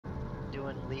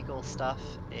doing legal stuff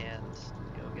and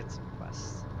go get some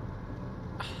quests.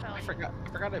 I forgot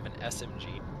I have an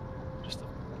SMG. Just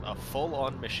a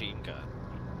full-on machine gun.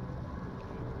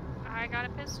 I got a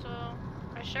pistol.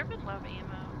 I sure would love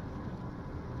ammo.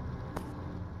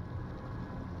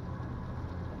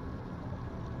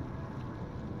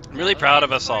 I'm really proud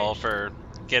of us all for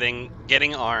getting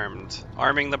armed,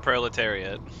 arming the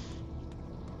proletariat.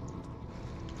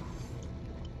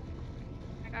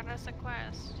 I got us a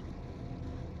quest.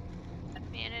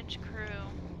 Manage crew.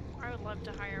 I would love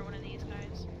to hire one of these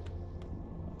guys.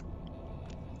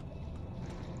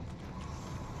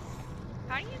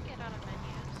 How do you get out of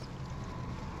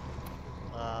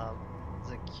menus?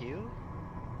 Is it Q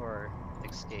or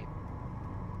escape?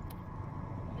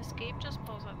 Escape just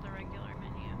pulls up the regular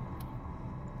menu.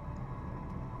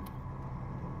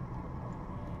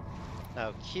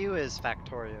 No, Q is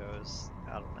Factorio's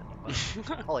out of menu.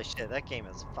 But holy shit, that game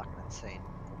is fucking insane.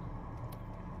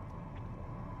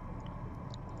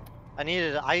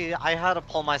 I had to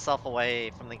pull myself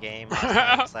away from the game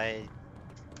last night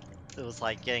because it was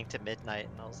like getting to midnight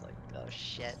and I was like, oh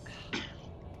shit. It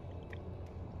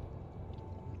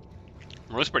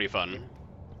was pretty fun.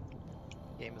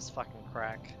 Game is fucking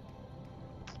crack.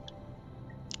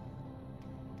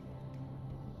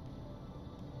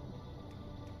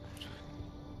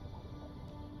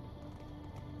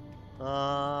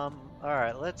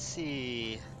 Alright, let's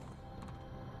see.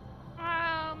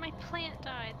 Oh, my plant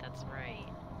died, that's right.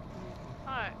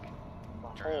 Fuck.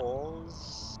 The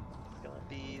holes gonna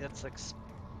be, that's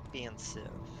expensive.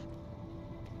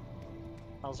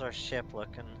 How's our ship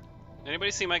looking?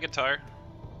 Anybody see my guitar?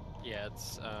 Yeah,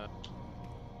 it's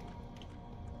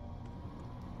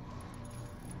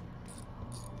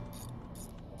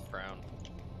brown.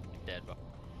 Dead.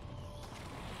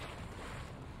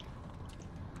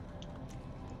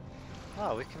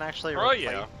 Oh, we can actually Oh replace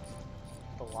yeah.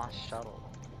 the lost shuttle.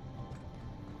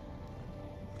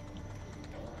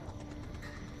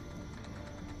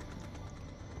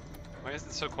 Why is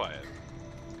it so quiet?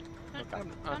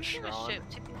 I'm Onto unsure a on ship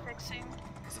to be fixing.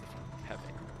 heavy.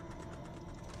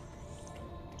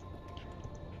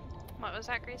 What was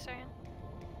that, Grace saying?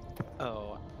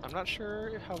 Oh, I'm not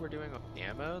sure how we're doing with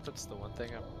ammo. That's the one thing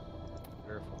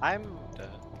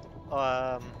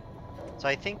So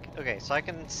I think, okay, so I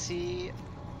can see,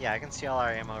 yeah, I can see all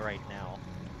our ammo right now.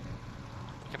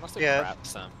 We can also We have- grab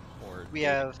some. Or We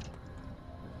have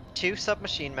 2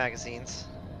 submachine magazines,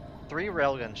 3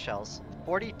 railgun shells,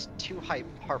 42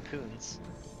 harpoons,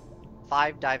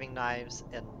 5 diving knives,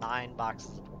 and 9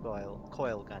 boxes of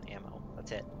coil gun ammo.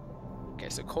 That's it. Okay,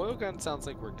 so coil gun sounds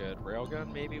like we're good.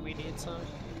 Railgun, maybe we need some.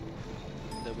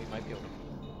 That we might be able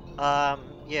to.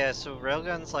 Yeah, so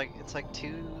railgun's like, it's like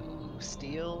 2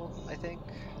 steel, I think.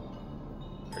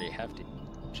 Pretty hefty.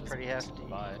 Pretty hefty.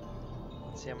 Buy.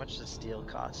 Let's see how much does steel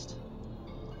cost.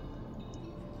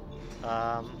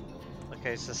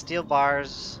 Okay, so steel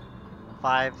bars,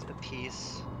 5 a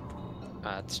piece.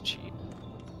 That's cheap.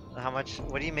 How much?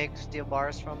 What do you make steel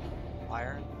bars from?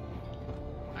 Iron.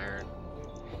 Iron.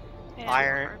 And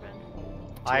Iron. carbon.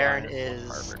 Iron one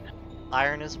is carbon.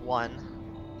 iron is 1.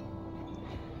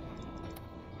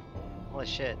 Holy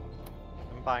shit!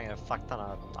 I'm buying a fuck ton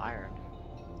of iron.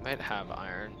 Might have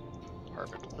iron.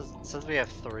 Perfect. It says we have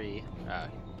 3.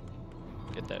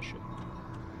 Get that shit.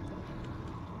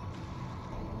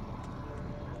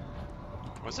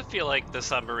 Why does it feel like the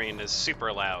submarine is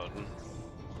super loud?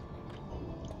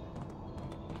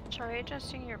 Try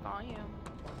adjusting your volume.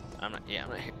 I'm not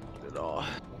hearing it at all.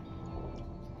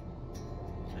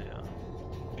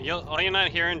 Yeah. All you're not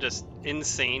hearing just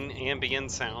insane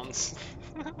ambient sounds.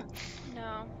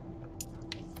 No.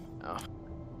 Oh.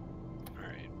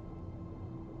 Alright.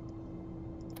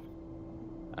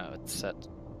 Oh, it's set.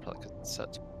 Probably 'cause it's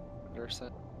set. Under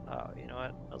set. Oh, you know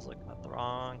what? I was looking at the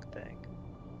wrong thing.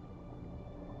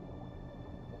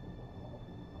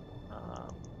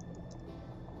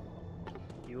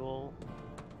 Fuel,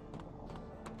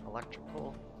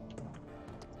 electrical.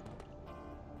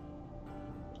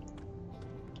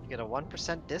 You get a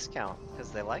 1% discount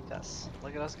because they like us.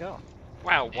 Look at us go.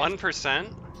 Wow,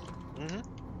 1%? Mm-hmm.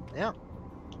 Yeah.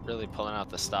 Really pulling out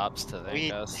the stops to thank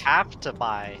We us. have to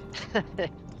buy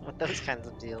with those kinds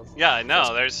of deals. Yeah, I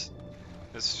know. It's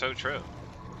so true.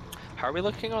 How are we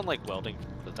looking on like welding?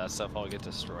 Did that stuff all get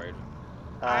destroyed?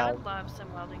 I would love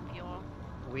some welding fuel.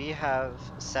 We have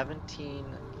 17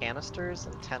 canisters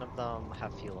and 10 of them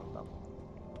have fuel in them.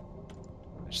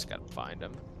 I just gotta find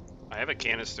them. I have a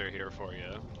canister here for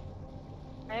you.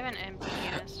 I have an empty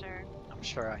canister. I'm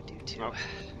sure I do too. Oh,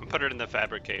 put it in the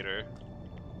fabricator.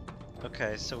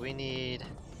 Okay, so we need...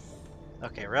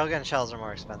 Okay, railgun shells are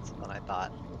more expensive than I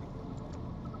thought.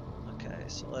 Okay,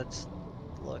 so let's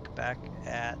look back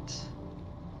at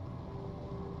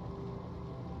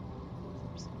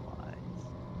supplies.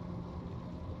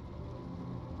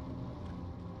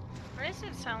 Why does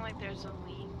it sound like there's a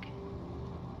leak?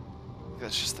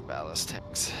 That's just the ballast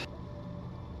tanks.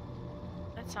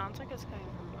 It sounds like it's coming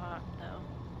from bot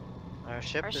though. Our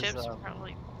ship Our is ship's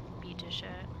probably beat to shit.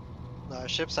 no, our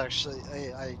ship's actually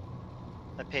I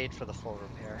paid for the full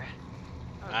repair.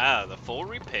 Okay. Ah, the full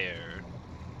repair.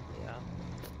 Yeah.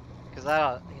 Because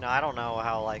I don't know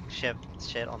how like shit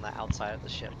on the outside of the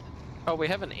ship. Oh, we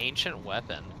have an ancient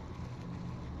weapon.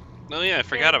 Oh yeah, I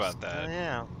forgot Yes. about Oh that.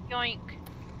 yeah. Yoink.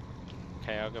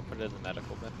 Okay, I'll go put it in the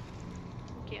medical bin.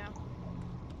 Thank you.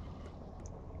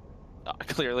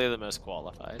 Clearly the most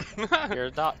qualified.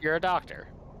 You're a doctor.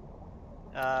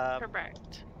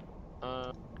 Correct.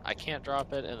 I can't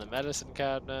drop it in the medicine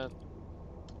cabinet.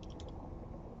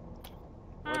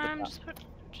 Or the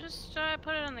Just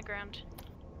put it on the ground.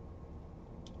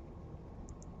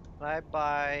 Can I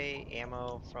buy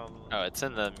ammo from? Oh, it's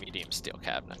in the medium steel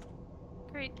cabinet.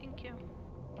 Great, thank you.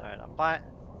 All right, I'm buying.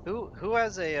 Who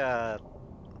has a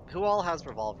who all has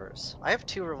revolvers? I have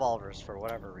 2 revolvers for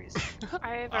whatever reason.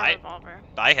 I have a I- revolver.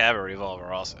 I have a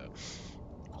revolver also.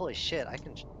 Holy shit! I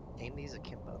can aim these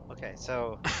akimbo. Okay,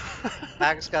 so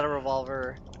Mag's got a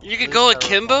revolver. You could Luke's go got a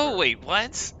akimbo? revolver. Wait,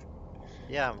 what?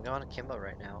 Yeah, I'm going akimbo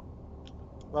right now.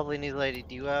 Lovely new lady,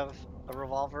 do you have a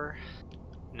revolver?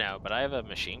 No, but I have a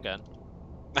machine gun.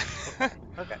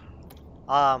 Okay.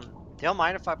 Do y'all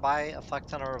mind if I buy a fuck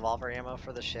ton of revolver ammo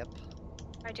for the ship?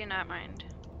 I do not mind.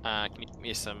 Can you give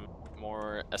me some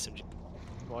more SMG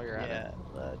while you're at it?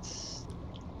 Yeah, let's.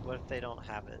 What if they don't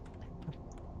have it?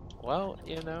 Well,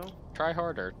 you know, try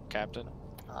harder, Captain.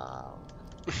 Um,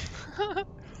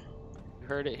 You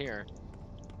heard it here.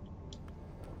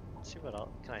 let's see what else.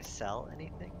 Can I sell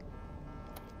anything?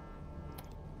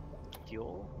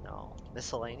 Fuel? No.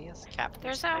 Miscellaneous? Captain's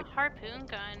There's a pipe? harpoon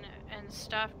gun and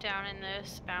stuff down in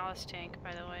this ballast tank,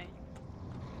 by the way.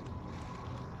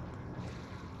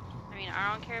 I mean,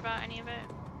 I don't care about any of it,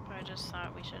 but I just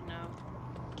thought we should know.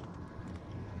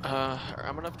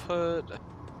 I'm gonna put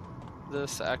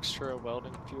this extra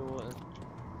welding fuel in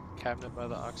the cabinet by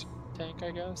the oxygen tank,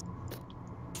 I guess.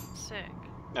 Sick.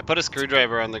 I put a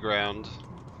screwdriver on the ground.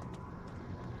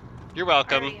 You're I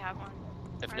welcome. already have one.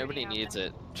 If I nobody already have needs one.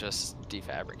 it, just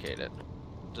defabricate it.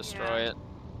 Destroy it,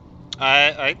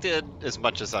 I did as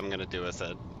much as I'm gonna do with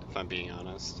it, if I'm being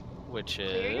honest. which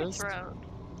Clear your is... throat.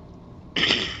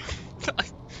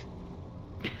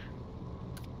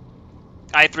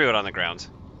 I threw it on the ground.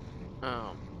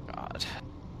 Oh, God.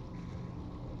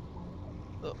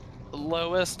 The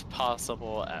lowest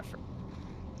possible effort.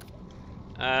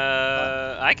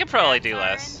 I could probably That's do our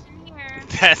less. engineer.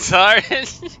 That's our.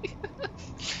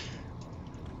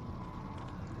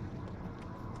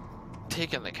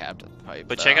 Taking the captain pipe.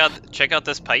 But though. check out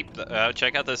this pipe.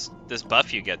 Check out this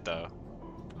buff you get though.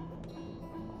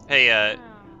 Hey, Oh.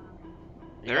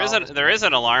 there is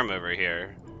an alarm over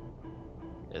here.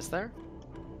 Is there?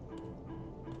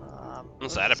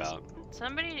 What's that about?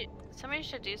 Somebody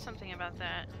should do something about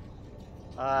that.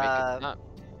 Make it not.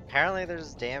 Apparently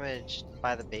there's damage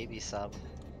by the baby sub.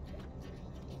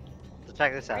 So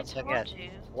check this I out. So I told got you.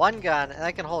 1 gun, and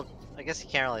I can hold. I guess you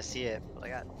can't really see it, but I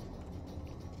got.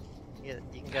 You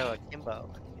can go akimbo.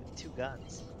 You get 2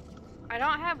 guns. I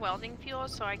don't have welding fuel,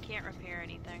 so I can't repair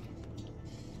anything.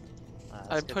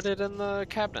 I put it in the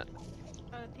cabinet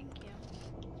Oh, thank you.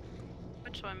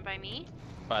 Which one? By me?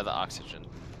 by the oxygen.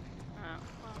 Oh,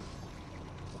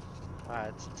 well.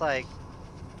 Alright, it's like.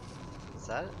 Is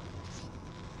that it?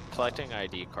 Collecting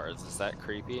ID cards, is that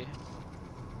creepy?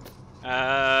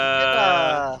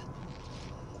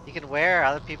 You can wear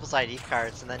other people's ID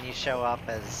cards, and then you show up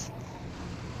as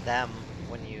them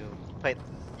when you put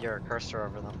your cursor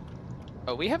over them.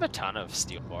 Oh, we have a ton of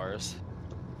steel bars.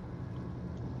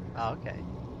 Oh, okay.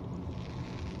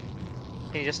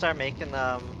 Can you just start making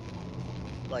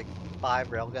like 5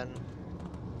 railgun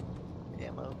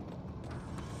ammo?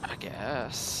 I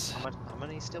guess. How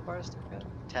many steel bars do we got?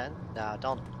 10? No,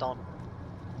 don't.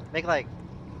 Make like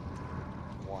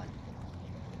 1.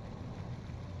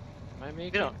 Am I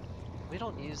making? We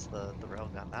don't use the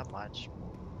railgun that much.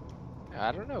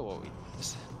 I don't know what we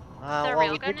use. The Well, we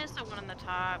railgun did, is the one on the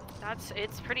top.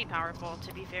 It's pretty powerful,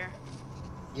 to be fair.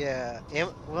 yeah.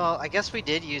 Well, I guess we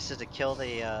did use it to kill the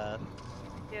Yeah,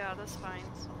 the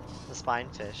spines.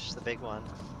 spinefish, the big one.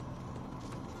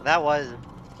 That was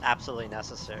absolutely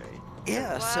necessary.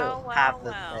 Yeah. Well, Have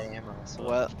the well. ammo. So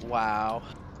What? Wow.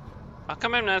 How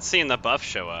come I'm not seeing the buff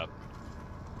show up?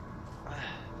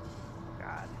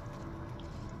 God.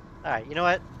 Alright, you know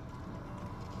what?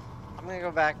 I'm gonna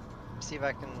go back see if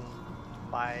I can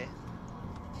buy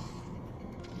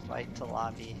fight to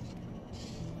lobby.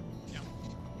 Yeah.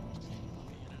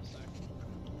 In a sec.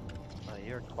 Oh,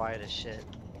 you're quiet as shit.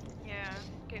 Yeah,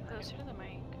 get closer to the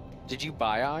mic. Did you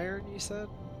buy iron? You said.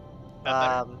 No,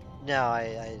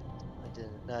 I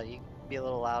didn't. No, you can be a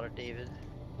little louder, David.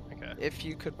 Okay. If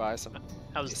you could buy some.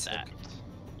 How's basic- that?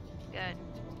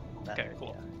 Good. Better, Okay,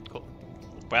 cool. yeah. Cool.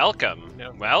 Welcome.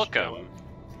 No, Welcome.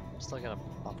 I'm still gonna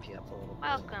bump you up a little bit.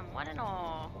 Welcome, one and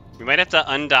all. We might have to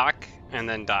undock and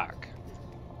then dock.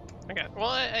 Okay.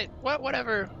 Well,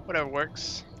 whatever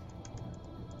works.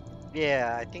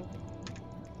 Yeah, I think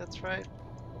that's right.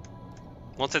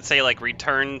 Won't it say like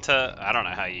return to? I don't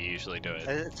know how you usually do it.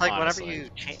 It's like honestly. whenever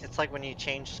you it's like when you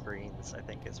change screens, I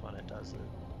think is when it does it.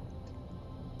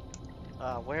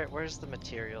 Where's the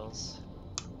materials?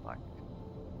 Fuck.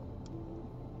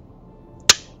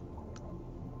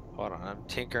 Hold on, I'm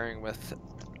tinkering with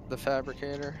the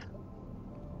fabricator.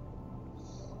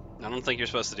 I don't think you're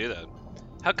supposed to do that.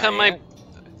 How come my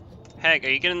Heck, are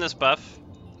you getting this buff?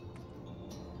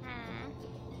 Hmm.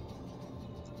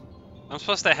 I'm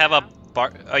supposed to have a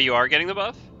bar. Oh, you are getting the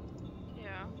buff?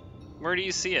 Yeah. Where do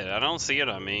you see it? I don't see it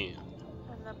on me.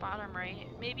 In the bottom right.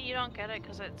 Maybe you don't get it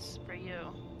because it's for you.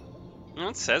 Well,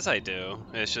 it says I do.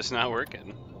 It's just not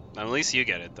working. At least you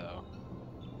get it though.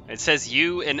 It says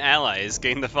you and allies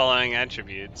gain the following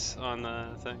attributes on the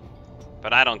thing.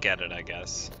 But I don't get it, I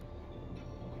guess.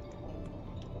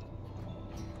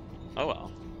 Oh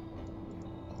well.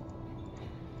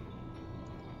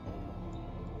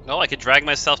 Oh, I could drag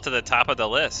myself to the top of the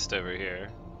list over here.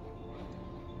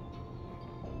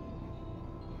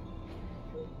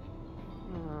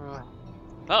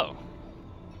 Oh.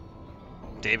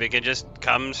 David can just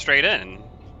come straight in.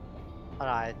 Oh, no,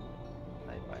 I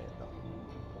buy it though.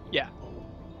 Yeah.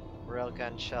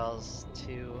 Railgun shells,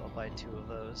 2. I'll buy 2 of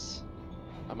those.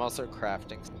 I'm also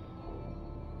crafting.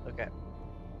 Okay.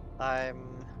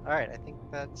 Alright, I think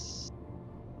that's...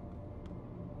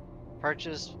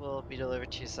 Purchase will be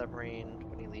delivered to your submarine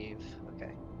when you leave.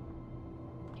 Okay.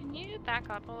 Can you back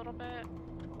up a little bit?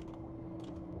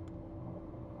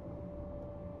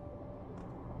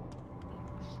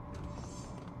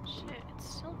 Shit,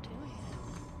 it's still doing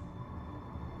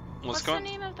it. What's the going?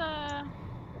 name of the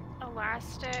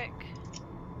elastic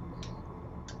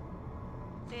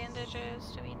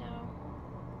bandages? Do we know?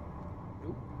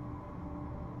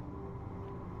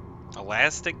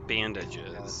 Elastic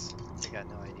bandages. I got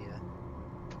no idea.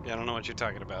 Yeah, I don't know what you're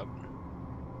talking about.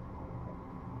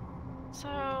 So.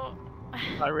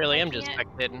 I really am just can't-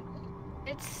 spectating.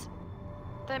 It's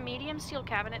the medium steel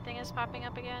cabinet thing is popping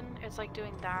up again. It's like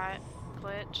doing that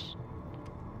glitch.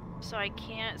 So I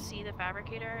can't see the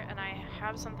fabricator, and I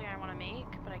have something I want to make,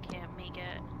 but I can't make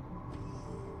it.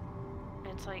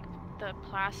 It's like the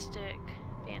plastic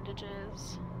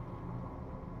bandages.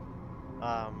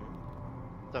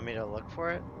 Want me to look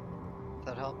for it? If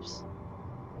that helps.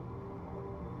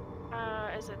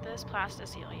 Is it this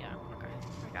plasticine? Yeah. Okay,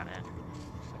 I got it.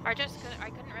 I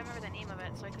couldn't remember the name of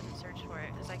it, so I couldn't search for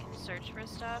it. Cause I can search for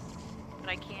stuff, but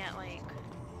I can't like.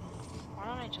 Why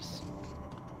don't I just?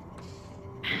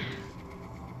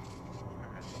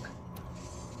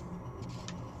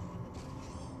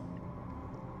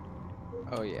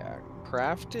 Oh yeah,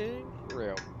 crafting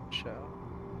rail shell.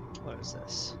 What is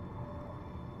this?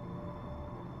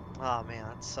 Oh man,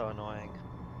 that's so annoying.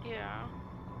 Yeah.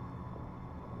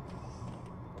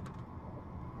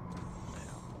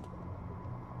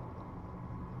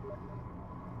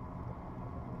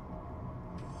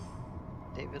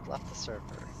 David left the server.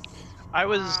 I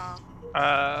was.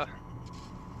 Wow.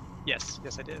 Yes,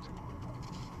 I did.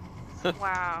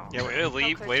 Wow. Yeah, way to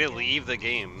leave. could Way to you? leave the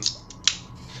game.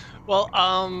 Well,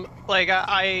 like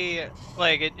I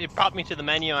like it brought me to the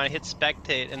menu and I hit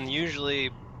spectate, and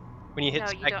usually when you hit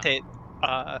No, you don't.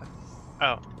 spectate,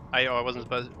 I wasn't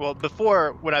supposed. Well,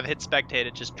 before when I've hit spectate,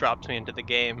 it just dropped me into the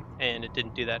game, and it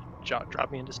didn't do that.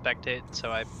 Dropped me into spectate,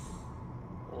 so I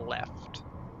left.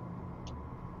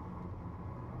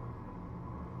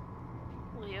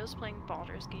 Leo's playing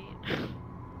Baldur's Gate.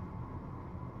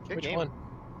 Good Which game. one?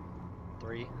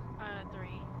 3. 3.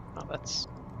 Oh, that's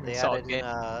They solid added game.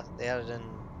 in they added in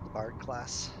the Bard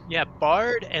class. Yeah,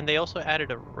 Bard, and they also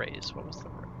added a race. What was the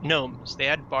gnomes? They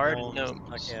had Bard and Gnomes,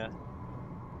 gnomes. Yeah.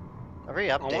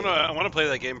 Every I update. wanna play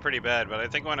that game pretty bad, but I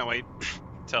think I wanna wait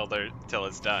till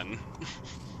it's done.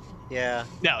 Yeah.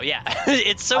 No, yeah,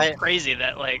 it's so I- crazy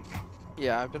that like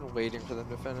Yeah, I've been waiting for them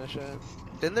to finish it.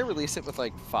 Didn't they release it with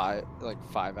like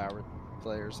 5-hour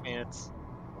players? I mean, it's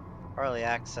early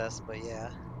access, but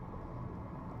yeah.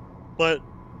 But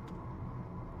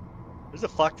there's a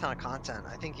fuck ton of content.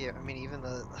 I think I mean, even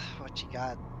what you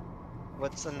got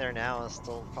what's in there now is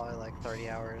still probably like 30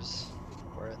 hours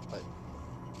worth, but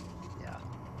yeah.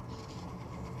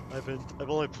 I've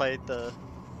only played the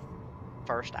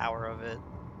first hour of it,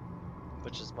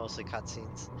 which is mostly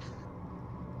cutscenes.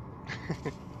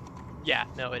 Yeah,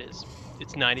 no, it is.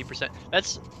 It's 90%.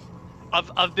 That's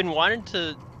I've been wanting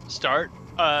to start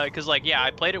cuz like yeah,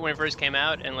 I played it when it first came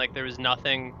out and like there was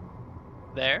nothing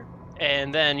there.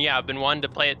 And then yeah, I've been wanting to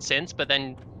play it since, but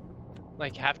then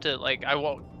like have to like I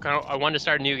want to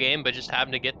start a new game, but just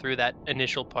having to get through that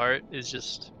initial part is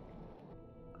just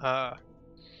Yeah,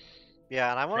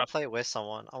 and I want rough. to play with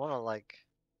someone. I want to like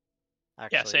Yeah,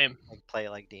 actually same. like play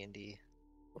like D&D.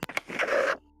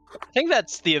 I think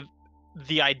that's the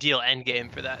ideal end game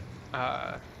for that.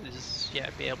 Is yeah,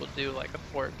 be able to do like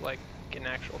an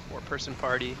actual 4-person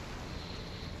party.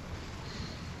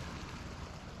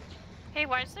 Hey,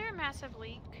 why is there a massive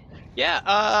leak? Yeah,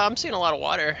 I'm seeing a lot of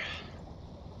water.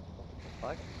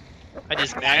 Fuck. I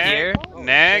just got Nag, here.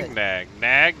 nag, shit. nag,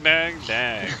 nag, nag,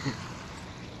 nag.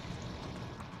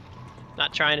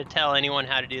 Not trying to tell anyone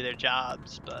how to do their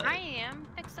jobs, but I am.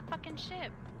 Fix the fucking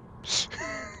ship.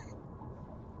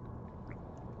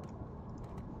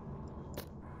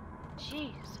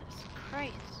 Jesus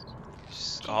Christ.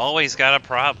 Just always got a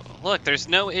problem. Look, there's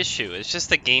no issue. It's just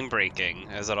the game breaking,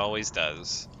 as it always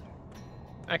does.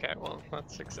 okay, well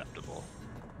that's acceptable.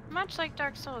 Much like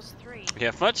Dark Souls 3.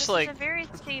 Yeah, much This like. is a very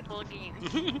stable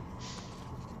game.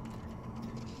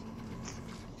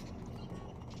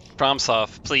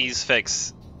 FromSoft, please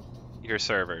fix your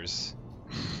servers.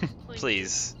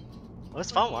 Please. It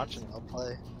was fun Please. watching y'all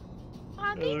play.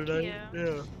 Aw, thank you.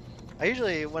 Yeah. I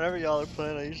usually, whenever y'all are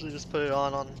playing, I usually just put it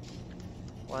on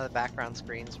one of the background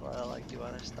screens while I like do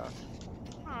other stuff.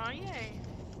 Aw, yay.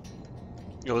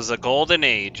 It was a golden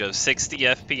age of 60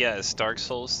 FPS, Dark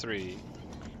Souls 3.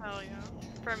 Hell yeah.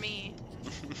 For me.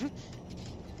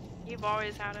 You've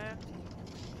always had it.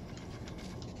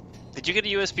 Did you get a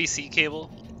USB-C cable?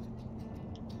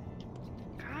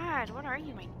 God, what are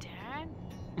you, my dad?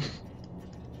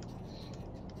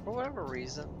 For whatever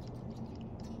reason,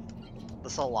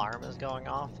 this alarm is going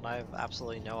off, and I have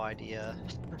absolutely no idea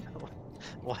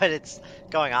what it's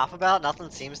going off about.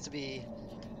 Nothing seems to be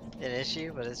an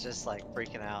issue, but it's just like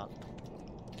freaking out.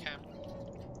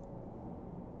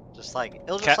 Just like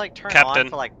it'll just like turn on Captain.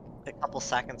 for like a couple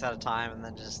seconds at a time, and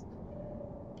then just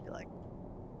be like,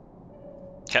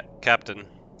 Captain,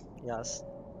 yes.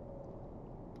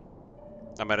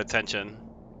 I'm at attention.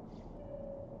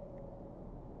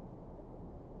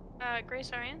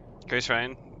 Grace Ryan? Grace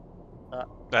Ryan, Uh,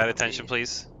 at attention,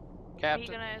 please. Are you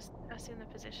Captain, gonna assume the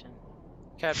position?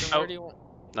 Captain, Oh. where do you want?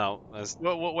 No, that's.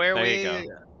 Where There we? you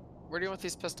go. Where do you want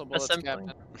these pistol bullets, Assembling.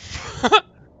 Captain?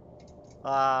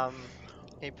 Can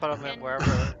you put them in In-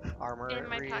 wherever armory In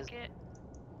my is? pocket.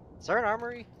 Is there an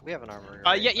armory? We have an armory. Yeah,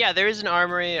 right? yeah, there is an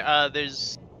armory.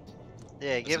 There's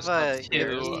Yeah, give is called give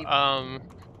two.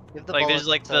 give the Like there's bullets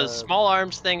like to... the small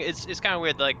arms thing. It's kind of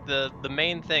weird. Like the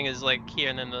main thing is like here,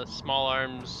 and then the small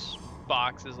arms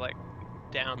box is like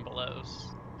down below.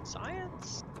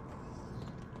 Science.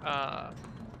 Can I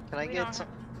We get don't some?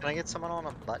 Can I get someone on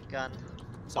a butt gun?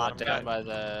 So Bottom down gun. by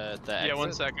the Yeah, exit?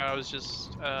 one sec. I was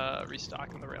just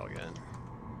restocking the railgun.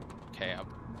 Okay, I'm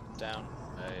down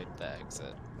by the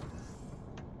exit.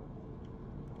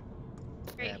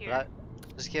 Right Yeah, here.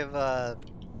 but just give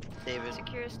David.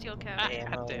 Secure steel Ah, cabinet.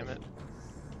 ammo. God damn it.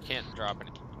 Can't drop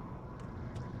any.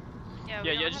 Yeah,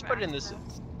 Yeah, we don't just have put it in this-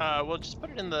 access. We'll just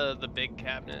put it in the big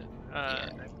cabinet. Yeah.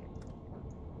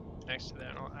 Next to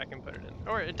that, I can put it in.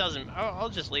 Or it doesn't. I'll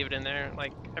just leave it in there.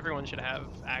 Like everyone should have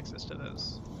access to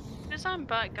those. Who's on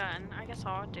butt gun? I guess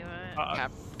I'll do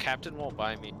it. Captain won't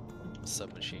buy me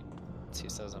submachine. He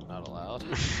says I'm not allowed.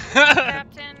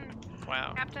 Captain,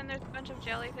 Wow. Captain, there's a bunch of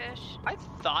jellyfish. I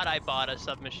thought I bought a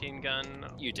submachine gun.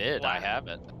 You did. I Wow. have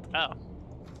it. Oh.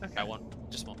 Okay. I want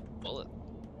just one bullet.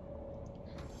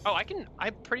 Oh, I can.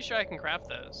 I'm pretty sure I can craft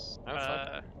those. Oh,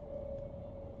 fuck.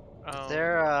 Is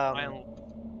there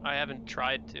I haven't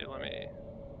tried to. Let me.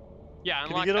 Yeah, Can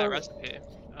you unlock get that on- recipe.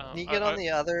 Can you get on the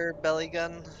other belly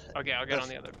gun, Okay, I'll get the on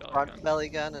the other belly front gun. belly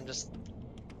gun, and just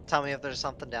tell me if there's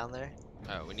something down there?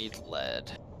 Oh, we need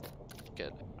lead.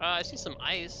 Good. I see some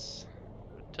ice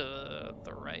to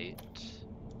the right.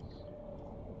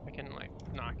 I can like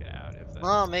knock it out if that's.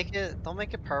 No, don't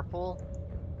make it purple.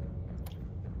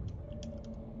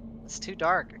 It's too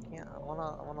dark. I can't. I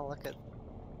wanna look at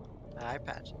my eye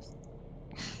patches.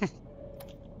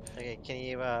 Okay, can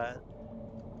you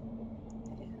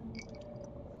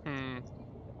Hmm.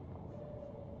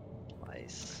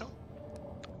 nice.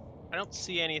 I don't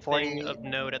see anything 40 of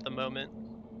note at the moment.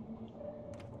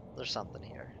 There's something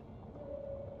here.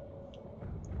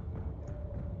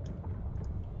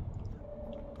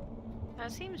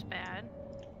 That seems bad.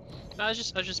 No, I was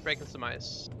just breaking some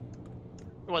ice.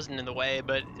 It wasn't in the way,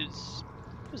 but it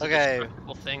was a Okay.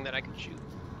 destructible thing that I could shoot.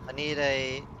 I need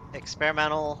a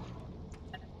experimental.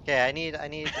 Okay, I need I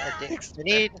need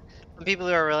some people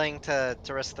who are willing to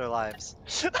risk their lives,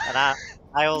 and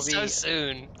I will So be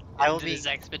soon I will into be this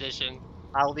expedition.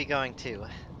 I will be going too.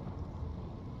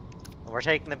 We're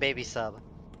taking the baby sub.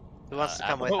 Who wants to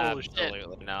come with? Oh, shit.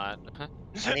 Absolutely not.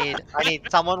 I need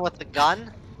someone with a gun.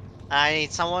 And I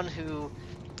need someone who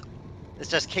is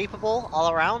just capable all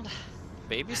around.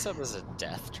 Baby sub is a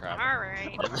death trap.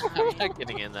 Alright. I'm not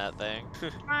getting in that thing.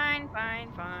 Fine,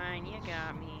 fine, fine. You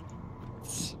got me.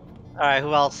 All right,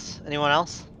 who else? Anyone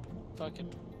else?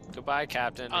 Fucking goodbye,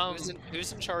 Captain.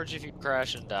 Who's in charge if you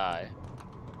crash and die?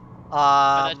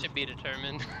 But that should be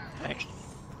determined.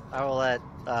 I will let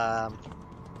yeah,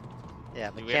 Do we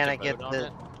have to mechanic get vote on the.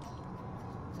 it?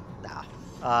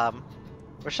 Nah.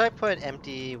 Where should I put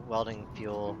empty welding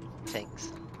fuel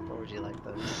tanks? Where would you like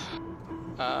those?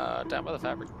 Down by the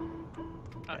fabric.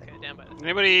 Okay, damn it.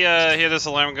 Anybody hear this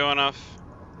alarm going off?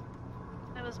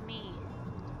 That was me.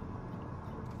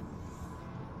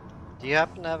 Do you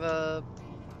happen to have a?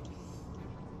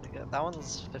 Yeah, that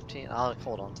one's 15. I'll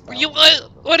hold on to that. You one.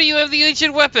 what do you have the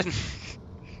ancient weapon?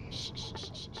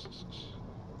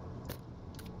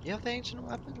 You have the ancient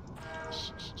weapon?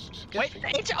 Good Wait, for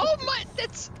you. oh my,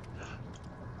 that's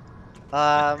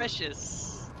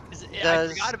precious.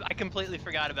 I completely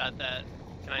forgot about that.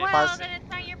 Can I? Well, Pause. then it's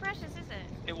not your precious, is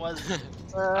it? It was.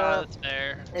 Uh, That's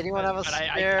fair. anyone have a But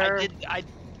spare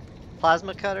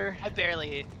plasma cutter? I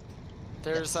barely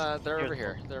There's they're over Here's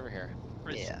here. They're over here.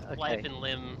 risked Yeah, life okay. and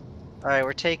limb All right,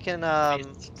 we're taking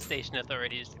station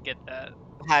authorities to get that.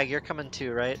 Hag, you're coming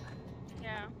too, right?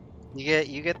 Yeah.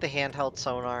 You get the handheld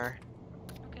sonar.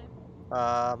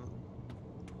 Okay.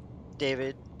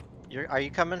 David, are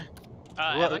you coming?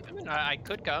 Am I coming? I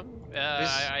could come.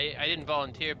 I didn't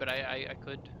volunteer, but I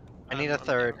could. I need a I'm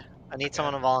third. down. I need Okay.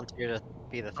 someone to volunteer to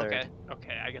be the third. Okay.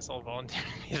 Okay. I guess I'll volunteer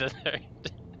to be the third.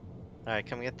 All right,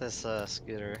 come get this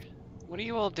scooter. What are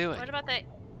you all doing? What about the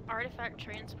artifact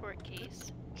transport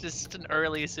case? Just an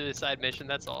early suicide mission.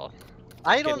 That's all.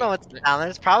 I don't know what's down there.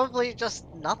 It's probably just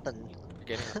nothing.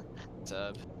 You're getting a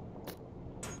sub.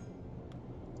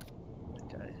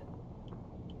 Okay.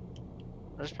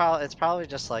 It's probably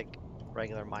just like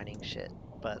regular mining shit,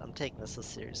 but I'm taking this as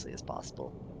seriously as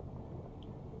possible.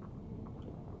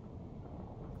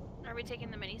 Are we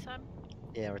taking the mini sub?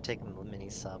 Yeah, we're taking the mini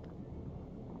sub.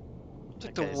 It's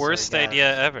like Okay, the so worst we got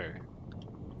idea ever.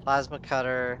 Plasma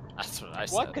cutter. That's what I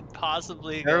said. What could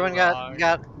possibly go Everyone wrong? you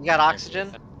got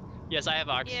oxygen? Yes, I have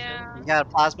oxygen. Yeah. You got a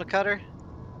plasma cutter?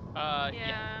 Yeah.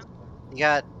 Yeah. You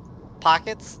got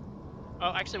pockets?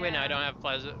 Oh, actually, wait, no, I Yeah. don't have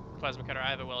plasma cutter. I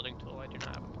have a welding tool. I do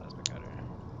not have a plasma cutter.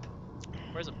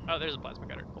 Where's a? Oh, there's a plasma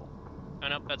cutter. Cool. Oh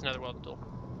no, that's another welding tool.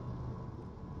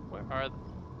 Where are?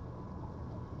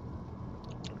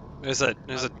 There's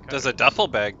a duffel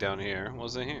bag down here.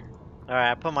 What's in here? All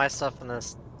right, I put my stuff in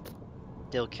this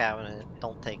steel cabinet.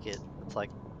 Don't take it. It's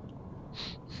like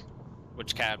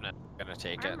Which cabinet? I'm gonna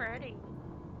take I'm it. ready.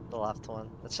 the left one.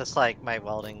 It's just like my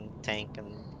welding tank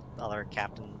and other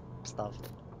captain stuff.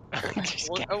 Captain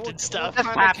stuff.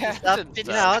 Just captain stuff. You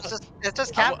know, it's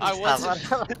just captain I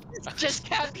stuff. It's just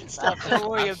captain stuff. Don't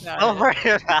worry about Don't it.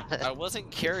 worry about it. I wasn't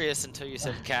curious until you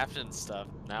said captain stuff.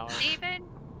 Now I'm... David,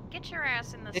 get your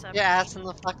ass in the Get sub. your ass in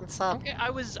the fucking sub. Okay,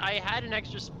 I had an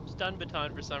extra stun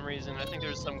baton for some reason. I think there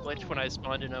was some glitch when I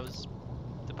spawned and I was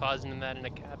depositing that in a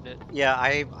cabinet. Yeah,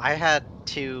 I had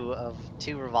two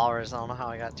revolvers. I don't know how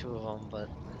I got two of them, but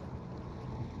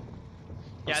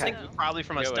Yeah, Okay. I think probably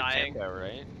from us Go with dying. Kimbo,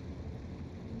 right?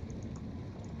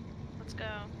 Let's go.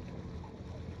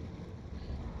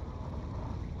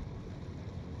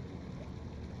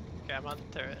 Okay, I'm on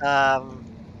the turret.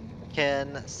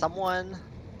 can someone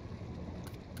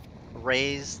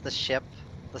raise the ship,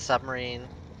 the submarine,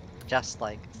 just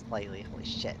like slightly? Holy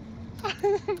shit!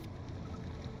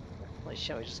 Holy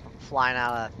shit! We just come flying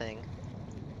out of that thing.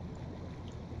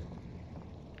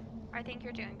 I think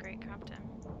you're doing great, Captain.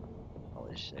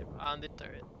 Holy shit! On the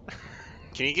turret.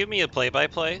 Can you give me a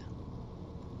play-by-play?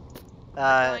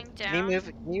 Going Can you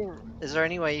down? move? Is there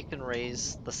any way you can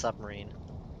raise the submarine?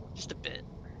 Just a bit.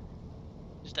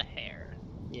 Just a hair.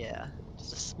 Yeah.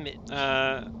 Just a smidge.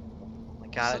 Oh my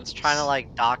god, it's trying to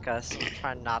like dock us. I'm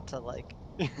trying not to like.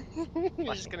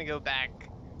 We're just gonna go back.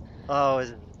 Oh,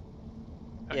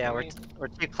 Okay, yeah, we- we're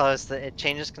too close. It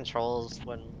changes controls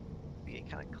when we get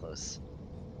kind of close.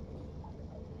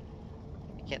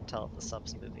 You can't tell if the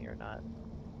sub's moving or not.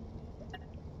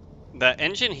 The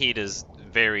engine heat is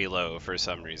very low for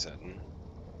some reason.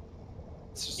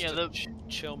 It's just Yeah, a the-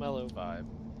 chill, mellow vibe.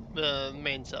 The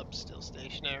main sub's still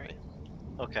stationary.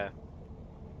 Okay.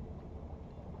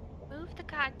 Move the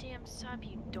goddamn sub,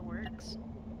 you dorks.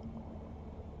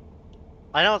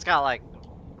 I know it's got like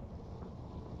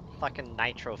fucking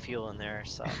nitro fuel in there,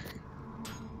 so.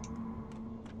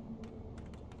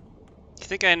 You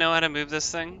think I know how to move this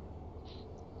thing?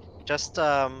 Just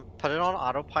put it on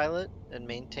autopilot and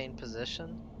maintain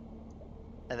position.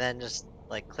 And then just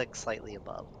like click slightly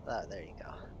above. There you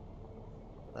go.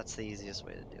 That's the easiest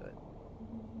way to do it.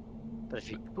 But if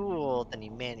you're cool, then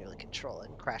you manually control it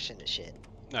and crash into shit.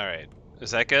 All right.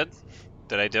 Is that good?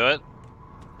 Did I do it?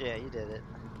 Yeah, you did it.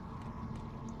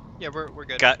 Yeah, we're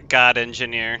good. God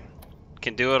engineer.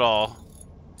 Can do it all.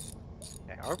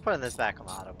 Okay, we're putting this back on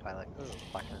autopilot. This is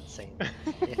fucking insane.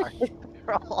 Yeah,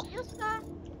 control.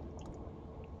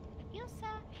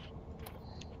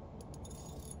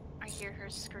 I hear her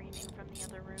screaming from the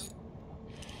other room.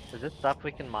 Is this stuff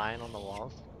we can mine on the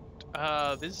walls?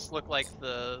 These look like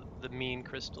the mean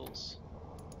crystals.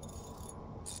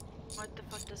 What the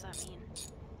fuck does that mean?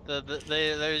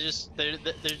 They're just they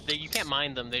you can't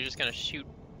mine them. They're just gonna shoot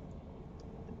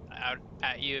out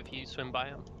at you if you swim by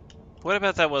them. What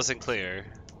about that wasn't clear?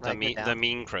 The Write it the down.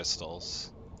 mean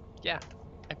crystals. Yeah,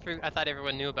 I thought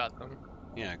everyone knew about them.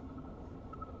 Yeah.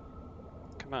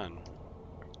 Come on.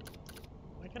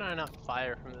 Why can I not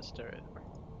fire from this turret?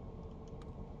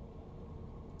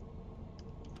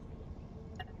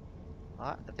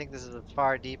 I think this is as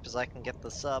far deep as I can get the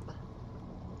sub.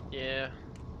 Yeah,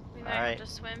 We might Alright. have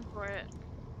to swim for it.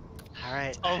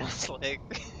 Alright. almost like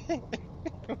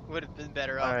would have been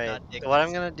better off Alright. not taking. So what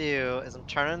I'm gonna do is I'm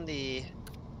turning the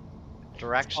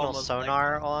directional Almost like-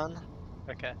 sonar on,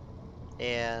 Okay.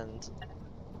 and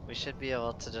we should be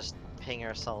able to just ping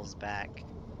ourselves back.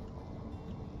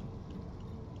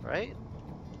 Right?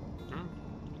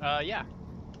 Yeah.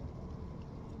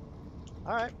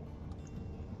 Alright.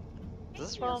 Does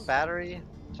this run on battery?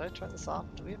 Should I turn this off?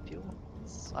 Do we have fuel?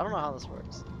 I don't know how this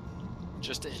works.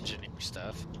 Just engineering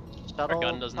stuff. Shuttle Our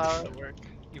gun doesn't power? seem to work,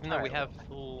 even though we Alright, have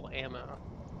full ammo.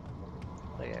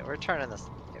 Okay, we're turning this.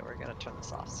 Okay, we're gonna turn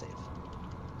this off. Safe.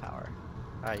 Power.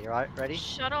 Alright, you ready?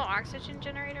 Shuttle oxygen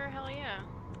generator? Hell yeah.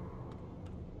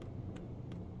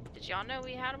 Did y'all know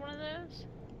we had one of those?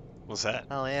 What's that?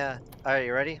 Hell yeah. Alright,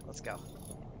 you ready? Let's go.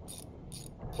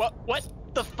 What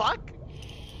the fuck?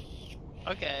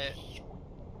 Okay,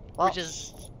 Well, we're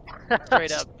just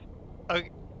straight up. Okay,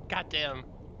 goddamn.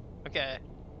 Okay.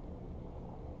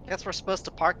 Guess we're supposed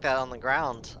to park that on the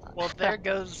ground. Well, there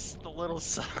goes the little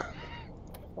sub.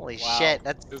 Holy Wow. shit,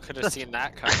 that's Who could have seen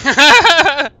that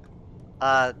coming?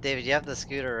 David, you have the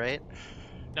scooter, right?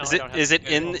 No, is I it don't have is the it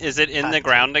in scooter. is it in the Have to.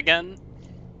 ground again?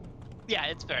 Yeah,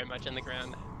 it's very much in the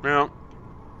ground. No.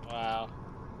 Wow.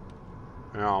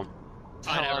 No.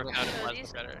 I Oh, never no. found a So plasma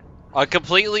these- cutter. A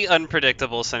completely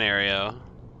unpredictable scenario.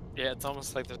 Yeah, it's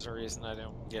almost like there's a reason I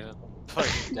don't get a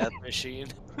fucking death machine.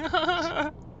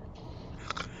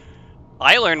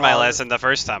 I learned my Oh, lesson the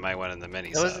first time I went in the mini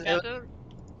It was- sub.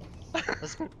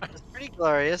 It's pretty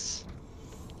glorious.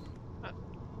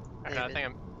 Okay, I think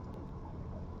I'm.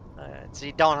 Alright, so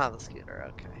you don't have the scooter,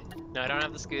 okay. No, I don't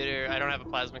have the scooter. I don't have a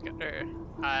plasma cutter.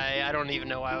 I don't even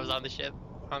know why I was on the ship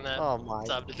on that. Oh my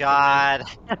sub to god.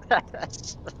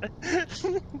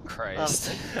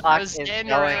 Christ. I was Fuck is standing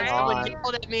going around. Someone on?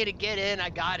 yelled at me to get in. I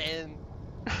got in.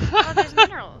 Oh, there's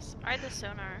minerals. I had the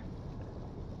sonar.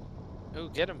 Ooh,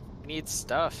 get him. Needs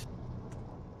stuff.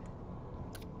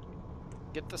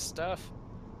 Get the stuff.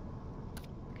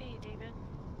 Okay, David.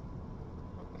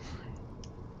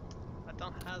 I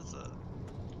don't have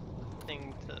a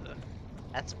thing to.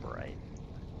 That's bright.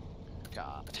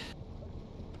 God.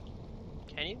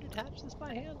 Can you detach this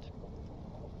by hand?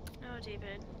 No,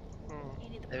 David. Hmm. You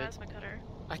need the David. plasma cutter.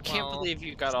 I can't Well- believe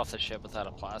you got off the ship without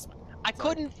a plasma. I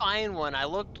couldn't find one. I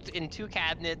looked in 2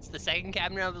 cabinets. The second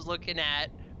cabinet I was looking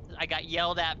at, I got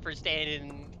yelled at for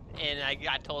standing, and I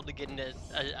got told to get into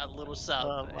a little sub,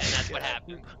 Oh and my that's what God.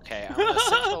 happened. Okay, I'm gonna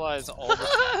centralize all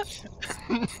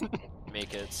the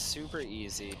make it super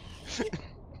easy.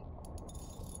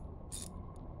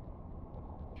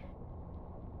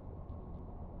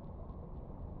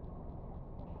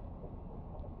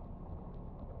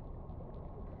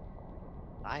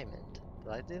 Diamond.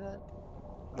 Did I do that?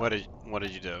 What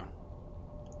did you do?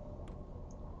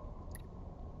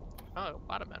 Oh,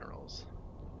 a lot of minerals.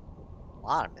 A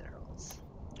lot of minerals.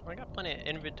 I got plenty of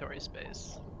inventory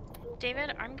space.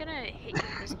 David, I'm gonna hit you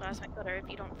with this plasma cutter if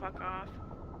you don't fuck off.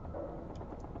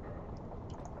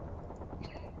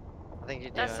 I think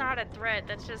you're doing. That's not a threat,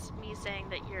 that's just me saying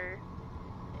that you're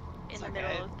in It's the okay.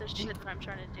 middle of the shit that I'm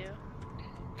trying to do.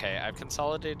 Okay, I've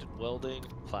consolidated welding,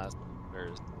 plasma.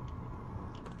 There's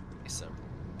some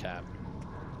cap.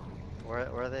 Where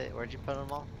are they? Where'd you put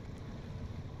them all?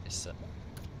 So,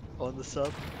 On the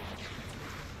sub.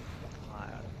 I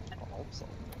hope so.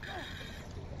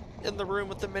 in the room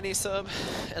with the mini sub,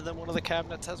 and then one of the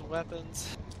cabinets has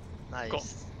weapons. Nice. Cool.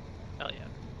 Hell yeah.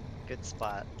 Good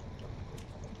spot.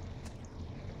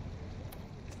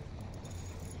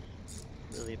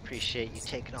 Really appreciate you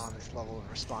taking on this level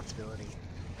of responsibility.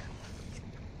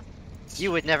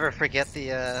 You would never forget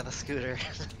the scooter.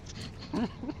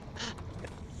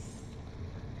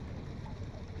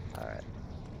 Alright.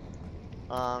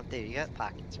 Dave, you got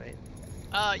pockets, right?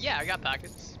 Yeah, I got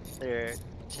pockets. There.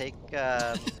 Take,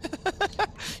 Are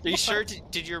you sure?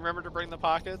 Did you remember to bring the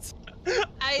pockets?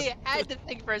 I had to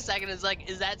think for a second. It's like,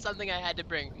 is that something I had to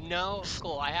bring? No,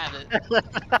 cool, I have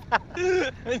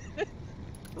it.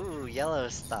 Ooh, yellow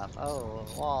stuff. Oh,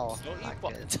 wall. Don't Not eat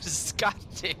good. balls. God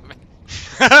damn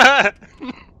it.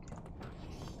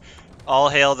 All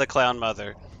hail the clown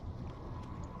mother.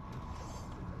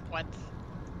 What?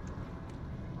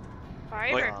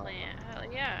 Fiber Wait. plant.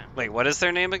 Hell yeah. Wait, what is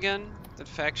their name again? The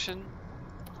faction?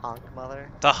 Honk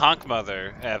mother. The Honk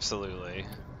Mother, absolutely.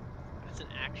 That's an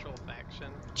actual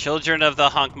faction. Children of the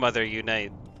Honk Mother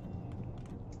unite.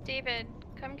 David,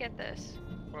 come get this.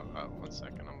 Well, 1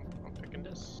 second, I'm picking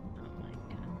this. Oh my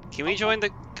god. Can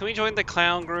we join the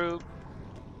clown group?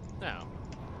 No.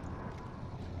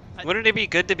 Wouldn't it be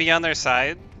good to be on their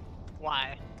side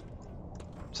Why?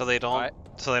 so they don't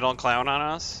What? clown on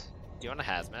us? You want a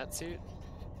hazmat suit?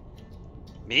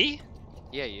 Me?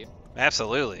 Yeah, you.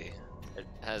 Absolutely. It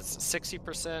has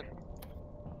 60%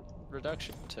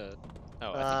 reduction to.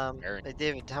 Oh, I think you're wearing Hey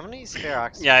David, how many spare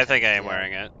oxygen? Yeah, I think I am tanks do you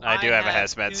wearing it. I do have a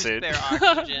hazmat 2 suit. spare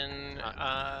oxygen,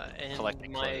 and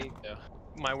collecting my clothing, too.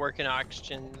 my working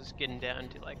oxygen's getting down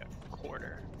to like a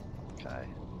quarter. Okay.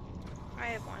 I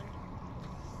have one.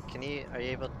 Are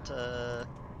you able to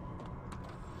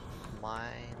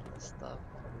mine the stuff?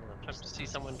 I see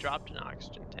someone dropped an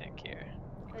oxygen tank here.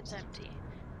 It's empty.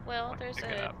 Well, there's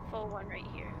Pick it a up. full one right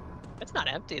here. It's not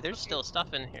empty. There's still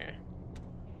stuff in here.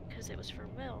 Because it was for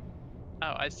Will.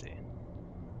 Oh, I see.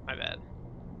 My bad.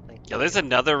 Thank Yeah, you. there's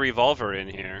another revolver in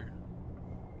here.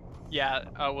 Yeah.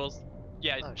 We'll.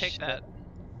 Yeah, Oh, take shit. that.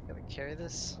 Gotta carry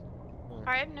this?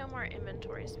 I have no more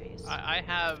inventory space. I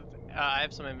have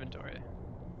some inventory.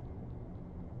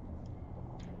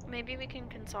 Maybe we can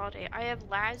consolidate. I have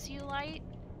Lazulite,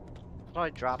 How do I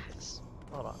drop this?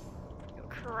 Hold on.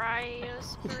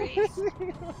 Cryospray,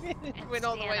 and Went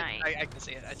all the way. Stanite. I can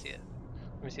see it. I see it.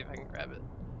 Let me see if I can grab it.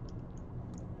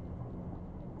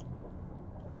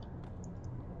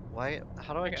 Why?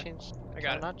 How do I Okay. change? I Can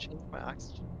got I it. not change my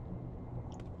oxygen?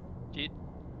 Dude,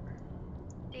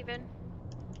 David,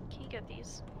 can you get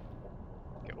these?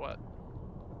 get what?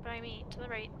 By me, to the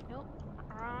right. Nope,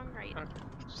 wrong right. Okay.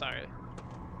 Sorry.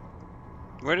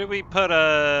 Where did we put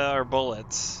our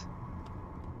bullets?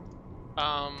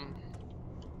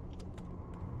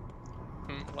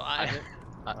 Well, I.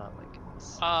 Oh my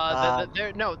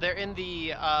goodness. They're in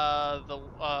the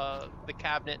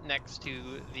cabinet next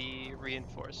to the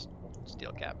reinforced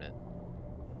steel cabinet.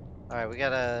 All right, we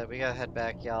gotta head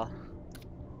back, y'all.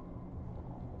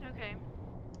 Okay.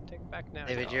 Take it back now.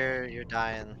 David, y'all. you're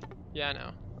dying. Yeah, I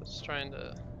know. I was trying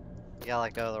to. You gotta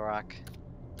let go of the rock.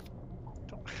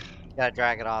 You gotta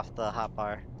drag it off the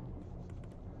hotbar.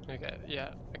 Okay,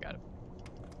 yeah, I got it.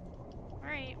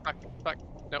 Alright. Fuck.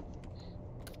 Nope.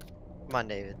 Come on,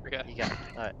 David. Okay. You got it.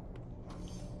 All right.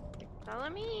 Follow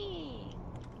me.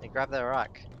 Hey, grab that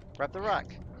rock. Grab the rock.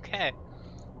 Okay.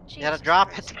 You gotta Jesus drop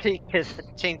Christ. it so you can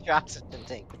change your oxygen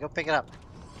tank. Go pick it up.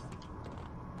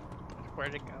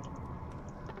 Where'd it go?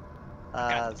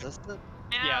 Is this the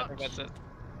Yeah, I Ouch. think that's it.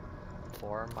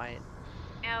 4 might?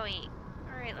 Owie.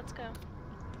 Alright, let's go.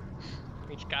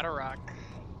 We each got a rock.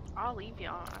 I'll leave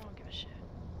y'all. I don't give a shit.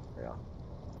 Yeah.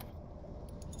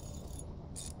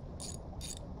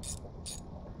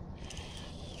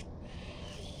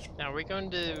 Now we're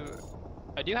going to.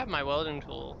 I do have my welding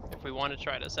tool if we want to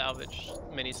try to salvage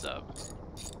mini sub.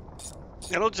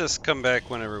 It'll just come back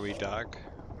whenever we dock.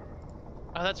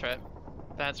 Oh, that's right.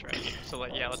 That's right. So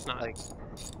like, yeah, let's not Like,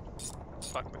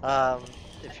 fuck with that.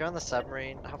 if you're on the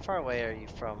submarine, how far away are you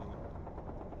from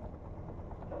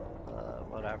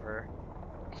whatever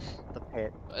the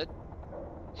pit? What?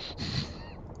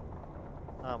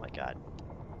 Oh my god.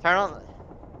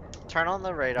 Turn on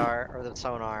the radar or the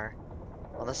sonar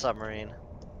on the submarine.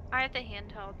 I have the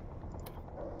handheld.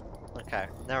 Okay,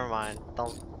 never mind.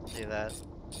 Don't do that.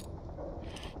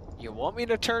 You want me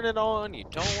to turn it on? You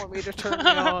don't want me to turn it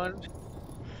on?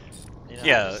 You know,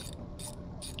 Yeah. just-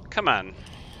 Come on.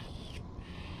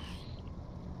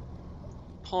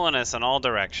 pulling us in all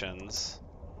directions.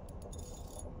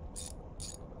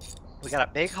 We got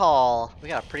a big haul. We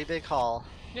got a pretty big haul.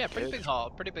 Yeah, pretty Good. big haul.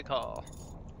 Pretty big haul.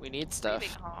 We need Pretty stuff. big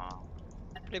haul.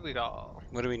 Pretty big haul.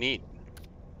 What do we need?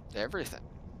 Everything.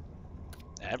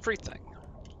 Everything.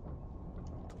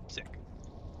 Sick.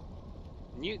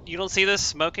 You don't see this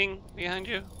smoking behind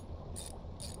you?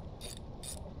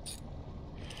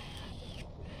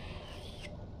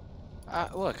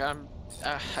 Look, I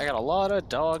got a lot of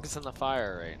dogs in the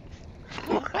fire right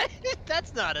now. What?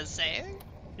 That's not a saying.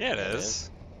 Yeah, it It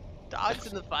is. Dogs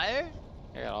in the fire?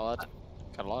 I got a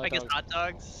lot I of guess dogs. hot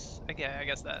dogs. Okay, I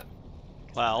guess that.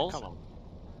 Well, Come on.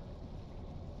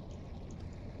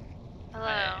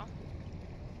 Hello.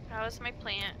 How is my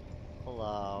plant?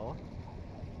 Hello.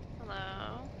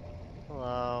 Hello.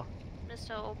 Hello.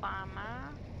 Mr. Obama.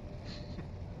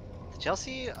 Did y'all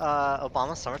see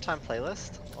Obama's summertime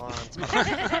playlist on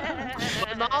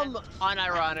Spotify? My mom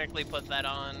unironically put that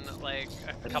on like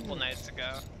a couple nights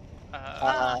ago. And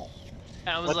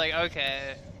I was what- like,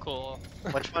 okay, cool.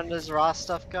 Which one does raw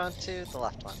stuff go into? The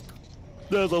left one.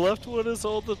 No, the left one is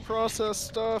all the processed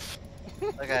stuff.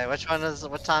 Okay, which one is?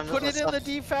 What time does Put the it in stuff?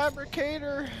 the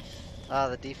defabricator. Oh,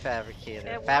 the defabricator.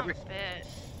 It Fabric. won't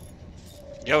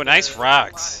fit. yo, nice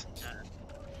rocks.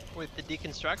 With the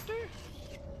deconstructor?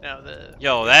 No, the.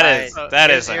 Yo, that is Right. that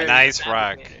is Here's a your nice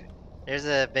rock. fabricator. Here's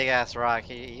a big ass rock.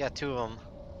 You got two of them.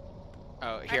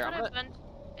 Oh, I here, put I'm a gonna, bunch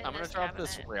in I'm gonna this drop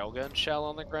this cabinet. railgun shell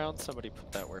on the ground. Somebody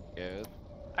put that where it goes.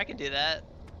 I can do that.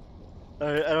 I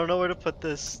don't know where to put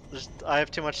this. I have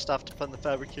too much stuff to put in the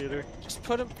fabricator. Just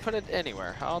put it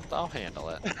anywhere. I'll handle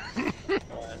it.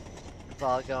 It's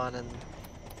all going in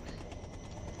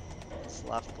this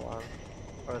left one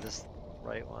or this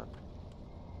right one.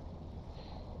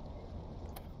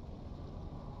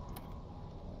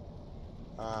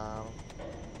 All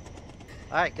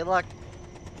right. Good luck.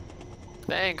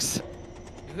 Thanks.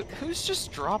 Who's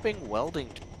just dropping welding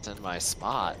tools in my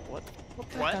spot? What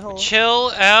the What? hell?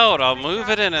 Chill out. I'll move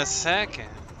it in a second.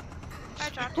 I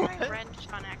dropped my wrench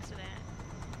on accident.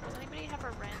 Does anybody have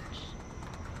a wrench?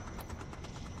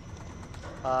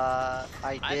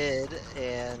 I did,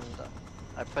 and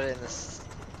I put it in this.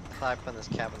 I thought I put it in this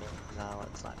cabinet. No,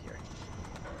 it's not here.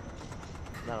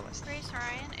 None of my stuff. Grace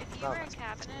Ryan, if you No, were a that's-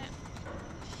 cabinet,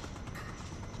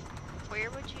 where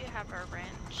would you have a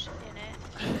wrench in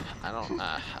it? I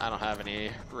don't have any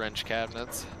wrench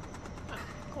cabinets.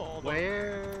 Cool.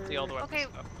 Where? The old weapon Okay,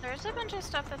 stuff. there's a bunch of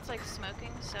stuff that's like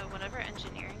smoking, so whatever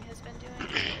engineering has been doing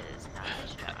is not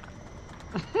his job.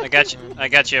 I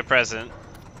got you a present.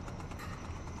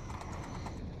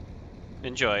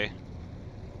 Enjoy.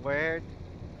 Where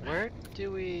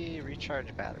do we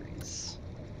recharge batteries?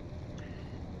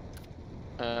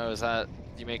 Is that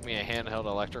you make me a handheld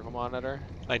electrical monitor?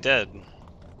 I did.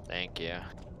 Thank you.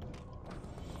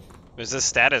 There's a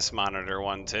status monitor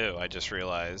one too, I just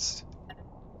realized.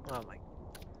 Oh my!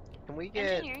 Can we get?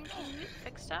 Engineering can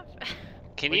fix stuff.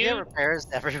 Can we get you repairs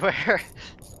everywhere?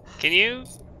 can you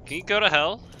go to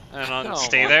hell and Oh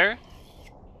stay my- there?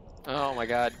 Oh my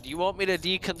god. Do you want me to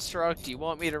deconstruct? Do you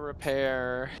want me to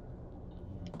repair?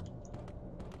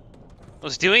 I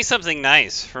was doing something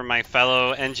nice for my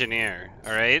fellow engineer,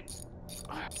 alright?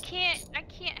 I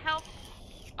can't help.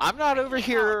 I'm not over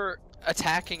here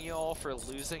attacking y'all for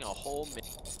losing a whole mini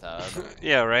sub.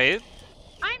 Yeah, right?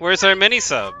 I'm Where's our trying mini to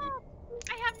sub? help.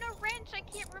 I have no wrench. I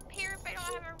can't repair if I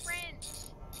don't have a wrench.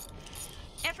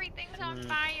 Everything's on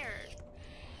fire.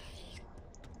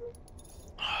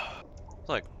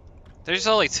 Look, there's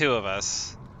only two of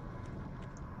us.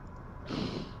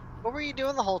 What were you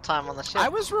doing the whole time on the ship? I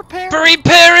was repairing.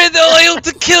 Prepare the oil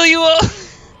to kill you all!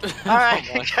 All right,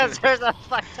 because there's a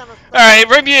fuck ton of. Alright,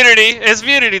 we're Munity. It's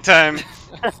Munity time.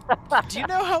 Do you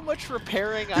know how much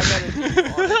repairing I gotta do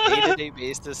on a day-to-day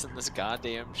basis in this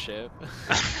goddamn ship?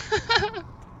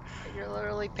 You're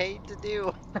literally paid to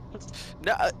do.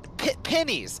 No,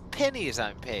 pennies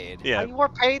I'm paid. Yeah, You were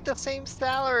paid the same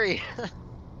salary.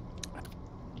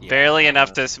 Yeah, barely I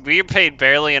enough know. to. We were paid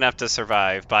barely enough to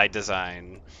survive by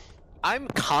design. I'm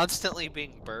constantly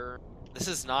being burned. This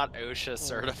is not OSHA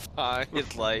certified.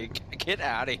 Like, get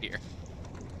out of here.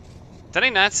 Did I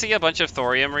not see a bunch of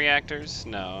thorium reactors?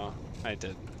 No, I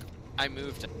did. I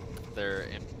moved their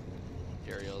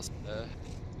materials.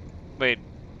 Wait,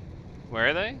 where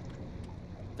are they?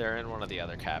 They're in one of the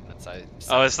other cabinets.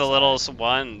 Oh, it's the little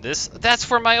one. That's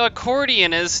where my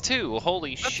accordion is too.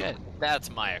 Holy shit.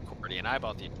 That's my accordion. I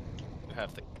bought the. You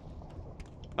have the.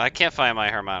 I can't find my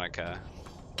harmonica.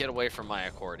 Get away from my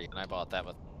accordion. I bought that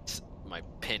with my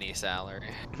penny salary.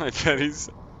 My pennies.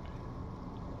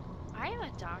 I am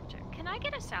a doctor. Can I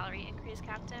get a salary increase,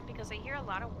 Captain? Because I hear a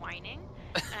lot of whining,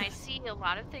 and I see a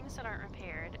lot of things that aren't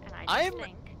repaired, and I just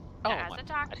think that as a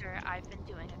doctor, I've been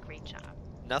doing a great job.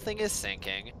 Nothing is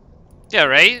sinking. Yeah,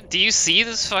 right? Do you see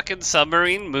this fucking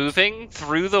submarine moving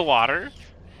through the water?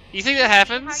 You think that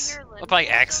happens See how your limbs by are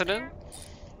still accident?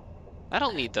 there? I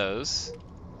don't need those.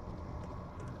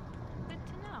 Good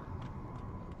to know.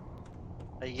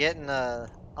 Are you getting a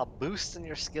boost in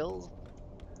your skills?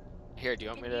 Here, do you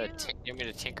want me Can to you- you want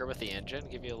me to tinker with the engine?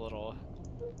 Give you a little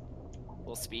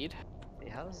speed? Hey,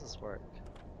 how does this work?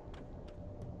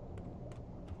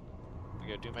 I'm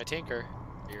gonna do my tinker.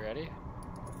 Are you ready?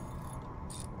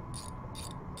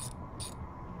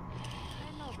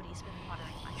 Nobody's been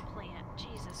watering my plant.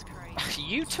 Jesus Christ.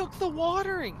 You took the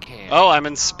watering can. Oh, I'm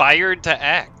inspired to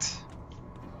act.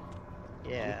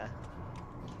 Yeah.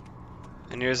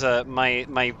 And here's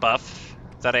my buff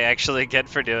that I actually get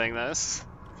for doing this.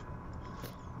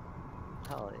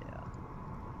 Hell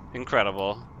yeah.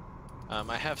 Incredible.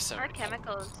 I have so Our many.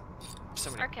 chemicals. So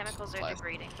many Our chemicals are supplies.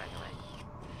 degrading, by the way.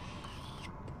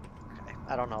 Okay.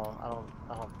 I don't know. I don't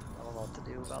know what to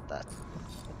do about that.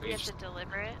 We have to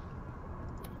deliver it.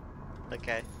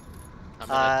 Okay. I'm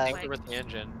gonna Wait. tinker with the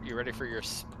engine. You ready for your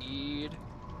speed?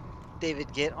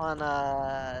 David, get on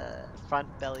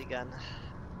front belly gun.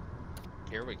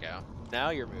 Here we go.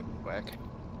 Now you're moving quick.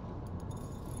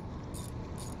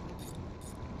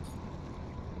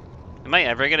 Am I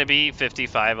ever gonna be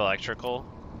 55 electrical?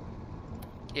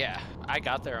 Yeah, I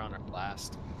got there on it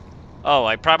last. Oh,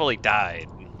 I probably died,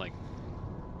 like,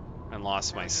 and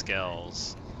lost my No.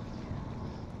 skills.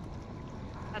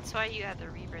 That's why you had the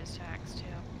Reaver's tax, too.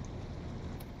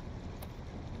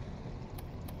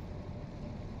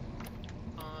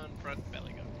 On front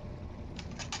belly gun.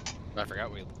 I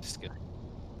forgot we skipped.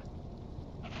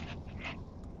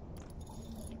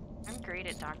 I'm great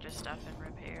at doctor stuff and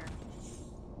repair.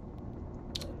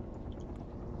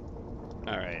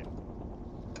 Alright.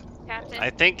 Captain, I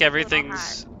think it's a little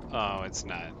everything's... Oh, it's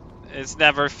not. It's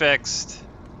never fixed.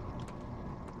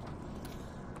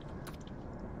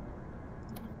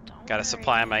 Don't Gotta worry.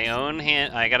 supply my own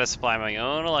I gotta supply my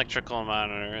own electrical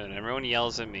monitor, and everyone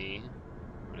yells at me.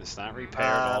 But it's not repaired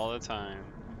all the time.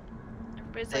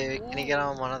 Everybody's David, like, can you get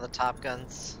on one of the top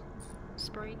guns?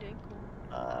 sprained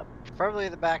ankle. Preferably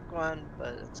the back one,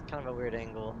 but it's kind of a weird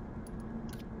angle.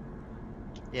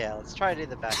 Yeah, let's try to do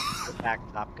the back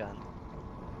top gun.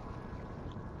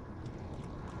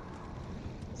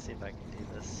 Let's see if I can do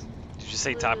this. Did you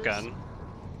say Top Gun?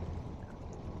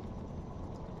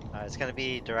 Alright, it's gonna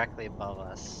be directly above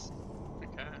us.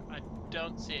 Okay, I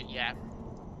don't see it yet.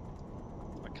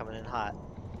 We're coming in hot.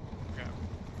 Okay.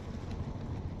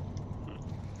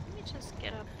 Let me just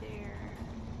get up there.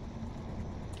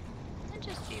 And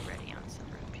just be ready on some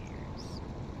repairs.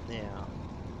 Yeah.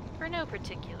 For no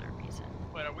particular reason.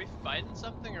 Wait, are we fighting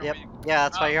something or Yep. we... Yeah,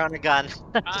 that's why Oh. you're on a gun.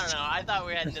 I don't know, I thought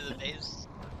we had to the base.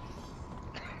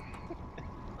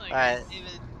 Like, Alright.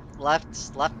 David... Left,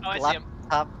 Oh, I see left, him.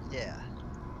 top. Yeah.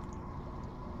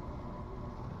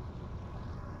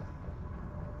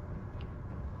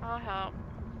 I'll help.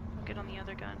 I'll get on the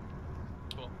other gun.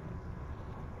 Cool.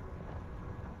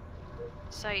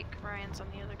 Psych, Ryan's on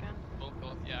the other gun. Cool,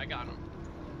 cool. Yeah, I got him.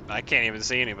 I can't even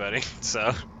see anybody,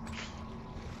 so...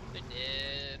 They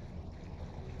did.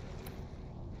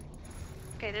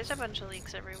 Okay, there's a bunch of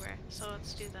leaks everywhere, so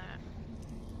let's do that.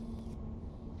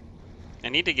 I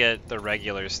need to get the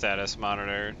regular status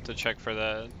monitor to check for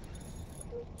that.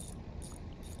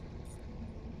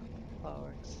 That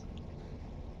works.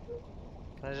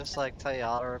 Can I just like tell you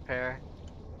auto repair?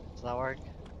 Does that work?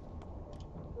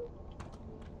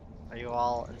 Are you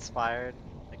all inspired?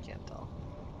 I can't tell.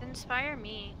 Inspire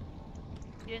me.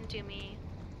 You didn't do me.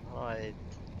 Oh,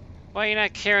 Why are you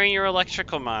not carrying your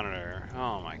electrical monitor?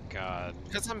 Oh my god.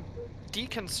 Because I'm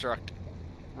deconstructing.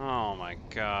 Oh my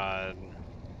god.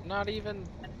 I'm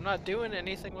not doing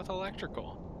anything with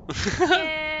electrical.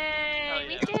 Yay!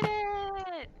 We yeah. did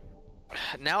it!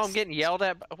 Now I'm getting yelled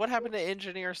at. What happened to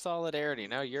engineer solidarity?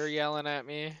 Now you're yelling at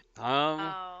me.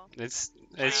 Oh. It's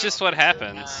Wow. just what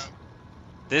happens.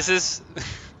 This is...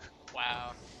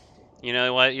 Wow. You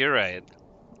know what? You're right.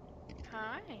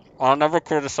 Hi. I'll never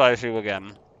criticize you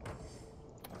again.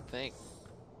 Think.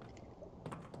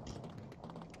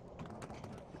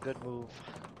 good move.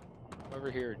 Over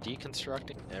here,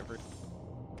 deconstructing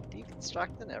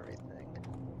Deconstructing everything.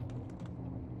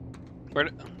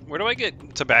 Where do I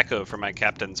get tobacco for my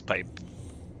captain's pipe?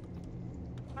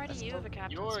 Why do you have a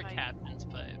captain's Your pipe? captain's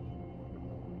pipe.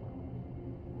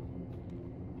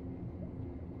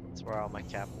 That's where all my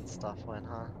captain stuff went,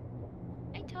 huh?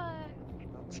 I took.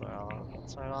 That's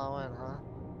where it all went, huh?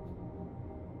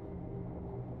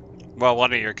 Well,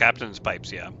 one of your captain's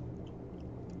pipes, yeah.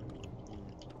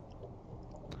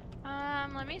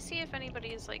 Let me see if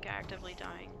anybody's like actively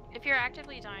dying. If you're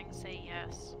actively dying, say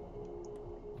yes.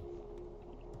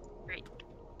 Great.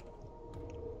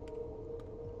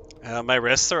 My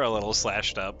wrists are a little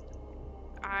slashed up.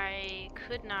 I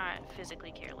could not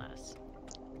physically care less.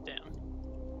 Damn.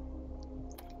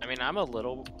 I mean, I'm a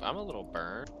little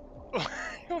burned.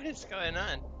 What is going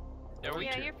on? Are we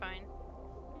Yeah, too. you're fine.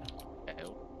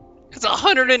 Oh. It's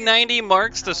 190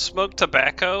 marks to smoke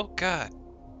tobacco? God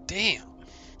damn.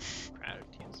 proud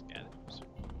of Team Scatters?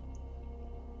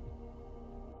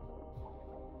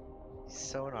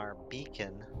 Sonar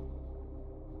beacon.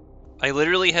 I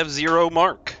literally have 0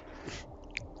 mark.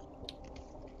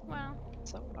 Well,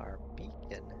 Sonar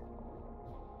beacon.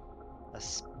 A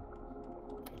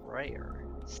sprayer.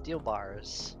 Steel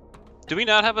bars. Do we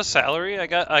not have a salary? I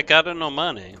got no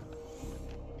money.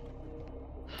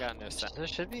 Got no sound. There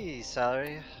should be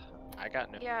salary. I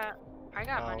got no. yeah, I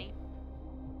got Oh. money.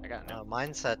 I got no.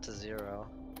 Mine's set to 0.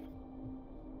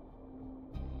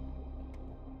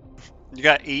 You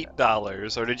got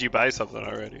 $8, or did you buy something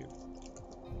already?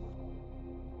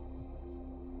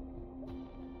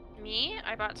 Me?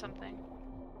 I bought something.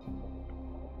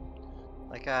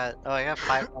 I got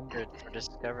 500 for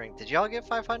discovering. Did y'all get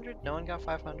 500? No one got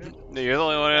 500? No, you're the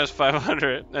only one who has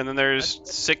 500, and then there's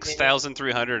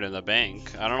 6,300 in the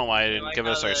bank. I don't know why I didn't like give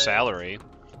how us our the- salary.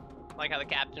 Like how the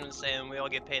captain was saying, we all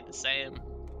get paid the same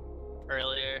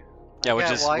earlier. Yeah, which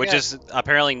Yeah, is well, I which got- is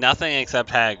apparently nothing except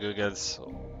Hag, who gets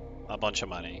a bunch of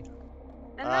money.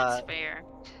 And that's fair.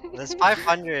 This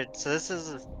 500. So this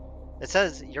is. It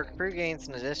says your crew gains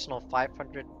an additional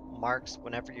 500 marks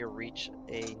whenever you reach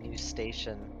a new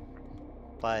station.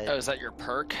 But Oh, is that your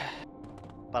perk?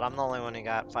 I'm the only one who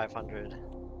got 500.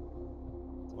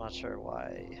 I'm not sure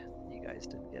why you guys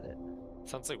didn't get it.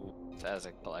 Sounds like as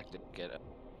a collective get a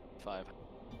 5.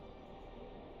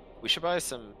 We should buy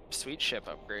some sweet ship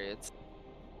upgrades.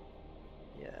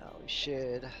 Yeah, we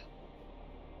should.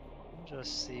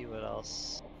 Just see what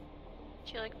else.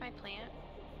 Do you like my plant?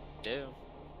 Do.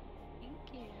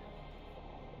 Thank you.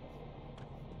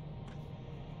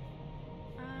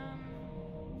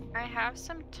 I have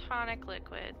some tonic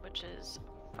liquid, which is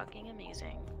fucking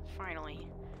amazing. Finally.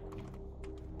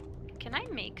 Can I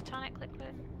make tonic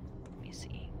liquid? Let me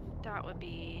see. That would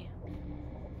be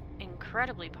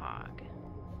incredibly pog.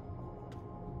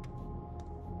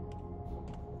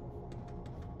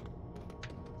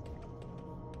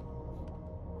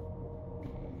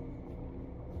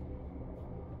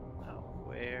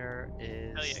 Where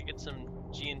is? Hell yeah, get some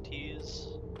G&Ts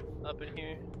up in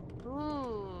here.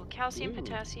 Ooh, calcium, Ooh.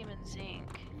 potassium, and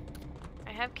zinc.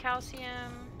 I have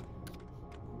calcium.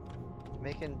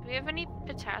 Making. Do we have any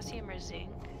potassium or zinc?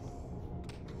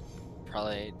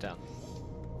 Probably down.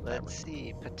 Let's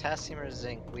see. Potassium or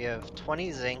zinc? We have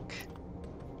 20 zinc.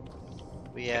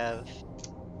 We have.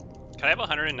 Can I have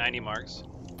 190 marks?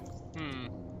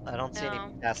 I don't see any No.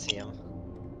 potassium.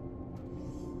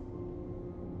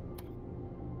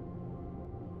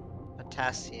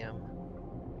 Potassium.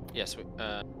 Yes, we.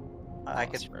 I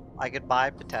could buy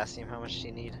potassium. How much do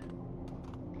you need?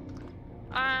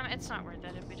 It's not worth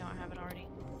it if we don't have it already.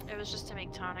 It was just to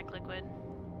make tonic liquid.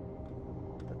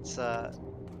 It's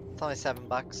only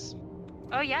 $7.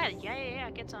 Oh yeah,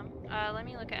 get some. Let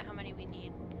me look at how many we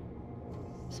need.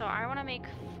 So I want to make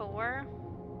 4.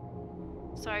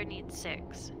 So I need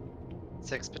 6.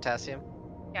 6 potassium.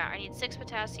 Yeah, I need 6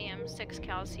 potassium, 6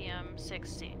 calcium, 6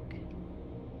 zinc.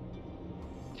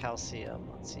 Calcium.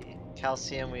 Let's see.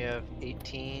 Calcium. We have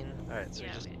 18. All right, so Yeah,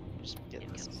 we just get yeah,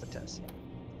 some we have potassium.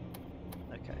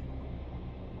 Okay.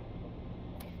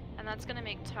 And that's gonna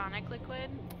make tonic liquid,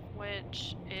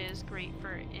 which is great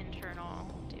for internal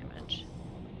damage.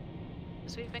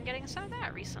 Because we've been getting some of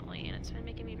that recently, and it's been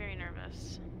making me very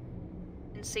nervous.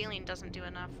 And saline doesn't do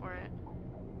enough for it.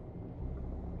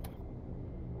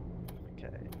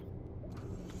 Okay.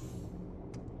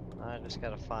 I just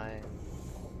gotta find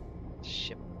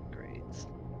ship grades.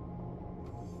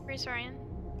 Ryan,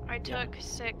 I took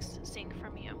 6 zinc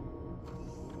from you.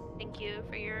 Thank you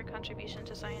for your contribution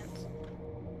to science.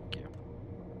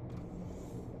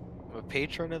 I'm a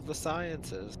patron of the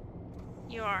sciences.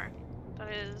 You are.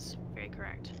 That is very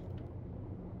correct.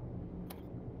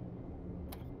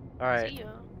 All right. See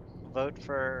ya. Vote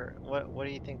for what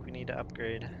do you think we need to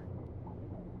upgrade?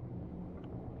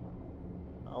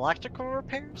 Electrical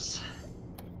repairs?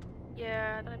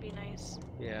 Yeah, that'd be nice.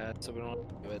 Yeah, so we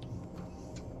don't do it.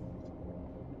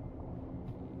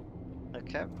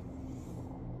 Okay.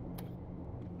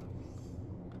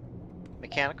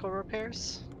 Mechanical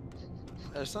repairs?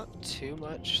 There's not too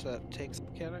much that takes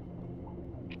mechanic.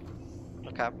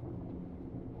 Okay.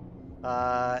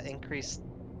 Increased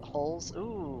holes.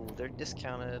 Ooh, they're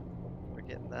discounted. We're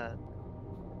getting that.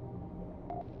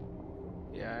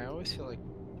 Yeah, I always feel like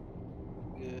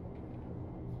good.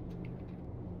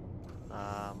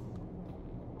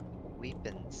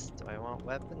 Weapons. Do I want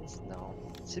weapons? No.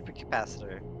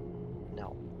 Supercapacitor.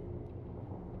 No.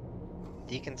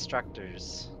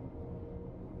 Deconstructors.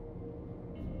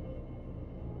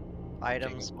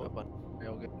 Items. A bunch of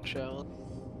railgun shells.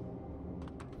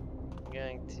 I'm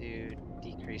going to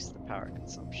decrease the power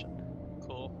consumption.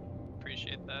 Cool.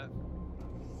 Appreciate that.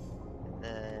 And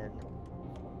then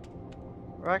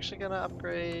we're actually gonna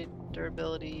upgrade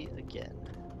durability again.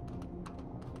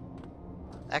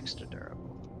 Extra durable.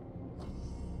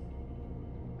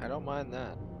 I don't mind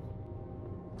that.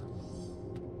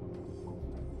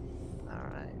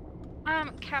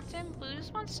 Alright. Captain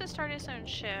Blues wants to start his own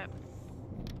ship.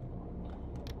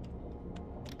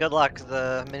 Good luck,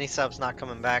 the mini sub's not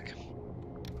coming back.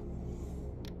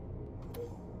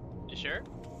 You sure?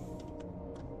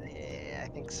 Yeah, I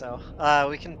think so.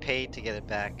 We can pay to get it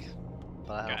back,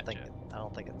 but I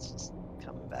don't think it's just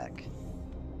coming back.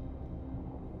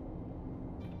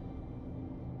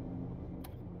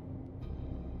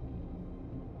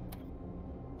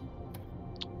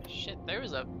 Shit,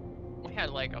 we had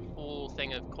like a full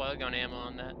thing of coil gun ammo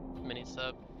on that mini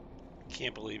sub.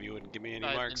 Can't believe you wouldn't give me any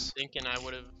I've marks. been thinking I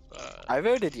would have I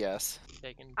voted yes.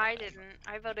 taken. I didn't.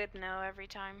 I voted no every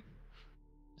time.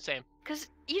 Same. Cause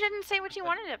you didn't say what you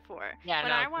wanted it for. Yeah,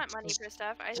 when no, I want money just- for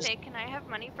stuff, I just- say, "Can I have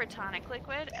money for tonic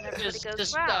liquid?" And everybody goes,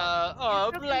 Just "Wow,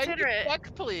 you're so blanket considerate."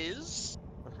 check, please.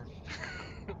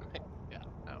 Yeah,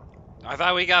 no. I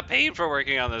thought we got paid for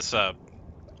working on this sub.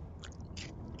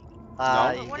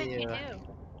 But what did you do. do?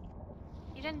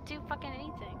 You didn't do fucking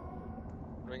anything.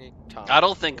 Bringing I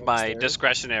don't think my upstairs.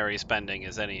 discretionary spending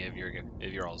is any of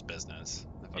your all's business.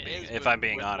 If I'm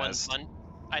being honest.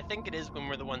 I think it is when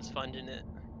we're the ones funding it.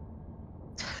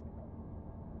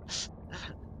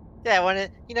 Yeah, when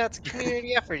it's a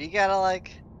community effort. You gotta I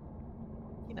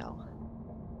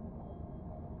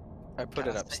put it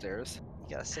gotta say- upstairs.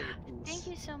 you gotta say your piece. Thank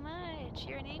you so much.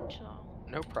 You're an angel.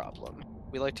 No problem.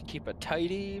 We like to keep a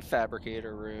tidy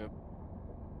fabricator room.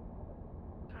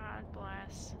 God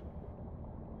bless.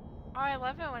 Oh, I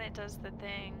love it when it does the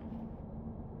thing.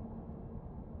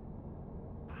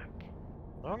 Fuck.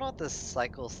 I don't know what this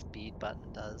cycle speed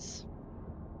button does.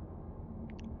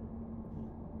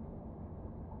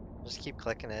 Just keep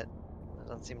clicking it. It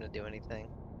doesn't seem to do anything.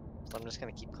 So I'm just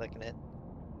gonna keep clicking it.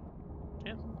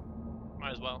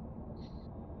 Might as well.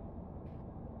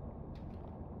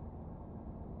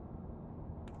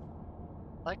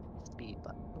 Like the speed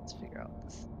button. Let's figure out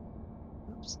this.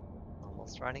 Oops.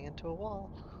 Almost running into a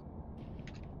wall.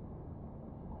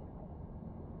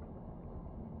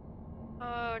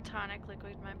 Oh, tonic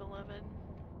liquid, my beloved.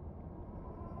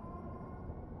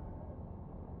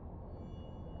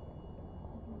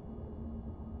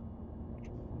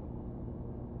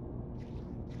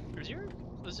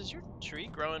 Is your tree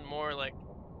growing more like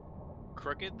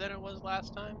crooked than it was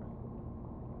last time?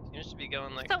 Seems to be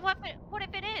going like. So what if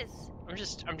it is? I'm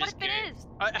just What if curious. it is?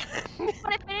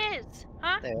 What if it is?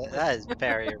 Huh? That is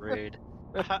very rude.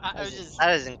 I was just.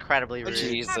 That is incredibly rude.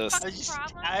 Jesus. Fucking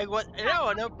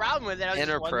problem? No problem with it. I was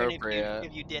just wondering Inappropriate.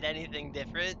 if you did anything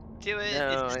different to it.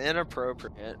 No, It's just,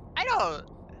 inappropriate. I don't.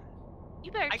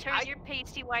 You better I- turn I- your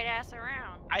pasty white ass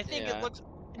around. I think Yeah. it looks.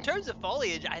 In terms of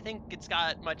foliage, I think it's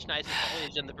got much nicer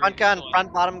foliage than the Front previous gun, one.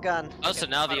 front bottom gun. Oh, so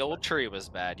now the old tree was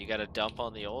bad. You got to dump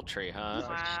on the old tree, huh?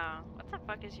 Wow. What the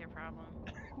fuck is your problem?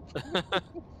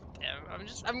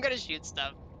 Damn, I'm gonna shoot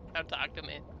stuff. Don't talk to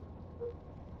me.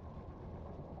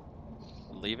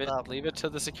 Leave it to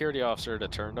the security officer to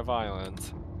turn to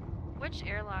violence. Which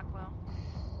airlock will?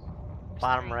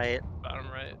 Bottom Sorry, right. Bottom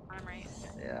right. Bottom right.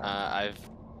 Yeah. I've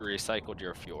recycled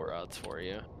your fuel rods for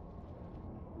you.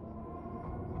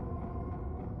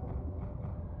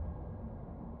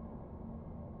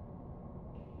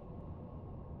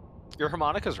 Your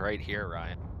harmonica's right here,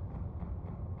 Ryan.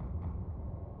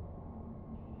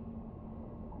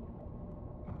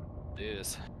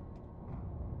 Jeez.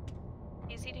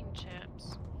 He's eating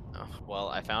chips. Oh, well,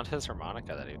 I found his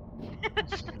harmonica that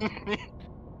he.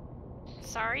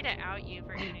 Sorry to out you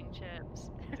for eating chips.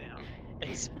 Damn.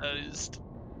 Exposed.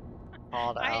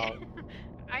 Called out.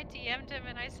 I DM'd him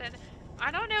and I said,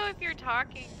 I don't know if you're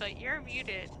talking, but you're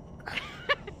muted.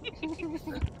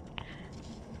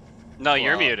 No,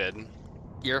 you're Well, muted. Your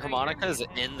you're harmonica is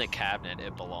muted. in the cabinet.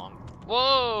 It belonged.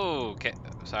 Whoa! Okay.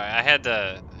 Sorry, I had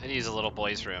to use a little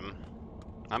boy's room.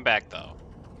 I'm back though.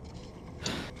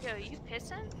 Yo, you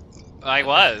pissing? I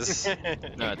was.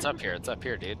 No, it's up here. It's up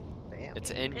here, dude. Damn. Damn.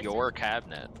 It's in This your is-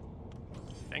 cabinet.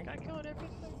 I think I killed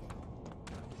everything.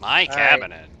 My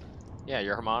cabinet. Yeah,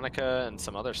 your harmonica and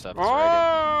some other stuff is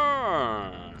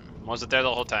right Was it there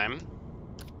the whole time? in.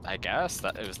 I guess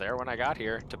that it was there when I got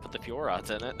here to put the fuel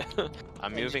rods in it.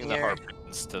 I'm moving the Engineer.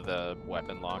 harpoons to the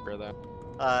weapon locker though.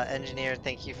 Engineer,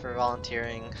 thank you for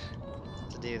volunteering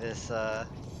to do this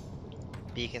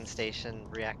beacon station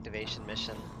reactivation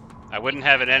mission. I wouldn't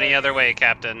have it any other way,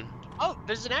 Captain. Oh,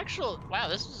 there's an actual. Wow,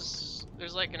 this is.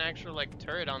 There's like an actual like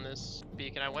turret on this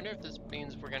beacon. I wonder if this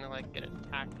means we're gonna like get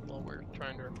attacked while we're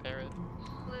trying to repair it.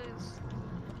 Blues.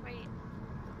 Wait.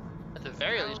 At the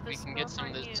very No, least, we this can get was some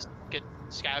of not this. you. Get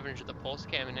scavenge the pulse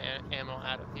cannon ammo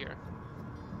out of here.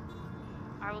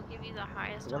 I will give you the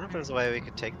highest I wonder if honor. there's a way we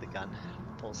could take the gun.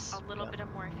 Pulse. A little gun. bit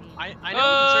of morphine. I know we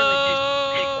can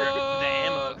certainly take the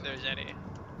ammo if there's any.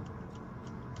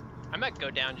 I might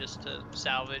go down just to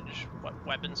salvage what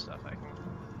weapon stuff I can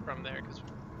from there because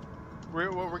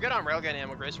we're good on railgun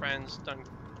ammo. Grace Ryan's done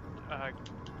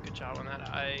good job on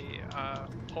that.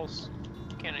 Pulse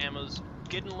cannon ammo's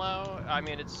getting low. I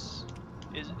mean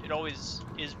it always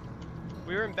is.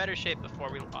 We were in better shape before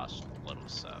we lost a little,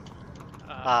 so.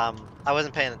 I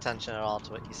wasn't paying attention at all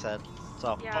to what you said.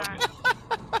 So Yeah.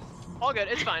 All good.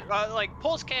 It's fine. Like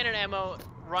pulse cannon ammo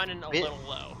running a We- little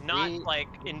low, not we- like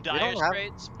in don't dire have-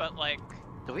 straits, but like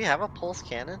do we have a pulse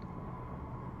cannon?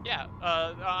 yeah.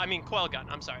 I mean coil gun.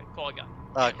 I'm sorry, coil gun.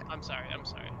 Okay. I'm sorry. I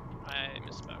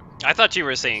misspoke. I thought you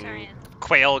were saying Sorry.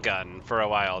 quail gun for a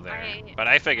while there, but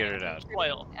I figured it out.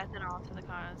 Coil. Ethanol to the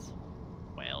cause.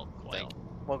 Coil.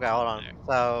 Okay, hold on. There.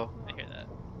 So, I hear that.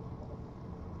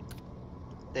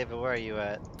 David, where are you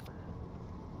at?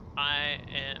 I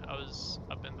was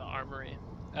up in the armory.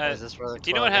 Is this where the Do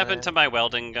you know what gun happened is? to my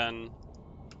welding gun?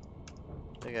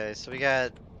 Okay, so we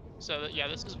got. So yeah,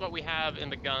 this is what we have in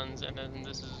the guns, and then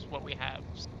this is what we have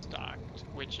stocked,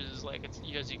 which is like it's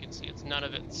as you can see, it's none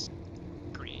of it's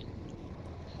green.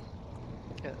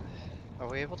 Are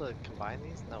we able to combine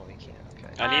these? No, we can't.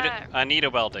 Okay. I need a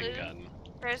welding blue? gun.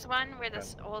 There's one where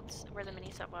this where the mini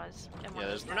sub was. And one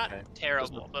Yeah, was there's We're not Okay.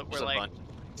 terrible, but There's we're a like bunch.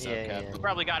 So, Yeah, okay. yeah. we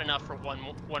probably got enough for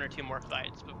one or two more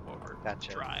fights before we're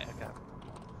Gotcha. dry. Okay.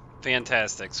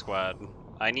 Fantastic, squad.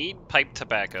 I need pipe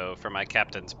tobacco for my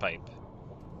captain's pipe.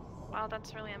 Well,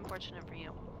 that's really unfortunate for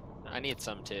you. I need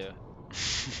some too.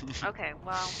 Okay,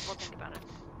 well, we'll think about it.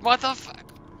 What the fuck?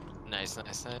 Nice.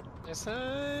 Nice.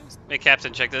 Hey,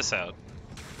 Captain, check this out.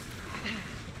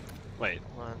 Wait,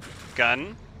 One.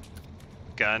 gun?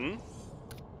 Gun?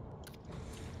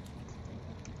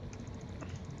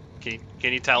 Can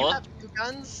you tell You him? have two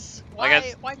guns? I got-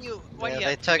 Why do you Yeah, have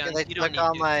they two took guns? they You don't took need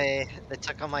all to. my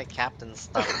my captain's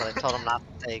stuff, but I told them not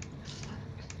to take.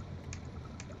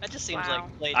 That just seems Wow.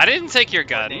 like blatant I didn't take your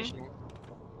gun. coordination.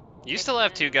 You still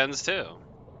have two guns too.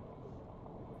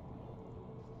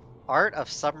 Art of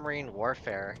Submarine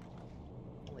Warfare.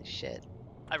 Holy shit.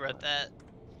 I wrote that.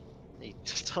 You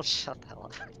just don't shut the hell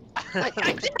up. I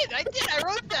did. I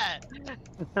wrote that.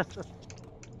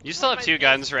 You still have two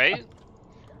guns, right?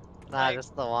 Nah, Like-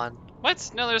 just the one.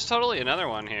 What? No, there's totally another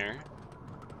one here.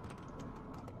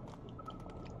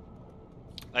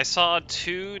 I saw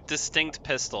two distinct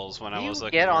pistols when I Can was you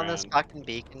looking get on around. this fucking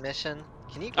beacon mission?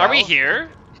 Can you go? Are we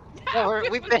here? No,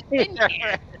 we've been been here.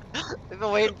 here. We've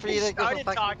been waiting for We you to go started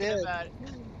fucking talking do it. about it.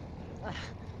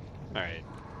 Alright,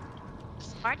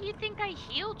 Why do you think I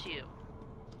healed you?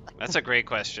 that's a great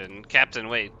question. Captain,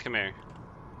 wait, come here.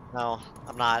 No,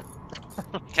 I'm not.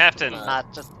 Captain! I'm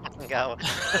not. Just fucking go.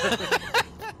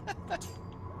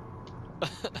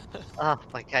 Oh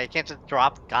my god, you can't just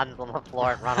drop guns on the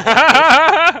floor and run away.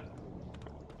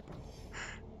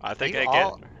 I think You I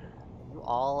all- get. You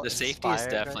all The safety is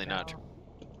inspired definitely right not now?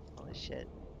 Holy shit.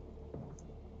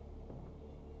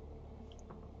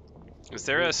 Is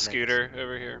there a Movement. scooter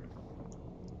over here?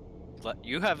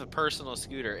 You have a personal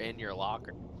scooter in your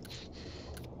locker.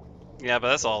 Yeah, but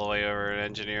that's all the way over in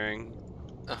engineering.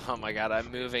 Oh my god,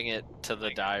 I'm moving it to the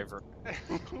diver.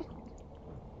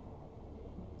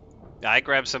 Yeah, I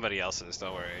grabbed somebody else's,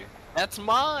 don't worry. That's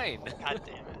mine! God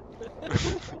damn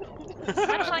it.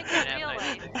 Much like in Yeah, real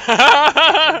nice.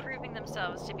 life, proving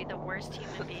themselves to be the worst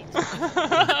human beings.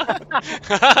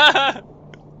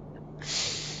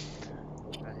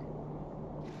 Okay.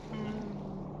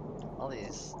 All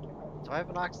these. Do I have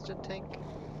an oxygen tank?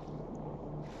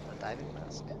 A diving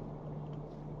mask?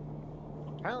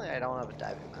 Apparently I don't have a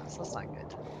diving mask. That's not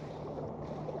good.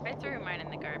 I threw mine in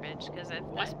the garbage because at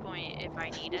this point, if I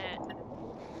need it,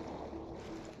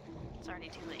 it's already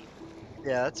too late.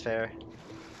 Yeah, that's fair.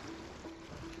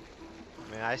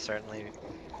 I mean, I certainly,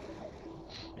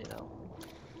 you know.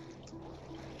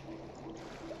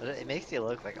 But it makes you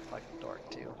look like a fucking dork,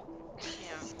 too.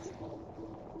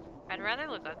 I'd rather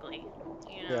look ugly.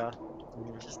 You know?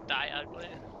 Yeah. Just die ugly.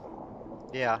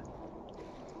 Yeah.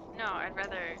 No, I'd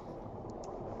rather.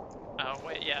 Oh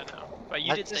wait, yeah, no. But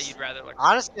you I did say just- you'd rather look.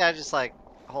 Honestly, I just like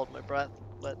hold my breath,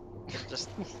 but it just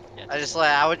Yeah, I just like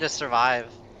I would just survive.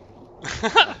 We're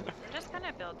just kind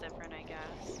of built different, I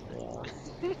guess.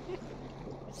 Yeah.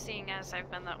 Seeing as I've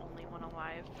been the only one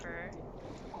alive for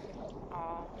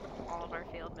all of our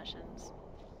failed missions.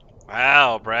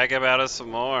 Wow, brag about us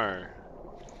some more.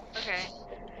 Okay.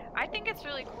 I think it's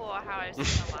really cool how I've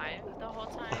stayed alive the whole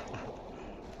time.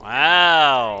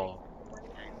 Wow.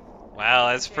 Wow,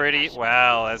 that's Very pretty. passionate.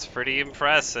 Wow, that's pretty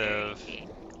impressive. Very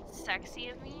sexy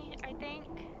of me, I think.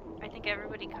 I think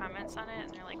everybody comments on it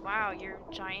and they're like, wow, your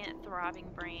giant throbbing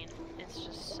brain is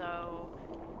just so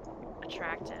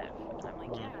attractive. And I'm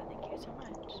like, yeah, thank you so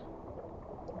much.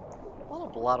 A lot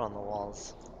of blood on the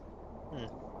walls.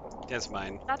 That's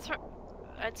mine. That's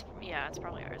it's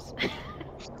probably ours.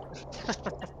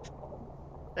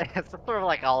 It's sort of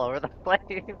like all over the place.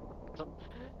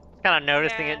 Kind of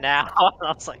noticing Yeah. it now.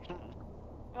 I was like,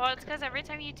 Well, it's because every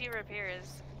time you do repairs,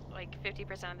 like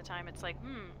 50% of the time, it's like,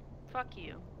 fuck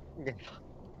you. Yeah.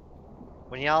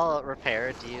 When y'all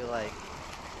repair, do you like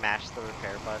mash the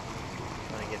repair button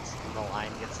when the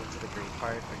line gets into the green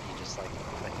part, or do you just like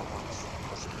click it once?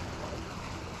 Just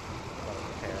let it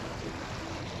repair.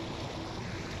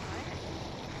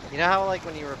 You know how like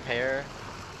when you repair,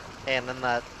 and then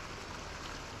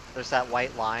there's that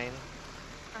white line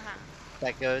Uh-huh.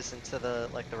 that goes into the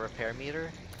repair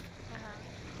meter. Uh-huh.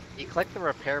 You click the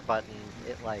repair button,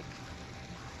 it like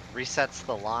resets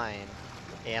the line,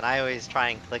 and I always try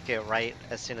and click it right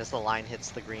as soon as the line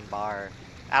hits the green bar.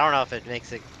 I don't know if it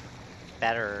makes it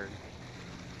better,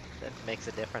 if it makes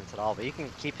a difference at all, but you can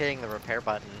keep hitting the repair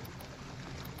button.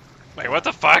 Wait, what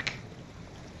the fuck?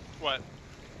 What?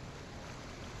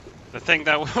 The thing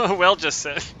that Will just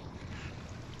said.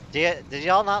 Did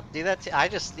y'all not do that?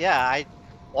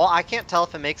 Well, I can't tell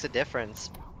if it makes a difference,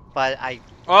 but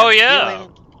Oh I'm yeah.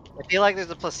 feeling, I feel like there's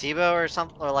a placebo or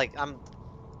something, or like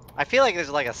I feel like there's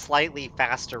like a slightly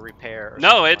faster repair. Or No,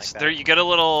 something it's like there. that. You get a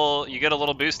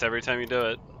little boost every time you do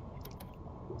it.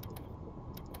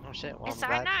 Oh shit! Well, Is I'm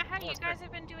that glad. not how you guys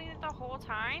have been doing it the whole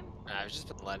time? I've just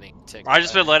been letting it tick. I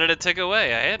just been away. letting it tick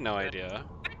away. I had no idea.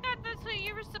 I thought that's what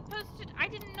you were supposed to. I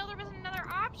didn't know there was another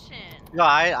option. No,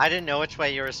 I didn't know which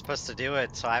way you were supposed to do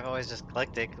it, so I've always just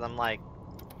clicked it because I'm like,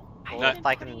 I've well, been if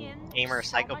I putting can in gamer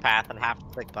so psychopath and have to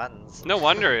click buttons. No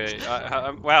wonder.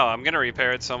 Wow, I'm gonna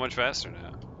repair it so much faster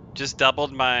now. Just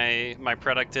doubled my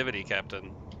productivity,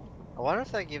 Captain. I wonder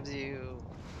if that gives you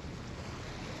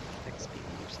XP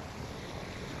or something.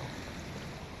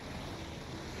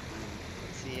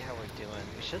 Let's see how we're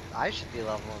doing. I should be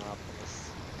leveling up in this.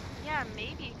 Yeah,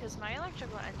 maybe because my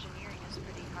electrical engineering is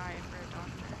pretty high for a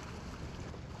doctor.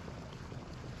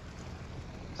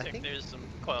 I Sick, think- there's some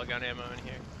coil gun ammo in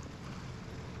here.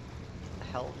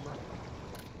 Helm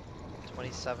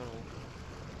 27.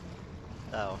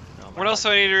 Oh no. What else do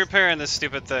I need to repair in this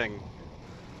stupid thing?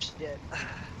 Shit.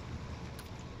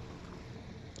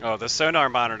 Oh, the sonar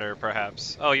monitor,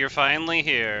 perhaps. Oh, you're finally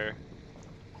here.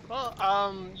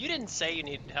 Well, you didn't say you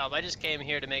needed help. I just came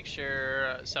here to make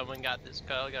sure someone got this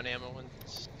coil gun ammo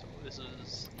once this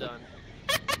was done.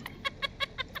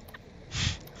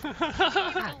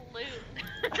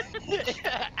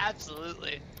 Yeah,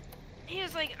 absolutely. He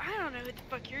was like, I don't know what the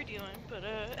fuck you're doing, but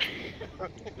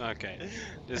Okay.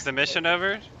 Is the mission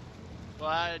over?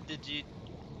 Why did you?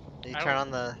 Did you I turn don't-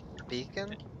 on the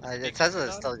beacon? It beacon says turned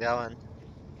it's on? still going.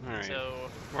 Alright. So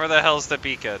Where the hell's the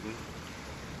beacon?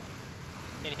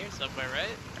 in here somewhere, right?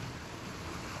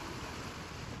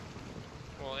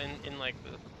 Well, in like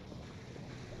the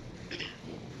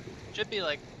should be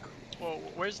like, well,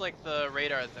 where's like the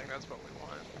radar thing? That's what we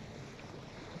want.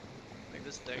 Like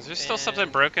this thing. Is there still something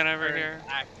And broken over turn here?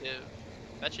 Active.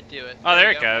 That should do it. Oh,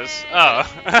 there you it go. goes.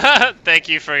 Oh, thank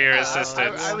you for your I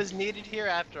assistance. was needed here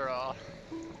after all.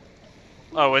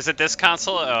 Oh, was it this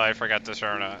console? Oh, I forgot to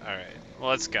turn on. Alright, well,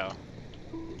 let's go.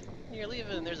 You're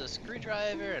leaving. There's a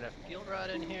screwdriver and a field rod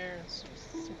in here. Some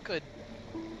good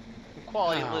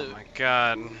quality Oh loot. my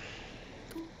god.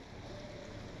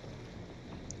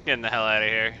 Getting the hell out of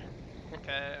here.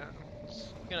 Okay, I'm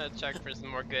just gonna check for some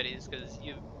more goodies because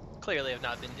you clearly have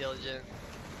not been diligent.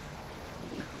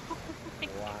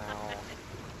 Wow.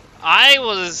 I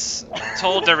was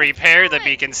told to repair the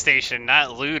beacon station,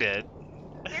 not loot it.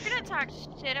 you're gonna talk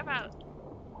shit about.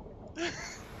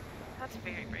 That's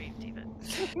very brave, David.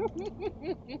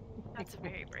 That's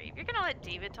very brave. You're gonna let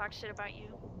David talk shit about you?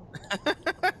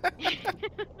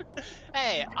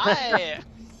 Hey, I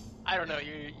I don't know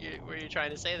what you're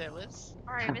trying to say there, Liz.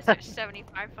 Alright, Mr.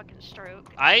 75 fucking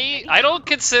stroke. I don't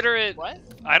consider it. What?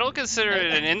 I don't consider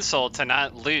it an insult to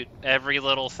not loot every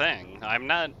little thing. I'm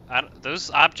not.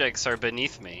 Those objects are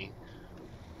beneath me.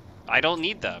 I don't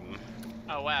need them.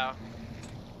 Oh wow.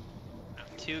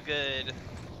 I'm too good.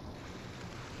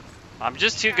 I'm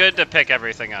just too good to pick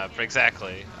everything up.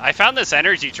 Exactly. I found this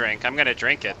energy drink. I'm gonna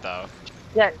drink it though.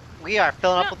 Yeah, we are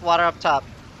filling up with water up top.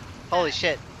 Holy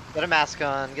shit. Get a mask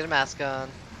on, get a mask on.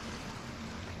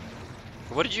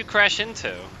 What did you crash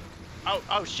into?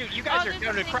 Oh shoot! You guys Oh, are there's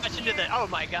going to a thing crash into the. here. Oh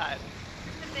my god.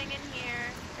 There's a thing in here.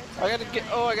 It's I gotta like get.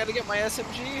 Oh, I gotta get my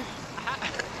SMG.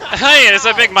 Hey, it's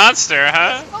a big monster,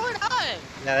 huh? What's going on?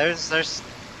 Yeah, there's I think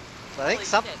Holy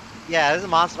some shit. yeah, there's a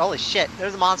monster. Holy shit,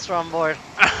 there's a monster on board.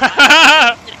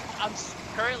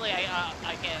 Currently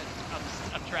I can't.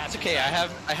 I'm trapped. It's okay. I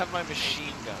inside. have my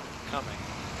machine gun coming.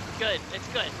 Good. It's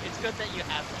good. It's good that you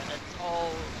have that.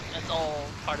 That's all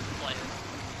part of the plan.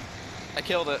 I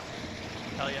killed it.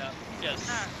 Hell yeah. Yes.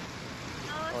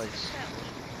 No, Holy it's shit. shit.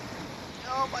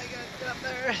 Oh my god, get up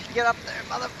there! Get up there,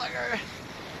 motherfucker!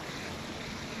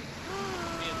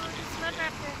 Mud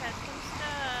Raptor has some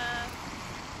stuff.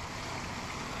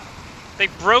 They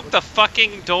broke the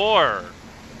fucking door.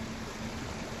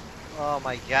 Oh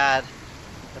my god.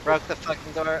 I broke the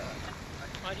fucking door.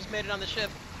 I just made it on the ship.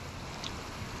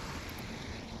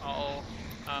 Oh.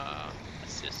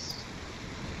 Assist.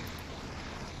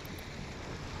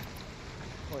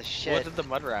 Holy shit. What did the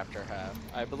Mud Raptor have?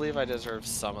 I believe I deserve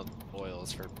some of the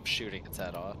oils for shooting its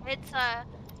head off. It's a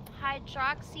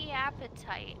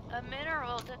hydroxyapatite, a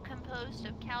mineral composed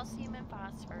of calcium and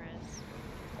phosphorus.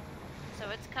 So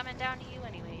it's coming down to you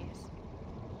anyways.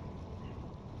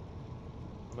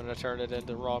 I'm gonna turn it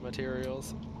into raw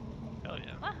materials. Hell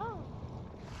yeah. Woohoo!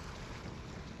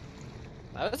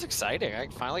 That was exciting. I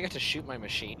finally got to shoot my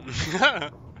machine.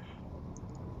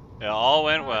 It all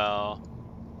went well.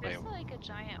 There's Wait. like a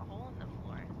giant hole in the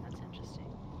floor. That's interesting.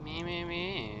 Me, me,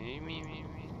 me, me, me, me.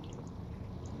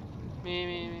 Me,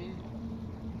 me, me.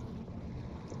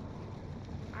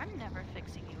 I'm never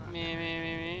fixing you up. Me, me,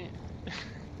 me, me.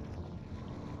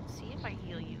 See if I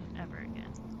heal you ever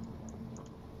again.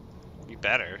 You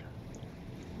better.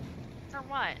 For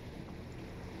what?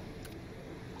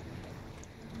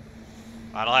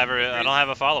 I don't have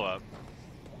a follow-up.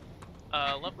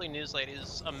 Lovely news,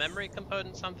 ladies. A memory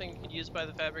component, something used by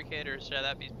the fabricator, should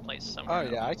that be placed somewhere? Oh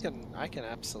yeah, else? I can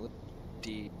absolutely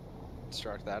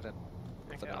deconstruct that and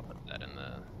Okay, I'll put that in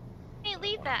the. Hey,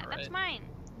 leave one that. on the That's right. mine.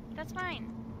 That's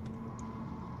mine.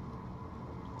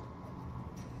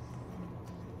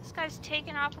 This guy's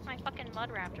taking off with my fucking Mud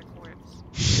Raptor corpse.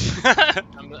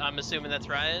 I'm assuming that's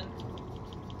Ryan.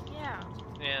 Yeah.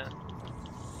 Yeah.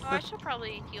 Oh, I should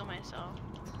probably heal myself.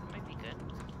 Might be good.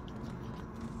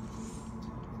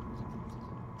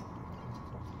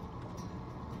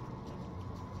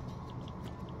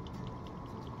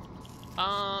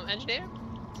 Engineer.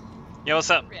 Yo, what's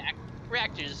up?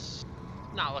 Reactor's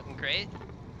not looking great.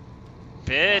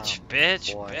 Bitch, Oh,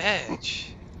 bitch, boy. bitch.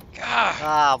 God.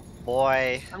 Ah,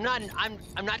 boy. I'm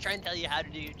not trying to tell you how to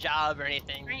do your job or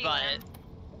anything, There you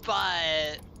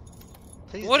but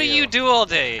Please What do you do all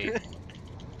day?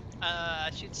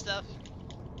 shoot stuff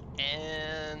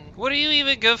and What are you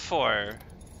even good for?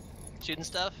 shooting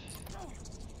stuff.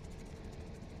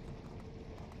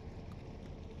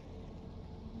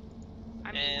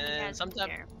 I mean, he And has me sometime-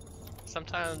 there.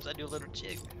 Sometimes I do a little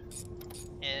jig,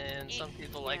 and some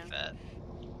people like that.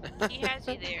 He has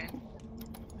you there.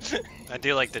 I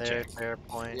do like the Fair, chick. fair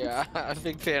point. Yeah, I'm a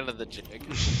big fan of the jig.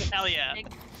 Hell yeah! Big,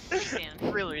 big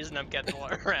fan. Real reason I'm getting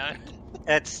around.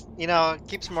 It's, you know, it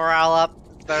keeps morale up.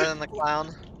 It's better than the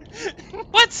clown.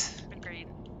 What? Agreed.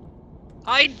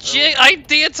 I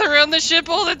dance around the ship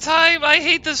all the time. I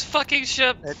hate this fucking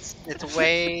ship. It's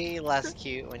way less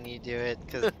cute when you do it,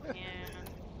 because Yeah.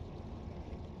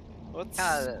 What's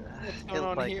God, going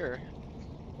on like here?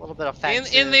 a little bit of And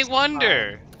offensive. they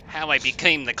wonder how I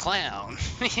became the clown.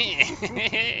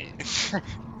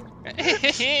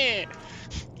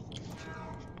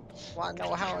 Want to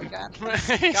know how I got?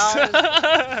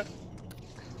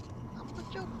 I'm the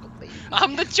Joker, baby.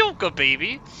 I'm the Joker,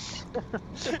 baby.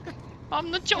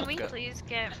 I'm the Can we Joker. please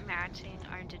get matching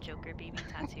Aren't a Joker baby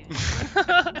tattoos?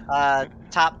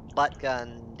 Top butt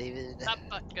gun, David. Top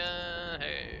fucking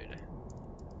heard.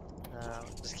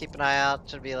 Just keep an eye out.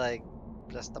 Should be like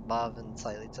just above and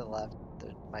slightly to the left.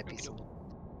 There might be some.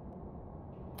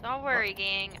 Don't worry,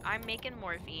 gang. I'm making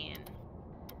morphine.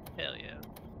 Hell yeah.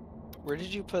 Where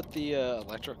did you put the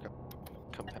electric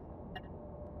compound?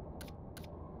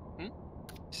 Hmm? You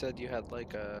said you had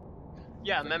like a.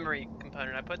 Yeah, memory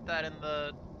component. I put that in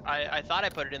the I thought I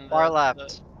put it in the Far the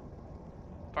left.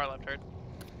 far left, heard.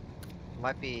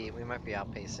 We might be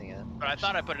outpacing it. But I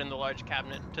thought I put it in the large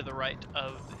cabinet to the right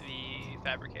of the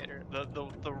fabricator. The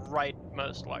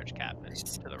rightmost large cabinet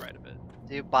to the right of it.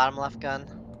 Do bottom left gun.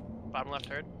 Bottom left,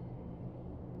 heard.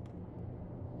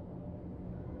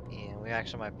 Yeah, we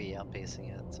actually might be outpacing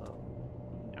it. So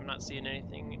I'm not seeing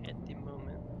anything at the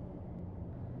moment.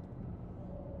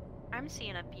 I'm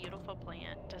seeing a beautiful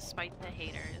plant, despite the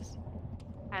haters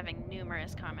having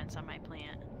numerous comments on my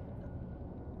plant.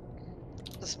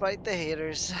 despite the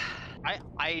haters,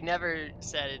 I never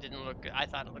said it didn't look good. I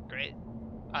thought it looked great.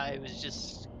 I was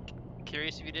just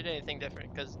curious if you did anything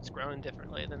different because it's grown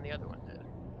differently than the other one did.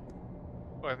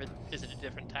 Or if is it a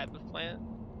different type of plant?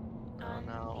 I don't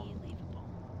know. Unbelievable.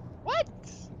 What?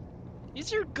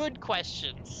 These are good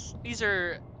questions. These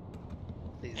are.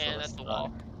 Please And let that's us the not.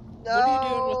 wall. No! What are you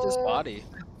doing with this body?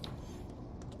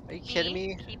 Are you kidding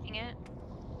me? Keeping it.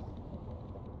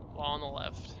 Wall on the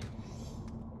left.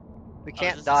 We Oh,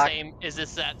 can't is this dock. the same? Is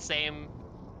this that same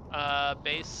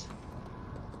base?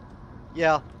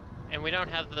 Yeah, And we don't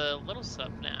have the little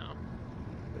sub now.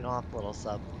 we don't have little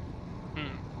sub.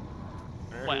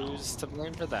 Well. Who's to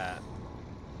blame for that?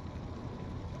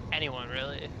 Anyone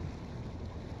really?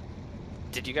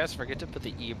 Did you guys forget to put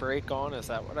the e-brake on? Is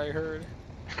that what I heard?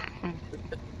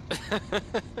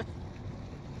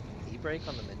 E-brake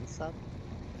on the mini sub?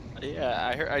 Yeah,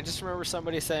 I heard. I just remember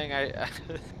somebody saying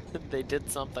they did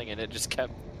something and it just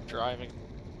kept driving.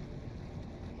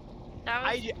 That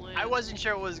was blue. I wasn't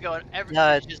sure what was going.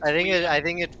 No, just I think we- I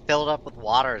think it filled up with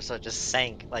water, so it just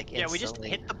sank like Yeah, we just instantly.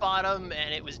 hit the bottom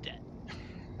and it was dead.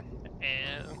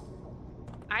 And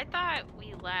I thought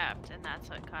we left, and that's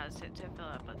what caused it to fill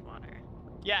up with water.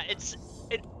 yeah, it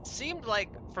seemed like,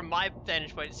 from my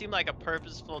vantage point, it seemed like a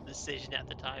purposeful decision at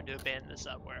the time to abandon the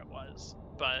sub where it was.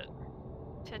 But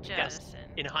To guess jettison.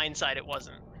 in hindsight, it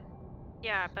wasn't.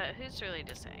 Yeah, but who's really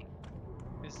to say?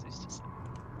 It's just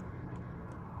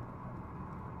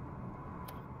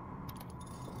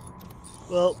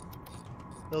Well,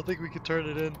 I don't think we can turn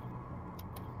it in.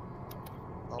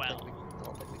 I Well. don't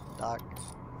think we can dock.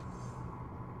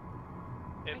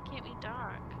 Why can't we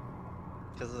dock?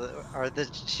 Because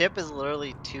the ship is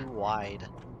literally too wide,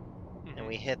 and Mhm.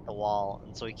 we hit the wall,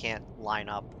 and so we can't line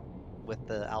up with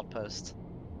the outpost.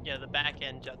 Yeah, the back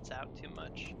end juts out too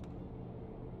much.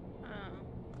 Oh.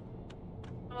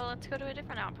 Well, let's go to a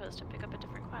different outpost and pick up a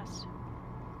different quest.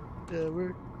 Yeah,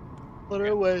 we're on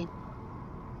our way.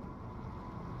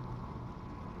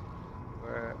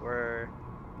 We're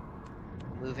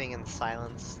moving in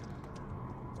silence,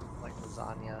 like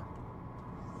lasagna,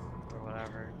 or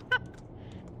whatever.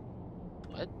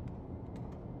 What?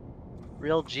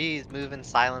 Real G's move in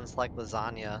silence like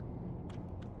lasagna.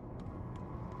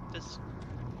 Does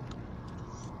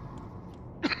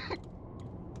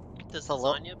It's a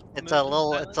little. lasagna It's move a in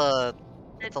little. silence? It's a.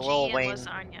 The It's a G Lil in Wayne.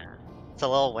 lasagna. It's a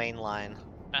Lil Wayne line.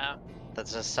 Ah.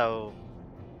 That's just so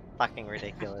fucking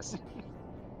ridiculous.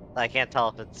 I can't tell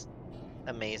if it's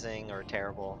amazing or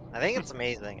terrible. I think it's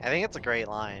amazing. I think it's a great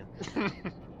line.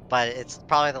 But it's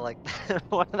probably the like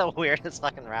one of the weirdest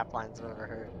fucking rap lines I've ever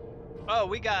heard. Oh,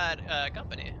 we got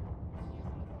company.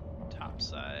 Top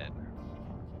side.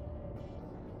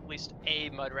 At least a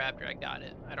mud raptor. I got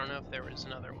it. I don't know if there was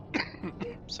another one.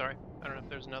 Sorry, I don't know if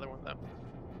there's another one though.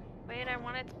 Wait, I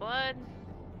want its blood.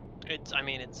 I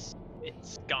mean, it's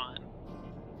gone.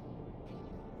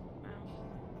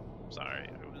 Oh. Sorry,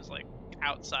 it was like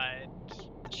outside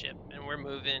the ship, and we're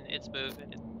moving. It's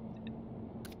moving. It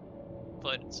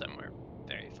floated somewhere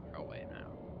very far away now.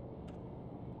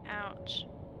 Ouch.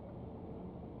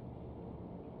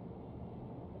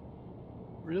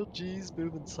 Real G's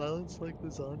move in silence like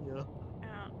lasagna.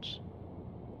 Ouch.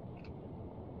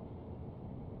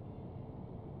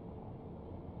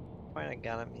 Point a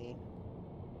gun at me.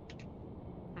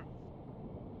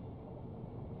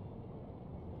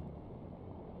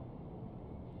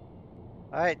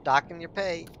 Alright, docking your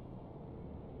pay.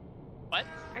 What?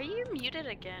 Are you muted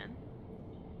again?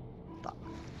 Fuck.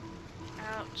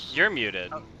 Ouch. You're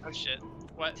muted. Oh shit.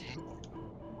 What?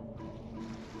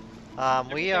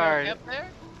 We Everything are. okay up there?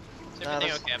 Is No, everything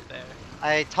that's- okay up there?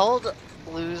 I told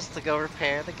Blues to go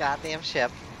repair the goddamn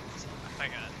ship I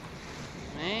got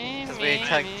it. because we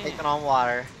took taking on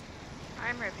water.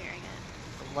 I'm repairing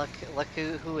it. And look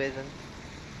who isn't.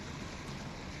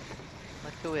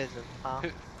 Look who isn't, huh?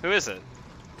 Who is it?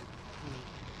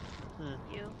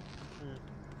 You.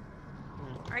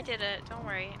 Hmm. I did it. Don't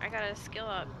worry. I got a skill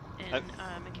up in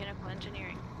mechanical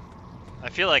engineering. I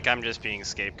feel like I'm just being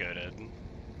scapegoated.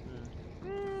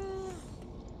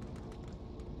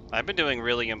 I've been doing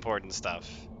really important stuff.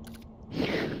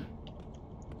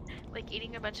 Like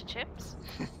eating a bunch of chips?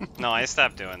 No, I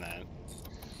stopped doing that.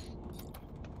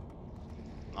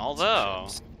 Although,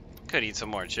 Chips. could eat some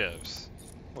more chips.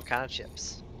 What kind of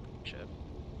chips? Chip.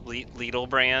 Lidl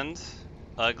brand,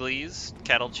 Uglies,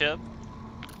 kettle chip.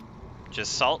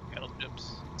 Just salt Kettle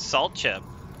chips. chip.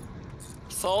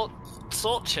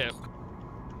 Salt chip.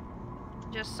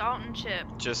 Just salt and chip.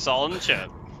 Just salt and chip.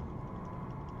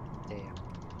 Damn.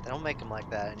 They don't make them like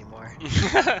that anymore.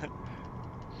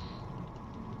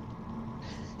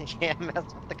 You can't mess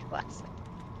with the classic.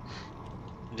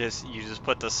 You just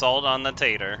put the salt on the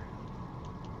tater.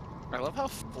 I love how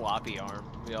floppy armed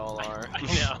we all are. I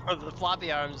know. The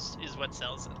floppy arms is what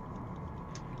sells it.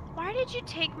 Why did you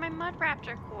take my mud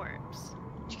raptor corpse?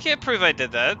 You can't prove I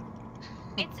did that.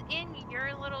 It's in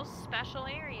your little special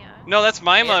area. No, that's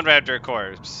my Yeah. Mud Raptor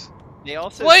corpse. They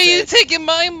also What are you said- taking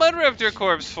my Mud Raptor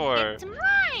corpse for? It's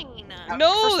mine!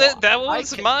 No, First of that all, that I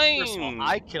was ki- mine. First of all,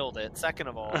 I killed it. Second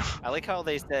of all, I like how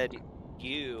they said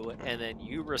you, and then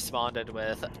you responded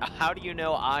with, "How do you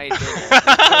know I did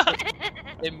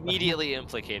it?" Immediately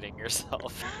implicating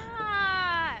yourself.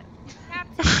 Stop!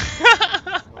 Captain!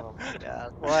 Oh my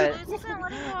god. What? This isn't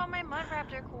letting go on my mud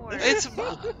raptor corpse. It's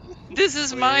this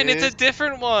is mine. It's a Please.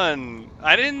 different one.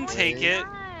 I didn't No, take it's it.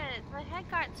 not. The head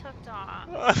got took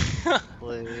off.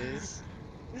 Please.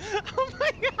 Oh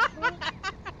my god!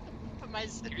 My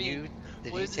Did screen. you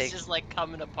did What you is take this just like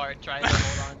coming apart trying to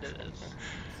hold on to this?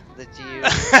 did you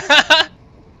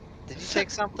did you take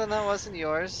something that wasn't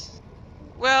yours?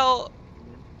 Well,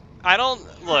 I don't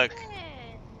look. What?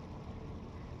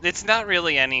 It's not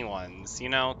really anyone's. You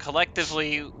know,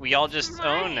 collectively we all just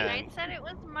own Mine. it, I said it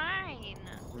was mine.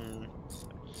 Hmm.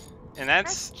 and Press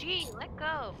that's G. Let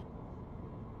go.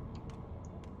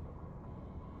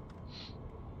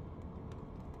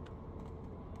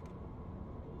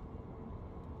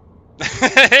 you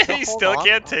hold still on.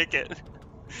 can't take it.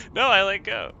 No, I let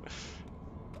go.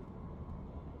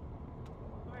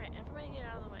 Alright, everybody get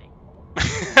out of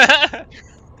the way.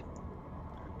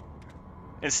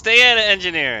 And stay out of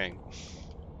engineering.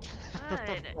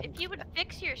 Good. If you would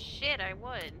fix your shit, I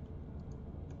would.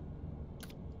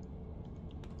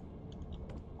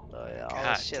 Oh yeah. All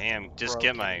God this shit's damn! Just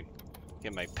broken.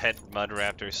 get my pet mud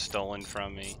raptor stolen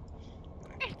from me.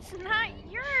 It's not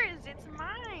yours. It's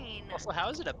mine. Also, how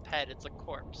is it a pet? It's a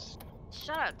corpse.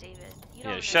 Shut up, David. You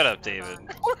don't Yeah, know shut up, shit David.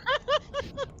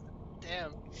 about-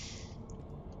 Damn.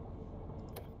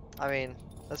 I mean,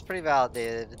 that's pretty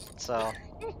validated. So,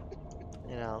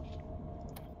 you know,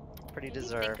 pretty Maybe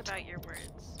deserved. Think about your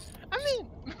words. I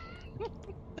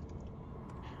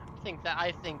mean,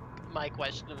 I think my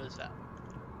question was that.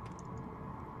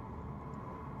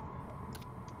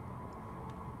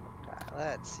 Alright,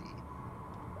 let's see.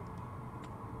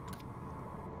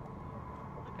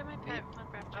 Look at my pet mud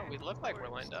raptor. Oh, we look like we're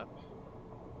lined up.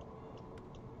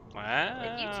 Wow.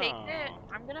 If you take it,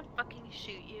 I'm gonna fucking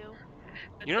shoot you.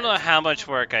 You don't know how much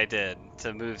work I did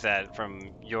to move that from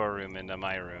your room into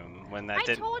my room when that I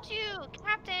didn't. told you,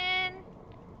 Captain.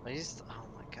 Are you oh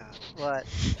my god. What?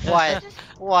 What? Just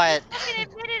What? fucking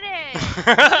admitted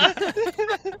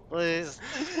it. Please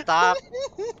stop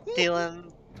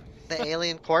stealing the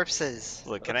alien corpses.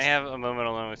 Look, can I have a moment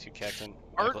alone with you, Captain?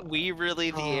 Aren't we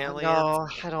really the Oh, aliens? no,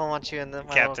 I don't want you in the my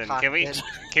little Captain, can we cockpit.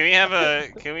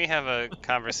 can we have a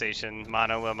conversation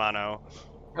mano a mano?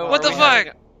 Oh, What are the we fuck?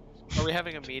 having Are we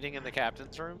having a meeting in the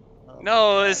captain's room? Oh my No,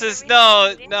 God. this is Are we no,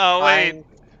 meeting? no, wait.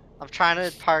 I'm trying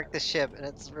to park the ship, and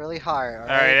it's really hard. All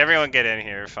right, everyone, get in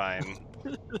here. Fine.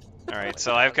 All right,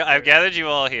 so I've gathered you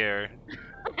all here,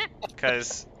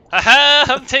 cause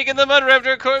haha, I'm taking the mud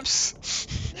raptor corpse.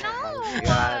 No. Oh my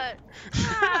God.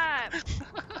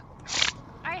 Stop.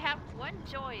 I have one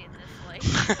joy in this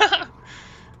life.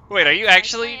 Wait, are you I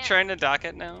actually can't. trying to dock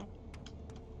it now?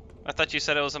 I thought you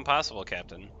said it was impossible,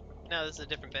 Captain. No, this is a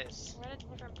different base. We're at a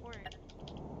different port.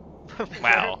 Wow.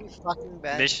 Where have you fucking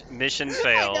been? Mission I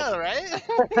failed. know, right?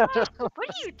 What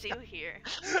do you do here?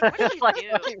 What do you Like,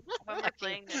 do when we're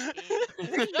playing this game?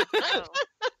 Where do you go?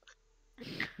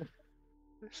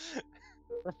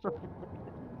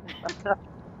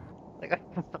 Like,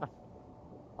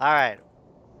 all right.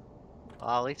 Well,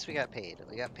 at least we got paid.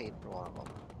 We got paid for one of them.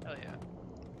 Oh yeah.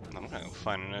 I'm gonna go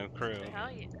find a new crew.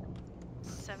 Hell yeah.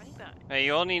 70 bucks. Hey,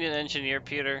 you all need an engineer,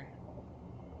 Peter?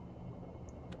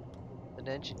 An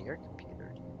engineer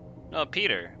computer. No,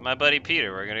 Peter. My buddy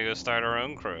Peter. We're gonna go start our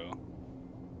own crew.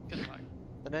 Good luck.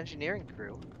 An engineering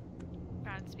crew.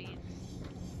 Godspeed.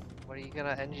 What are you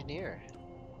gonna engineer?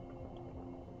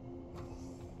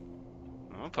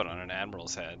 I'm gonna put on an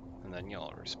admiral's hat, and then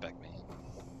you'll respect me.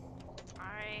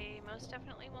 I most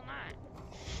definitely will not.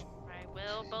 I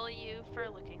will bully you for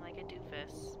looking like a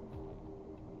doofus.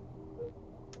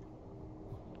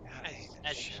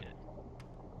 As you should.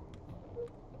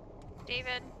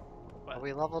 David, What? Are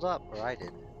we leveled up? Or I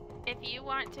did. if you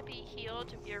want to be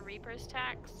healed of your Reaper's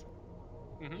tax,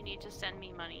 you Mhm. need to send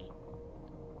me money.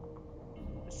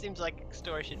 It seems like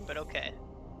extortion, but okay.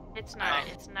 It's not.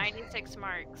 It's 96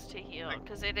 marks to heal,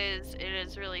 because it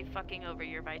is really fucking over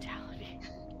your vitality.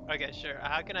 Okay, sure.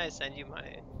 How can I send you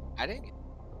money? I didn't.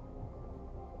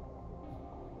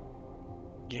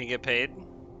 You didn't get paid?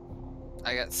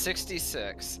 I got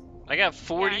 66. I got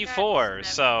 44, 70.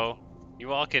 so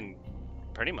you all can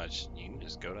pretty much, you can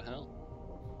just go to hell.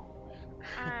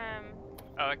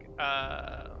 Oh, okay,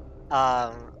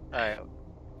 Alright.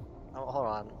 Oh, hold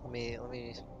on. Let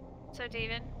me So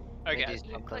David, okay. do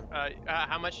something.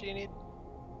 How much do you need?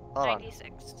 Hold on.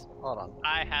 96. Hold on.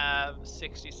 I have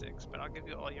 66, but I'll give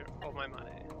you all my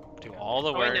money. Do all the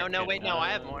Oh, work. wait, no, I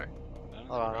have more.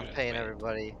 Hold on, I'm paying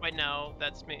everybody. Wait, no,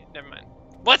 that's me. Never mind.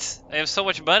 What? I have so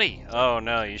much money. Oh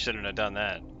no, you shouldn't have done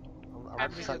that. I'm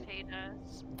Everyone sending. paid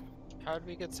us. How did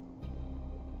we get?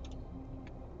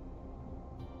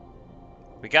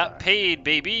 We got paid,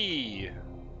 baby.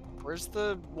 Where's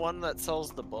the one that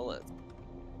sells the bullets?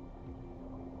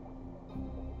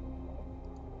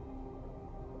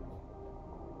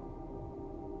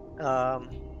 I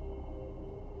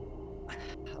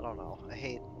don't know. I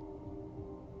hate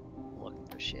looking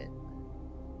for shit.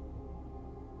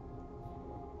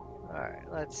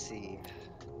 Alright, let's see.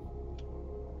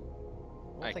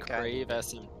 don't I think crave need it.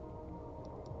 SM.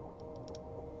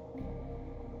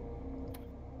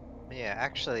 Yeah,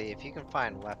 actually, if you can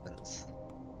find weapons.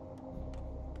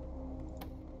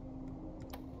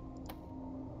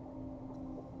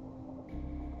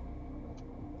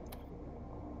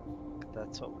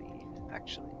 That's what we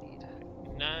actually need.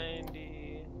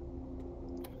 90.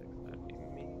 That'd be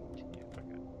me.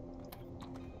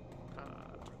 Okay.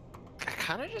 I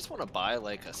kind of just want to buy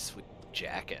like a sweet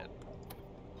jacket.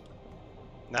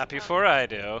 Not before I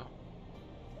do.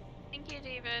 Thank you,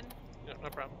 David. No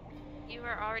problem. You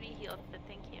were already healed, but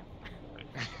thank you.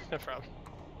 No problem.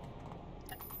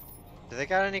 Do they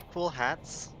got any cool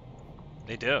hats?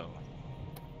 They do.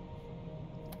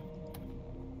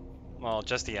 Well,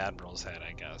 just the Admiral's head,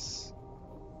 I guess.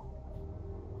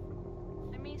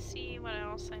 Let me see what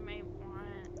else I might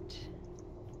want.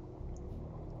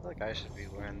 I feel like I should be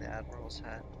wearing the Admiral's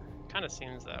hat. Kind of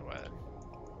seems that way.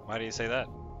 Why do you say that?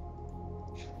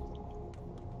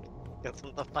 Because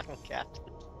I'm the fucking captain.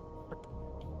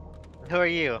 Who are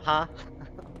you, huh?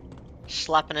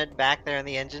 Schlepping it back there in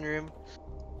the engine room?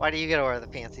 Why do you get to wear the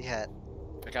fancy hat?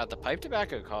 I got the pipe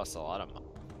tobacco costs a lot of money.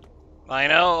 I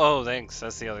know. Oh, thanks.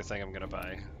 That's the other thing I'm gonna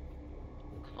buy.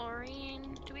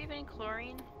 Chlorine? Do we have any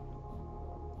chlorine?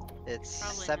 It's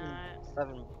Probably seven. not.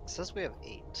 It says we have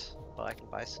 8, but I can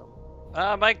buy some.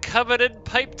 My coveted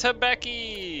pipe tobacco.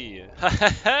 Ha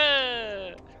ha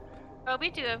ha. Oh, we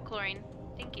do have chlorine.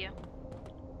 Thank you.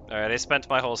 All right, I spent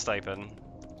my whole stipend.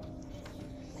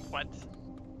 What?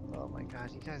 Oh my god,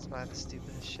 you guys buy the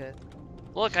stupidest shit.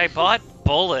 Look, I bought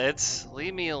bullets.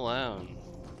 Leave me alone.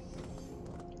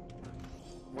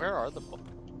 Where are the bullets?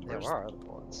 Yeah, where are the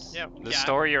bullets? Yeah. The yeah,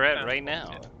 store you're at found right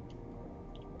bullets,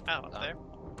 now. yeah. Oh, up there.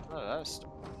 Oh, that's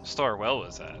Store Will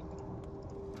was at.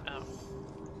 Oh.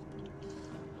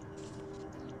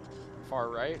 far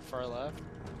right, far left.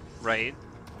 Right.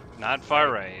 Not far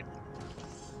right.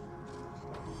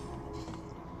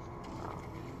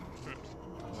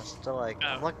 I'm still like, Oh,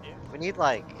 I'm look. yeah. We need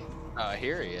like, Oh,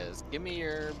 here he is. Give me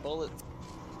your bullets.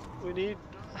 we need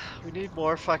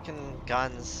more fucking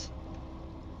guns.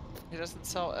 He doesn't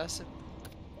sell SM.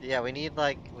 Yeah, we need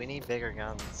bigger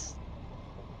guns.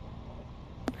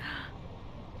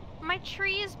 My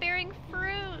tree is bearing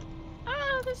fruit.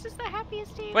 Oh, this is the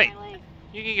happiest day Wait. of my life.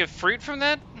 You can get fruit from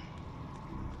that?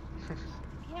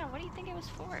 Yeah, what do you think it was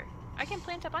for? I can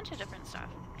plant a bunch of different stuff.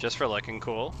 Just for looking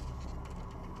cool?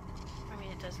 I mean,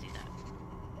 it does do that.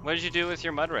 What did you do with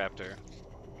your mud raptor?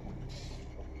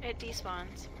 It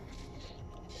despawns.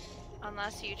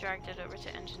 Unless you dragged it over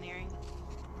to engineering.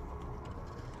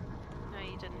 No,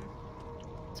 you didn't.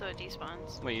 So it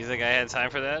despawns. Wait, you think I had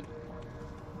time for that?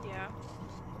 Yeah.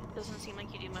 Doesn't seem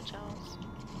like you do much else.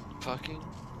 Fucking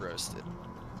roasted.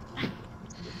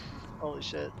 Holy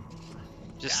shit.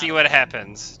 Just see what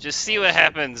happens. Just see what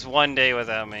happens one day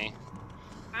without me.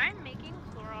 I'm making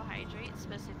chloral hydrate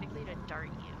specifically to dart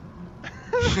you.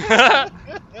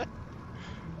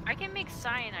 I can make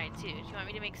cyanide too. Do you want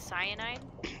me to make cyanide?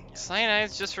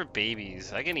 Cyanide's just for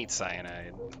babies. I can eat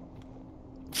cyanide.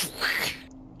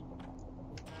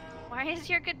 Why is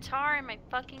your guitar in my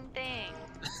fucking thing?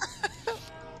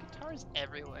 Guitars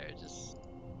everywhere. Just.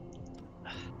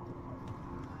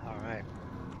 Alright.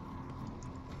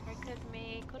 Your could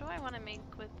make. What do I want to make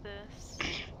with this?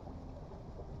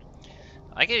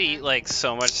 I could eat like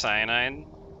so much cyanide.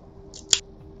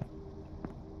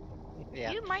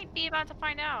 Yeah. You might be about to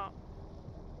find out.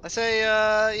 I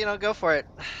say, you know, go for it.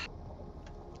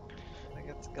 I think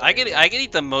it's a good I could idea.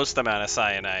 eat the most amount of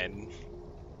cyanide.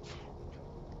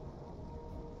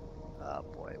 Oh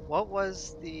boy, what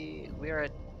was the? We are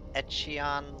at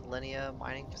Echion Linea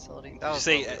mining facility. That Did you was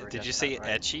say what we were did you just say at,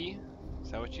 right? etchy?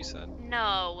 Is that what you said?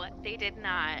 No, they did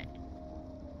not.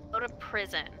 Go to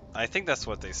prison. I think that's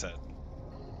what they said.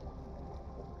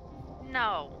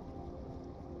 No.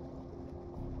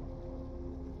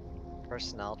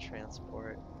 Personnel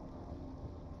transport.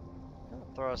 Gonna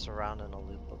throw us around in a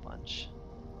loop a bunch.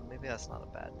 Maybe that's not a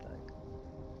bad thing.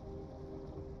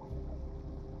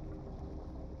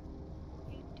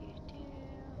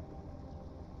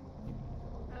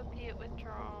 Opiate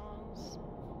withdrawals.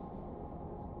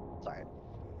 Sorry.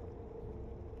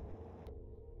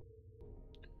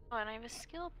 Oh, and I have a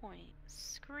skill point.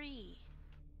 Scree.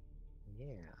 Yeah.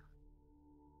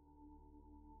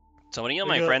 Somebody on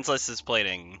We my got- friends list is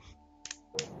playing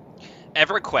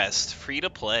EverQuest, free to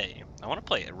play. I want to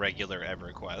play a regular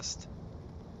EverQuest.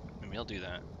 Maybe I'll do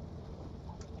that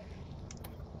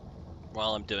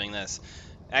while I'm doing this.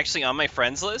 Actually, on my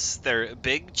friends list, they're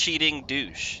big cheating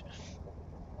douche.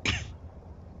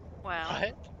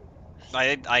 Well.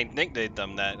 What? I nicknamed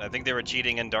them that. I think they were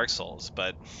cheating in Dark Souls,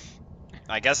 but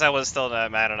I guess I was still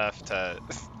not mad enough to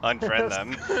unfriend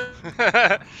them.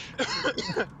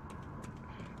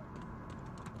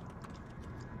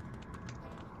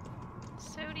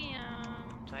 Sodium.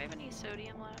 Do I have any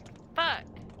sodium left? Fuck.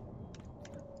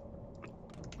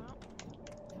 Well,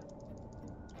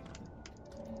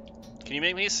 Can you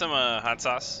make me some hot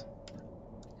sauce?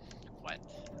 What?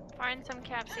 find some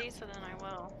capsaicin and I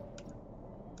will.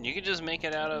 You can just make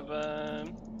it out of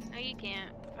No, you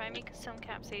can't. Find me some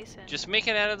capsaicin. just make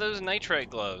it out of those nitrite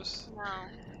gloves. No.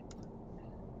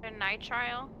 A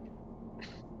nitrile?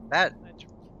 That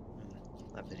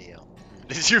video.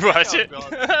 Did you watch Oh, it?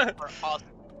 God. Are awesome.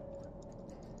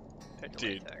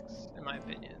 Dude. Text, in my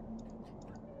opinion.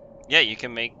 Yeah, you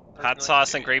can make hot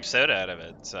sauce and grape soda out of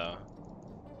it. So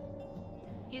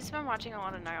He's been watching a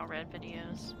lot of Nile Red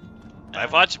videos.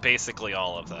 I've watched basically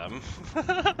all of them.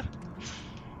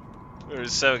 It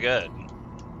was so good.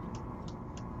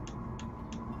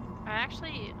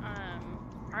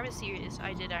 I was serious.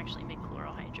 I did actually make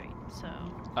chloral hydrate, so.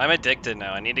 I'm addicted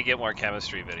now. I need to get more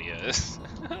chemistry videos.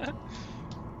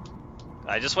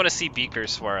 I just want to see Beaker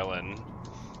swirling.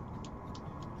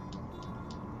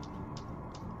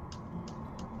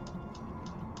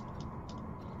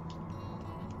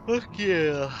 Fuck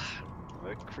yeah.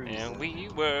 We're cruising. And we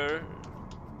were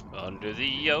under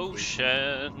the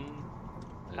ocean.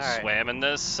 Alright. Swam in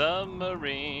the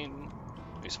submarine.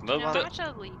 We Do you smoked know how the. much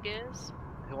a leak is?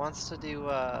 Who wants to do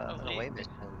an away leak?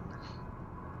 mission?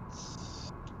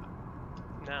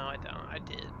 No, I don't. I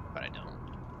did, but I don't.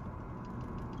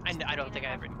 I don't think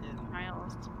I ever did.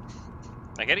 Miles.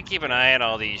 I gotta keep an eye on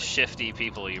all these shifty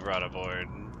people you brought aboard.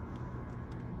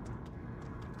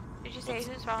 Did you say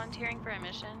who's volunteering for a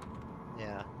mission?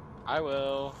 Yeah. I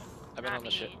will. I've been Not on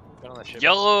the ship. me. Been on the ship.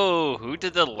 Yo, who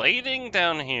did the lighting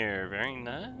down here? Very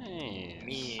nice.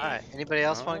 Me. Alright, anybody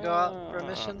else want to go out for a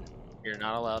mission? You're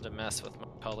not allowed to mess with my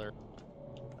color.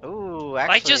 Ooh,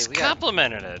 actually, I just we got...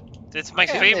 complimented it. It's my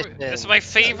Yeah, favorite. mission. It's my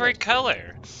favorite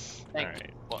color. Thank All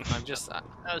right. Well, I'm just. I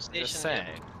was Just stationed.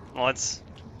 saying. Well, let's.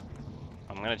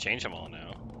 I'm gonna change them all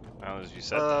now. Now that you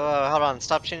said Hold on,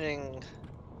 stop changing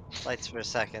lights for a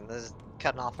second. This is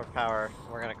cutting off our power.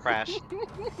 We're gonna crash.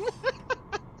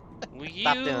 that. Will you?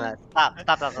 Stop doing that.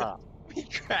 Stop. We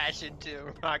crash into a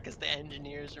rock because the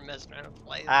engineers are messing around with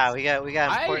lights. Ah, we got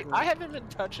important I haven't been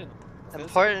touching. this.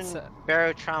 important It's,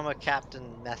 Barotrauma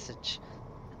captain message.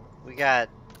 We got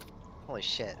holy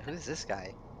shit, who's this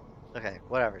guy? Okay,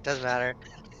 whatever, doesn't matter.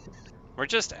 We're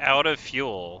just out of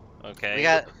fuel.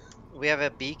 Okay. We have a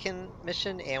beacon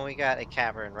mission and we got a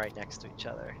cavern right next to each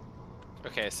other.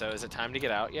 Okay, so is it time to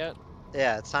get out yet?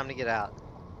 Yeah, it's time to get out.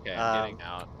 Okay, I'm Um, getting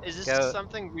out. Is this Go-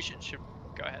 something we should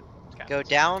go ahead? Go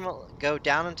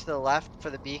down and to the left for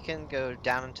the beacon, go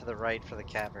down and to the right for the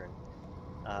cavern.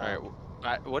 All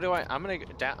right. What do I? I'm gonna go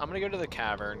down. I'm gonna go to the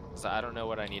cavern because I don't know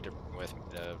what I need to bring with me.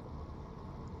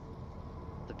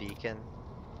 The beacon.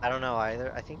 I don't know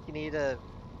either. I think you need a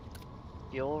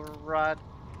fuel rod.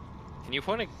 Can you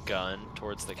point a gun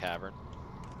towards the cavern?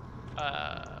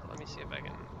 Let me see if I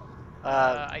can.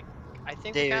 I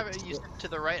think David, the cabin you said to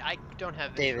the right. I don't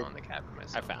have David. vision on the cabin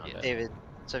myself. I found yeah. it. David,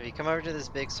 so if you come over to this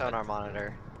big sonar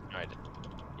monitor, No, I did.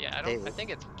 Yeah, I don't. I David. think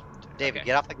it's. David, okay.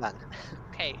 get off the gun.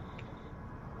 Okay.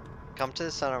 come to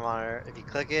the sonar monitor. If you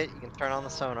click it, you can turn on the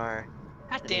sonar.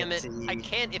 God and you damn can it! I see-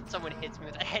 can't if someone hits me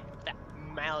with a head with that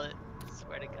mallet.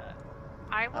 Swear to God.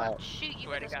 I will Alright. shoot you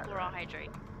Swear with to a God, scleral Ryan. hydrate.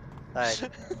 Alright, so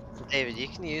David, you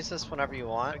can use this whenever you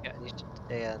want. Okay.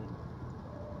 And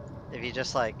if you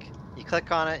just like, you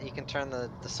click on it, you can turn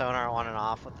the sonar on and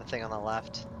off with the thing on the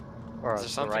left. Or Is there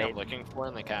the something right. I'm looking for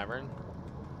in the cavern?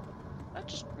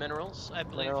 Just minerals, I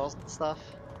believe. Minerals and stuff.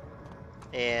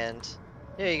 And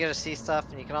yeah, you get to see stuff,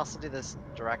 and you can also do this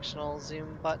directional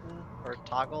zoom button or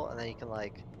toggle, and then you can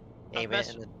like aim it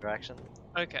messed- in the direction.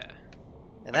 Okay.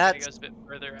 And Okay, it that's goes a bit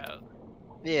further out.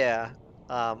 yeah.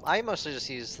 I mostly just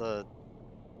use the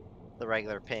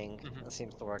regular ping. Mhm. It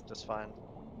seems to work just fine.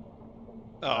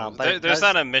 Oh, But it there's does-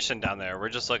 not a mission down there. We're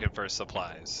just looking for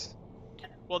supplies.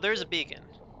 Well, there's a beacon.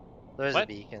 There's What? a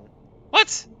beacon. What?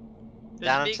 There's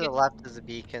Down a and to the beacon, left is a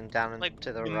beacon. Down and like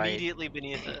to the right. immediately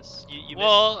beneath us. You missed.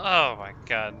 Well, oh my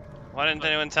god. Why didn't Look.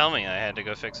 anyone tell me I had to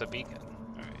go fix a beacon?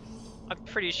 Alright. I'm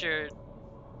pretty sure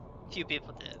a few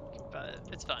people did, but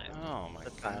it's fine. Oh my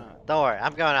That's fine. god. Don't worry,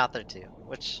 I'm going out there too.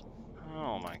 Which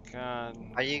Oh my god.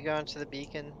 are you going to the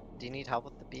beacon? Do you need help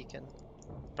with the beacon?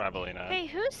 Probably not. Hey,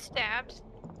 who stabbed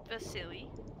Vasily?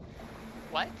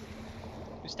 What?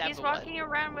 Who stabbed He's the what? walking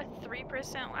around with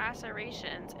 3%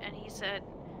 lacerations, and he said,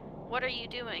 "What are you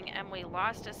doing?" And we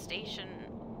lost a station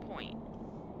point.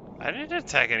 I didn't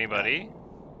attack anybody.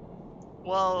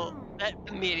 Well, that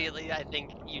immediately I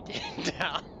think you did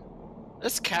down.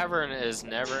 This cavern is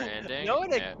never ending. No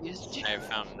one and accused you. I have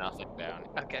found nothing down.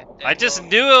 Okay. I just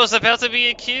knew I was about to be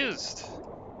accused.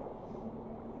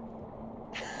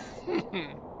 Hmm.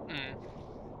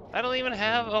 I don't even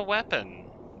have a weapon.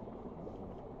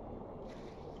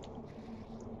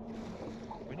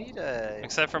 We need a.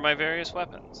 Except for my various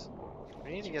weapons.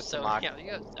 We need to get So some. yeah,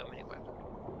 you have so many weapons.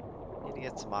 Need to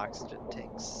get some oxygen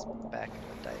tanks back in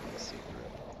the diving suit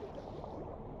room.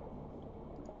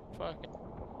 Fucking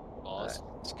balls.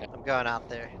 This guy- I'm going out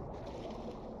there.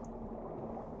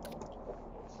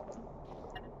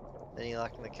 Any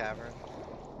luck in the cavern?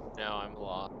 No, I'm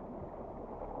lost.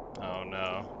 Oh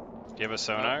no. Do you have a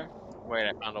sonar? Wait,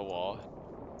 I found a wall.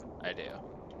 I do.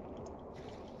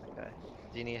 Okay.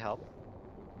 Do you need help?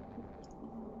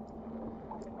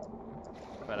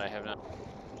 But I have not.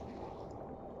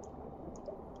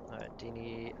 Alright, do you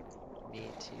need me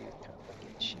to come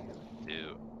get you?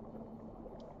 Do.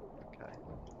 Okay.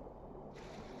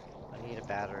 I need a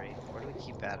battery. Where do we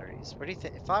keep batteries? Where do you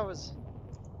think? If I was.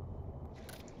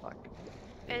 Fuck.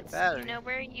 Need a It's, battery. you know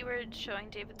where you were showing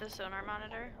David the sonar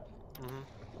monitor? Mhm.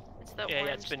 It's the Yeah,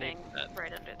 orange it's beneath thing that.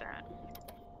 right under that.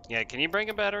 Yeah, can you bring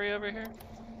a battery over here?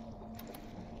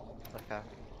 Okay.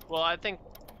 Well, I think.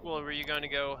 Well, were you going to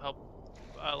go help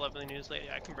Lovely News Lady?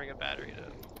 I can bring a battery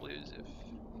to Blues if.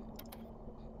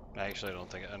 I actually don't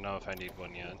think I know if I need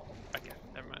one yet. Okay,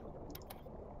 never mind.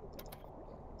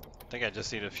 I think I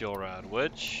just need a fuel rod,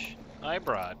 which I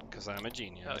brought because I'm a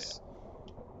genius.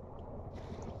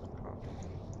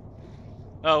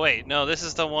 Oh wait, no, this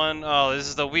is the one oh this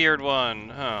is the weird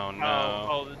one. Oh no.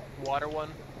 Oh, the water one.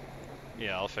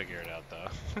 Yeah, I'll figure it out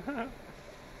though.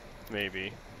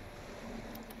 Maybe.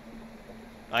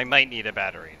 I might need a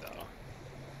battery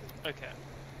though. Okay.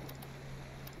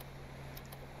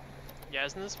 Yeah,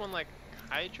 isn't this one like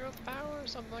hydropower or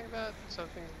something like that?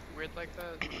 Something weird like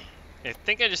that? I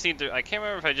think I just need to I can't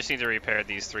remember if I just need to repair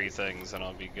these 3 things and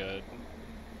I'll be good.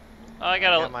 Oh, I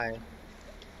gotta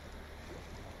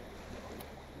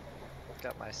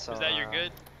got my sonar. Is that your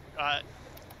good? I'm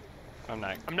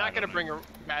not I'm I not gonna don't bring know.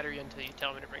 a battery until you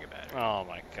tell me to bring a battery. Oh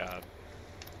my god.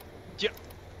 Do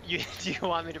you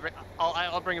want me to bring?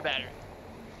 I'll bring a battery.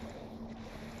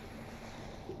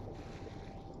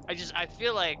 I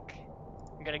feel like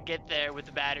I'm gonna get there with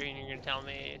the battery and you're gonna tell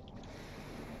me.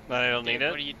 But I don't need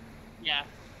What it? do you? Yeah.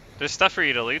 There's stuff for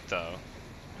you to loot though.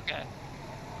 Okay.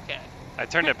 Okay. I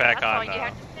turned it back That's all on you though.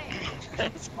 had to say.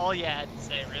 That's all you had to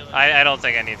say, really. I don't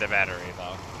think I need the battery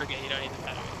though. Okay, you don't need the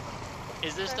battery.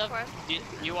 Is there Fair stuff? question.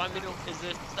 Do you want me to? Is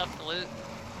there stuff to loot?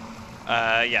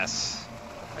 Yes.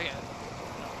 Okay.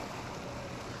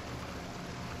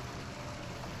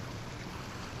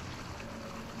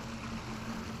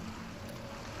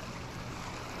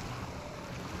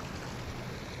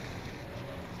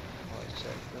 Holy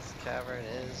shit, this cavern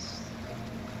is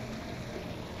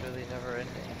really never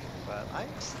ending, but I'm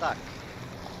stuck.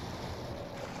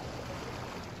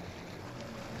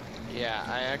 Yeah,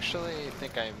 I actually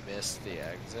think I missed the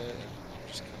exit.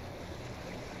 Just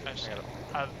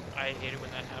I hate it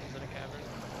when that happens in a cavern.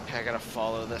 I gotta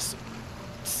follow this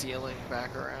ceiling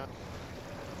back around.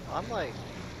 I'm like,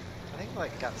 I think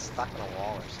like got stuck in a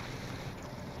wall or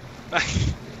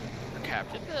something.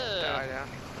 Captain, Did the- die down.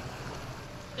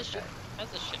 This ship has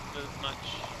the ship moved much?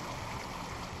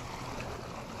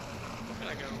 Where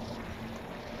did I go?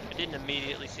 I didn't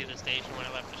immediately see the station when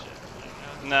I left the ship.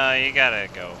 No, you gotta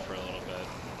go for a little bit.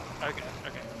 Okay,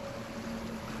 okay.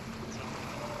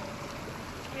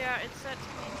 Yeah, it's set to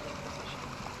maintain position.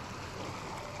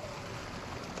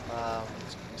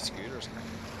 Scooters.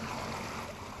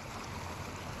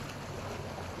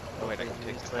 Oh wait, I can take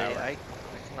the Usually power. I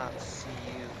cannot see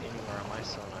you anywhere on my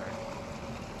sonar.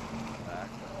 Back.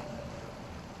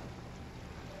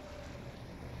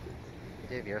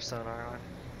 Do you have your sonar on?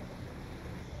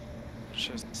 It's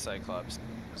just Cyclops.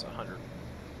 It's 100.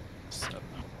 So,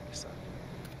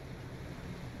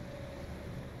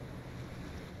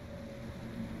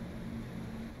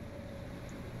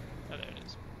 Oh, there it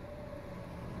is.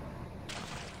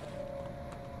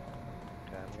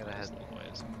 Okay, I'm gonna head Those little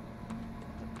boys.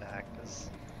 back because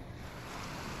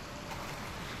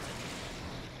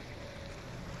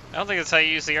I don't think that's how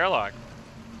you use the airlock.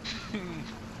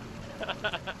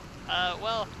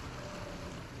 Well,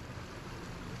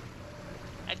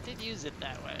 I did use it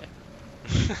that way.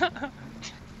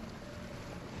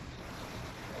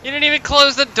 You didn't even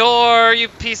close the door, you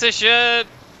piece of shit!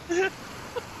 My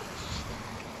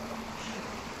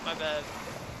bad.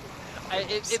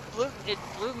 It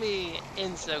blew me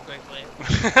in so quickly.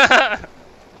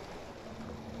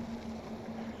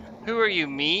 Who are you,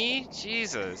 me?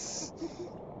 Jesus.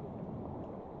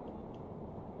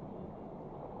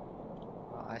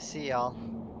 well, I see y'all.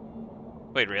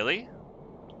 Wait, really?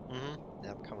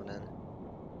 Yeah, I'm coming in.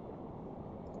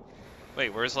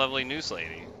 Wait, where's Lovely News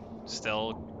Lady?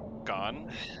 Still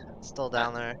gone? Still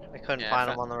down there. I couldn't yeah, find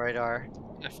him on the radar.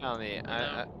 I found the.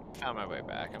 I found my way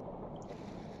back.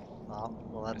 Oh,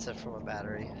 well, that's it from a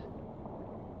battery.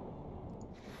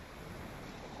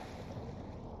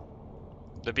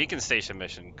 The beacon station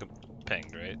mission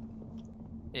pinged, right?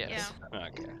 Yes.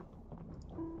 Okay.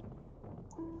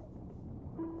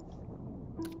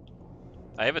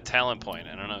 I have a talent point.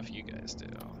 I don't know if you guys do.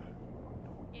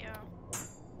 Yeah.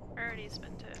 I already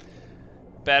spent it.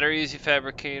 Batteries you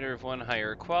fabricate are of one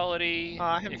higher quality.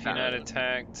 I have If you're not batteries.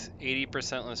 attacked,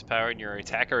 80% less power and your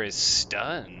attacker is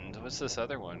stunned. What's this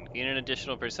other one? Gain an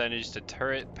additional percentage to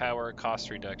turret power cost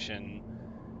reduction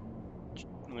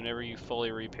whenever you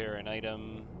fully repair an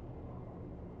item.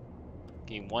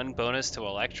 Gain 1 bonus to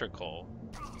electrical.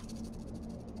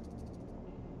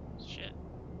 Shit.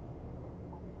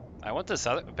 I want this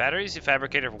other. Batteries you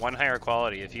fabricate are of one higher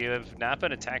quality. If you have not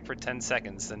been attacked for 10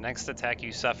 seconds, the next attack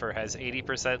you suffer has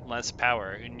 80% less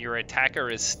power, and your attacker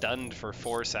is stunned for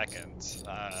 4 seconds.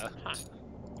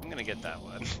 I'm gonna get that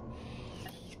one.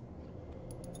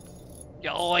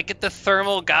 Yo, I get the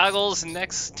thermal goggles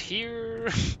next tier.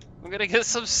 I'm gonna get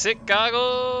some sick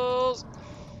goggles.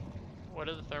 What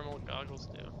do the thermal goggles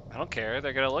do? I don't care.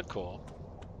 They're gonna look cool.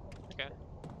 Okay.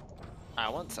 I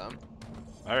want some.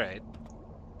 All right.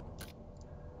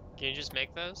 Can you just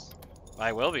make those?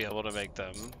 I will be able to make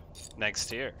them next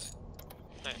tier.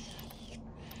 Nice.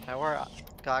 I wear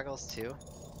goggles too,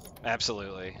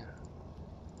 Absolutely.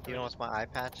 even with my eye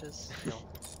patches. No.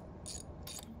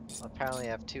 Apparently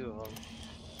I have 2 of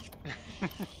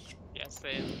them. Yes,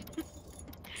 they.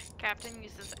 Captain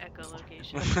uses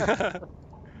echolocation.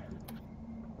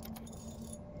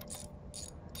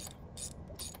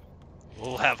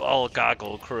 We'll have all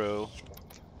goggle crew.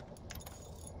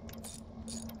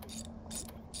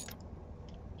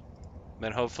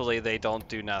 Then hopefully they don't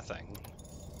do nothing.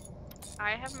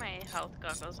 I have my health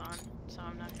goggles on, so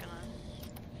I'm not gonna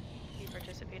be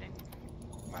participating.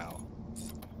 Wow.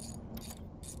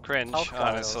 Cringe, Health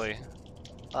goggles. honestly.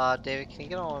 David, can you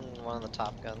get on one of the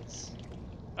Top Guns?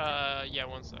 Yeah,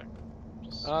 one sec.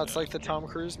 Just, Oh, it's like the Tom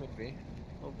Cruise movie.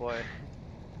 Oh boy.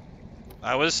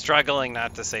 I was struggling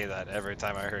not to say that every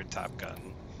time I heard Top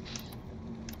Gun.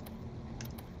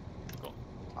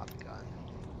 Top Gun.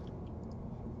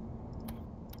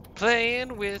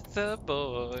 Playing with the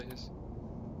boys.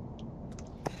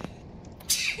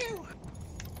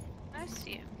 I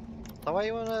see you. Is that why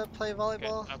you want to play Okay,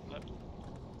 volleyball? up.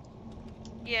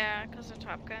 Yeah, because of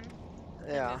Top Gun.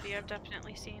 The Yeah, movie I've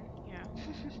definitely seen. Yeah.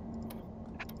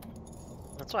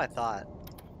 that's what I thought.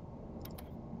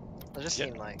 It just Yeah.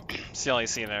 seemed like. It's the only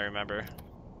scene I remember.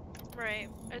 Right.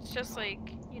 It's just like,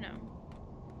 you know.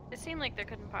 It seemed like there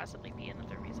couldn't possibly be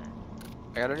another reason.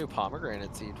 I got a new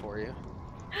pomegranate seed for you.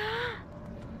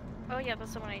 Oh yeah,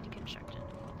 that's the one I deconstructed.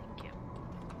 Thank you.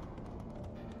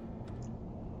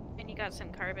 And you got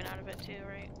some carbon out of it too,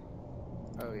 right?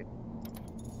 Oh yeah.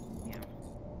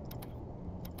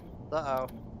 Uh oh.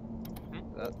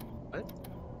 What?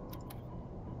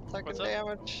 Taking What's up?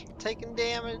 damage. Taking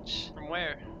damage From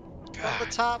where? from the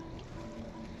top.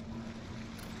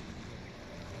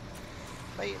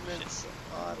 Maintenance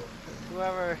on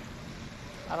whoever.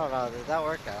 I don't know. Did that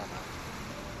work? I don't know.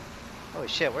 Holy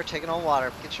shit, we're taking on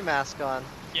water. Get your mask on.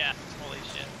 Yeah, holy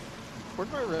shit.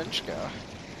 Where'd my wrench go?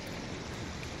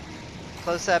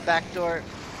 Close that back door.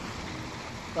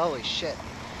 Holy shit.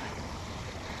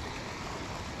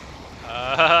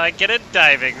 Get a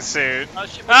diving suit. Oh,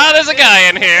 shit, Ah, there's a guy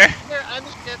in here. Here, I'm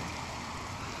the ship.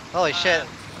 Holy shit.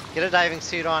 Get a diving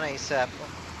suit on ASAP.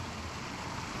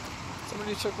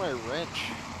 Somebody took my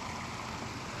wrench.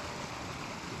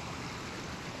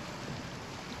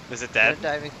 Is it Get dead? a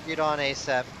diving suit on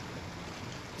ASAP.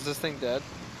 Is this thing dead?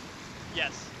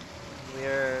 Yes.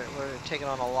 We're taking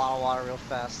on a lot of water real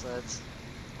fast. That's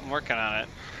I'm working on it.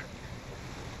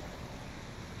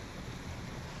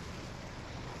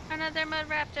 Another mud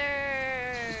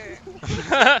raptor.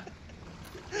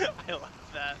 I love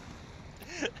that.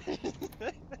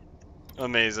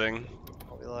 Amazing.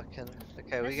 what we looking.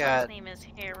 Okay, This we got guy's name is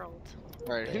Harold.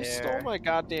 Alright, who There. stole my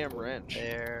goddamn wrench?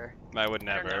 there. I would I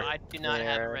don't never. know. I do not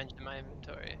have a There. wrench in my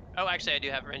inventory. Oh, actually, I do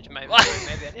have a wrench in my What?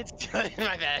 inventory. Maybe I did steal it.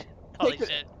 My bad. Holy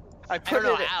shit. I I put don't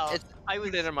know it. how. I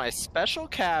put it in my special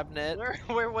cabinet.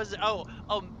 Where was it? Oh,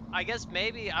 I guess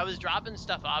maybe I was dropping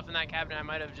stuff off in that cabinet. I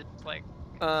might have just like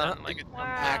done like a dumb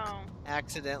Wow.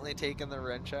 Accidentally taken the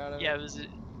wrench out of Yeah, it. it was.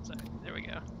 Sorry, there we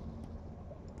go.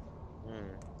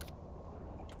 Hmm.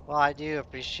 Well, I do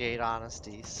appreciate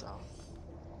honesty, so.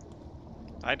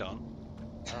 I don't.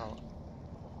 Oh.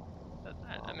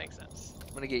 That makes sense.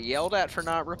 I'm gonna get yelled at for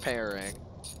not repairing.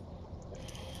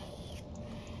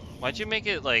 Why'd you make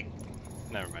it like?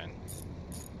 Never mind.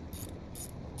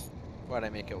 Why'd I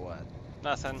make it what?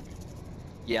 Nothing.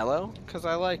 Yellow? Cause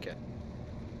I like it.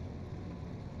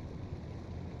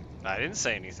 I didn't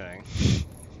say anything.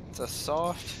 It's a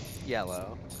soft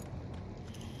yellow.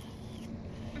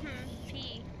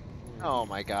 P. Oh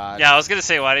my god. Yeah, I was gonna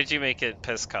say, why did you make it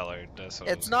piss colored? That's what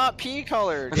I It's was- not pea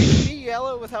colored. It can be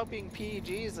yellow without being pea.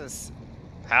 Jesus.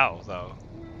 How though?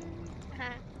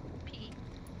 P.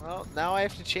 Well, now I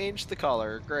have to change the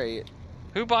color. Great.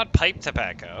 Who bought pipe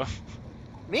tobacco?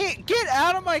 Me, get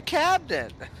out of my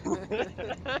cabinet.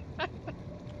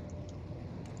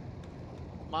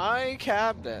 My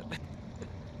cabinet.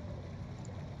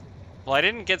 Well, I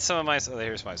didn't get some of my. Oh,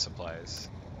 here's my supplies.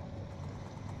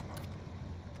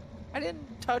 I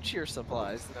didn't touch your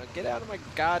supplies. Now get out of my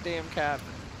goddamn cabinet.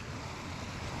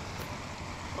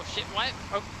 Oh shit! What?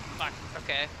 Oh fuck.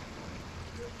 Okay.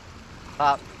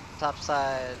 Top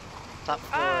side, top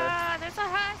floor. Ah, there's a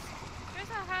husk. There's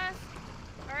a husk.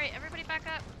 All right, everybody back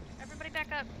up. Everybody back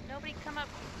up. Nobody come up.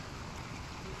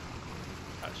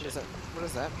 Oh What shit. is that? What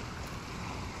does that mean?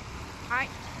 All right,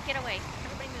 get away.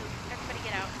 Everybody move. Everybody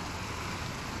get out.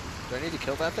 Do I need to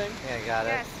kill that thing? Yeah, got it.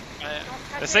 Yes. Don't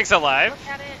touch This it. thing's alive? Look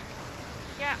at it.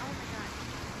 Yeah. Oh my god.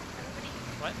 Everybody.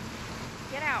 What?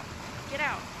 Get out. Get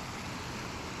out.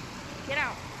 Get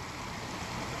out.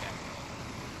 Okay.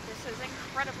 This is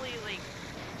incredibly like.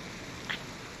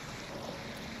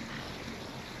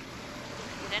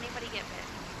 Did anybody get bit?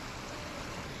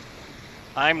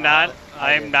 I'm not.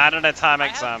 I I'm did. not an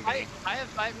atomic zombie. I have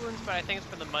 5 wounds, but I think it's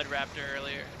from the mud raptor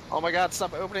earlier. Oh my god,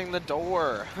 stop opening the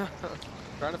door.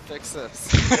 Trying to fix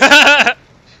this.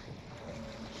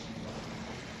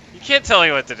 You can't tell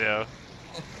me what to do.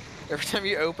 Every time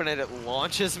you open it, it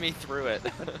launches me through it.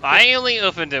 I only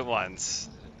opened it once.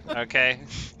 Okay.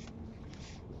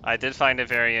 I did find it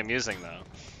very amusing though.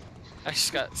 I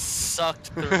just got sucked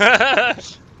through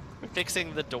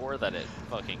fixing the door that it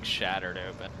fucking shattered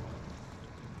open.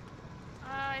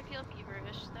 I feel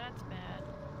feverish. That's bad.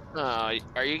 Oh,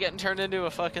 are you getting turned into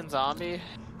a fucking zombie?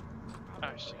 Oh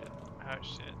shit. Oh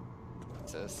shit.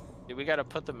 What's this? Do we gotta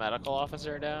put the medical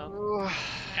officer down? Oh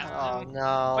Yeah.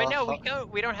 no. Wait, no,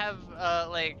 we don't have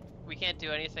like we can't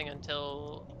do anything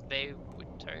until they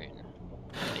would turn.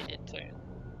 They did turn.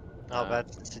 Oh,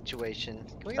 that's the situation.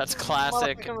 Can we get That's some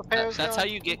classic. motherfucking repairs That's how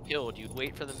going? you get killed. You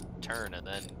wait for them to turn and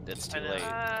then it's too I know. late.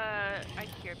 I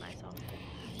cured myself.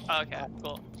 Oh, okay,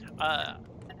 cool. I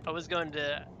was going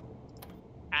to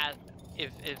ask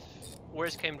if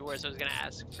worst came to worst, I was gonna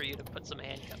ask for you to put some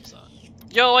handcuffs on.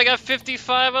 Yo, I got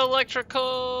 55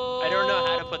 electrical. I don't know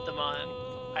how to put them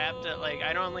on. I have to like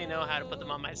I don't only know how to put them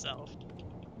on myself.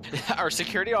 Our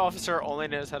security officer only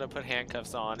knows how to put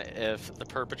handcuffs on if the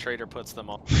perpetrator puts them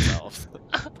on themselves.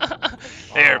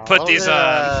 Here, Wow, put these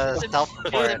on. It's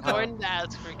Self-report, important to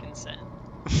ask for consent.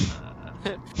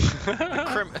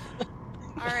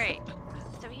 All right.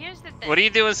 So here's the thing. What do you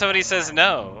do when somebody says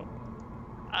no?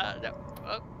 No.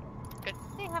 Oh,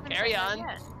 They haven't Carry said that on.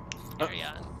 yet. carry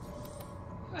on.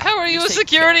 How are you You a say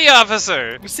security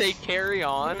officer? You say carry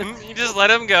on. You just let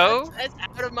him go? It's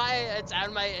out of my. It's out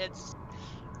of my.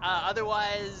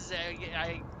 Otherwise,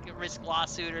 I risk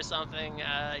lawsuit or something.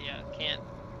 Yeah, can't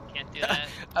do that.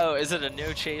 Oh, is it a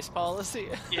no chase policy?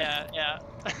 Yeah, yeah.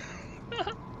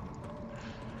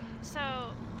 So,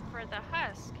 for the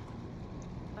husk,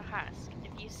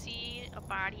 if you see a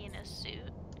body in a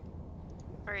suit,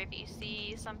 or if you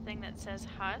see something that says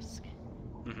husk,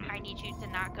 I need you to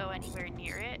not go anywhere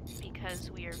near it because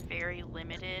we are very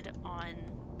limited on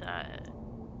the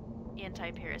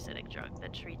anti-parasitic drug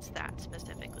that treats that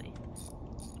specifically.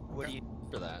 What do you do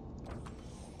for that?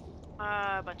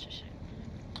 A bunch of shit.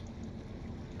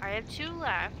 I have 2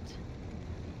 left.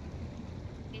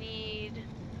 We need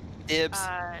Dibs.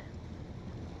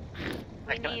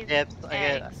 we need Dibs. I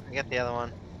eggs. get the other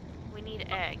one. We need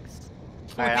eggs.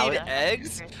 We Alright, need I'll-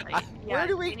 eggs? Where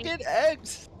do we get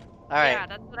eggs? All right.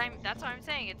 Yeah, that's what I'm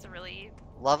saying. It's a really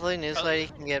Lovely news lady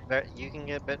can get you can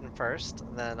get bitten first,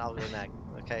 and then I'll go next.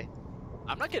 Okay.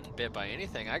 I'm not getting bit by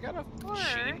anything. I got a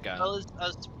machine gun.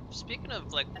 Speaking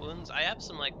of like wounds, I have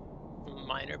some like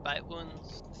minor bite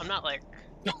wounds. I'm not like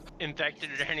infected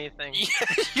or anything.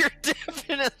 Yeah, you're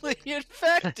definitely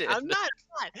infected. I'm not.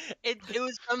 It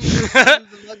was from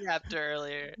the mud raptor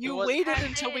earlier. You It was- waited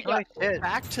until we got Holy shit.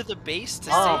 back to the base to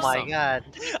Oh say my something. god.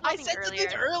 I said something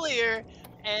earlier,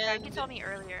 and you told me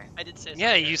earlier. I did say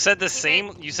Yeah, something you said the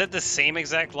same. You said the same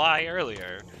exact lie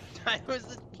earlier. It was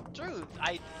the truth.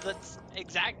 It's the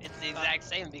exact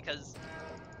same because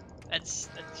that's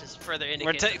just further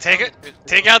We're indicates.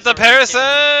 take out the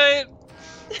parasite.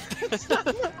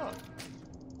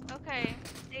 Okay,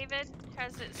 David,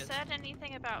 has it said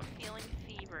anything about feeling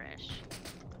feverish?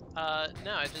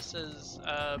 No, it just says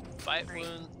bite Great.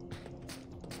 wound.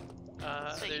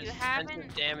 So you There's haven't-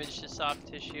 extensive damage to soft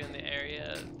tissue in the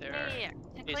area. There are. Yeah.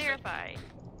 To basic- clarify,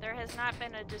 there has not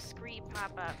been a discreet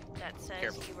pop-up that says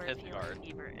Careful, you were hit feeling hard.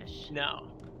 feverish. No.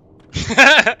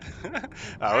 I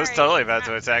was Alright, totally about it's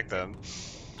to not- attack them.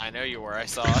 I know you were. I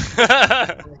saw.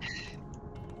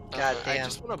 God I damn.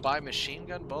 just want to buy machine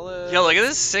gun bullets. Yo, look at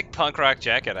this sick punk rock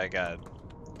jacket I got.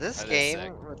 This That is game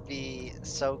sick. would be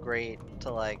so great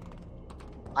to like.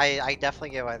 I definitely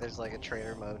get why there's like a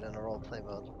trader mode and a roleplay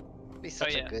mode. It'd be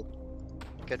such yeah. a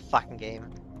good fucking game.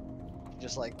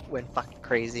 Just like went fucking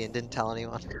crazy and didn't tell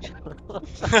anyone.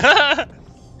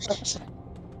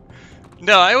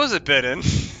 No, I wasn't bitten.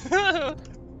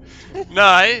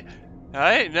 No,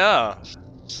 no.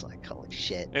 Just like holy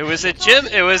shit. It was at Jim.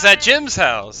 It was at Jim's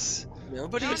house.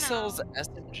 Nobody No, no. sells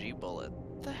SMG bullet.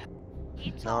 He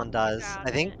No told one me does. about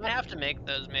I think it. I have to make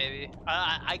those maybe.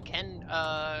 I can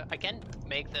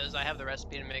make those. I have the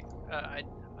recipe to make.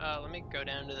 Let me go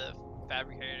down to the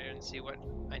fabricator and see what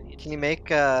I need. Can you make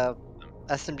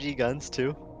SMG guns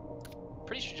too?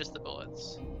 Pretty sure just the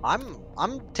bullets.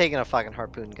 I'm taking a fucking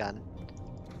harpoon gun,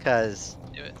 cause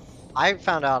Do it. I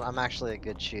found out I'm actually a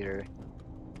good shooter.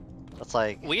 It's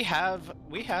like We have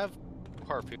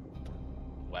harpoon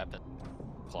weapon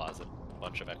closet,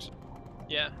 bunch of extra.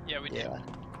 Yeah, we do. yeah.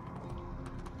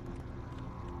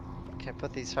 Can I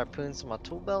put these harpoons in my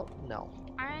tool belt? No.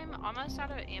 I'm almost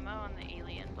out of ammo on the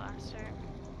alien blaster.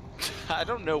 I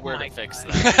don't know where My to fix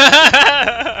God.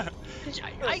 that.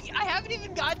 I haven't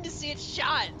even gotten to see it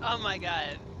shot. Oh my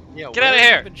god. Yeah, Get where outta have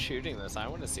you here. been shooting this? I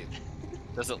want to see.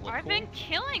 Does it look I've cool? been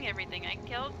killing everything. I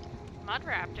killed mud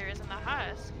raptors in the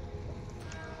husk.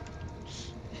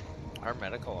 Our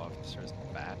medical officer is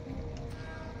bad.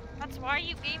 That's why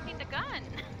you gave me the gun.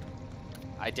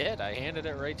 I did. I handed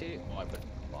it right to you. Oh, I put it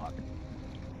in the lock.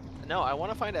 No, I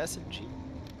want to find SMG.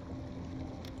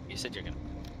 You said you're gonna.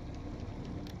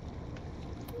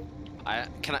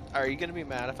 Are you gonna be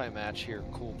mad if I match your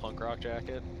cool punk rock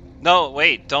jacket? No,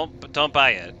 wait, don't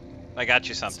buy it. I got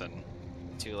you something.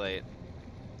 Too late.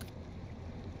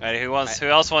 Alright, who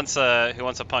else wants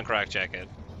a punk rock jacket?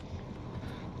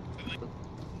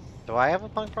 Do I have a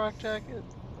punk rock jacket?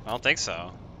 I don't think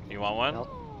so. You want one? Nope.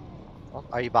 Oh,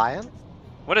 are you buying?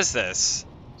 What is this?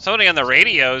 Somebody on the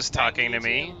radio's talking to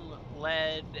me. Magnesium,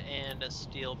 lead, and a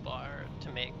steel bar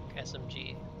to make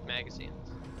SMG magazines.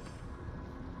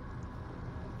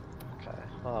 Okay,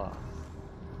 hold on.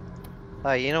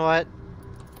 Oh, you know what?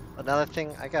 Another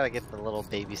thing, I gotta get the little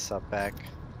baby sub back.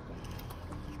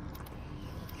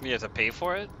 You have to pay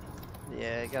for it?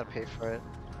 Yeah, I gotta pay for it.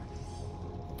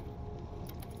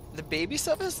 The baby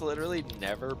sub has literally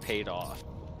never paid off.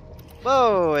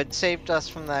 Whoa, it saved us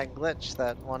from that glitch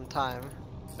that one time.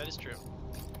 That is true.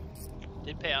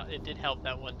 Did pay out. It did help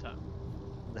that one time.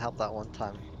 It helped that one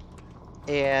time.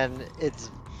 And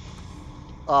it's...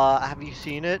 have you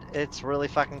seen it? It's really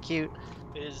fucking cute.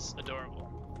 It is adorable.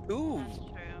 Ooh, That's true.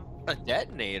 a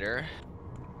detonator.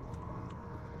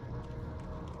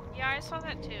 Yeah, I saw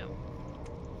that too.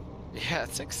 Yeah,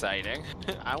 it's exciting.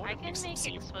 I want I to can some make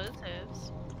seed.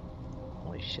 explosives.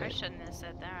 Holy I shit. shouldn't have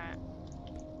said that.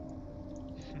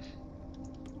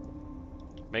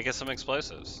 Make us some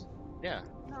explosives. Yeah.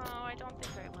 No, I don't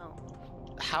think I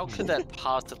will. How could that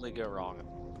possibly go wrong?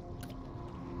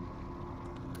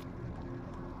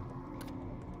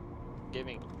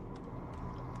 Giving.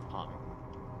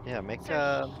 Yeah, make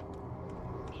So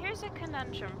here's a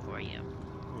conundrum for you.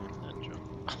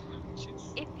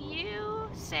 If you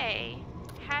say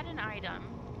had an item,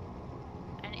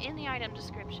 and in the item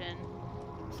description,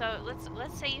 so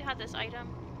let's say you had this item,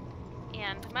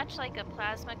 and much like a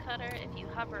plasma cutter, if you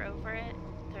hover over it,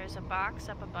 there's a box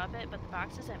up above it, but the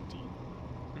box is empty.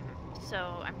 So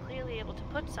I'm clearly able to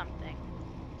put something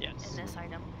in this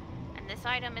item. And this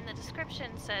item in the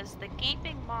description says the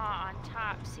gaping maw on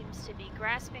top seems to be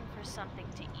grasping for something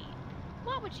to eat.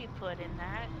 What would you put in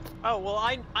that? Oh well,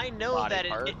 I know Body that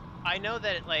part. I know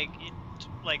that like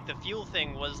the fuel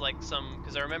thing was like some,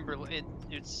 because I remember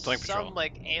it's Flame some Patrol.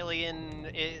 like alien,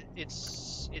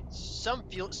 it's some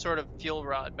sort of fuel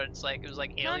rod, but it's like it was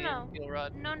like alien No. fuel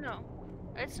rod. No.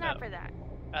 It's not Oh. for that.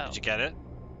 Oh, Did you get it?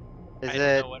 is I it?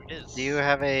 don't know what it is. Do you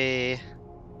have a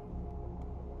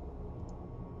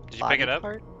Did you pick body it up?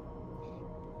 part?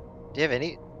 Do you have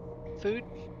any food?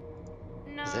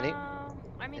 No. Is any-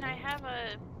 I mean, I have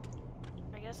a.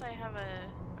 I guess I have a.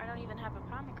 I don't even have a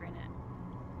pomegranate.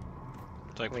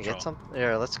 Flame Can we Patrol. get some?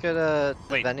 Here, let's go to the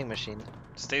Wait. vending machine.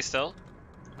 Stay still.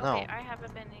 No. Okay, I have a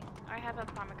bending. I have a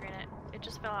pomegranate. It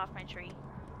just fell off my tree.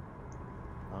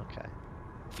 Okay.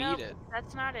 Feed Nope, it.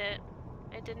 That's not it.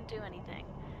 It didn't do anything.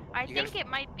 I You gotta think it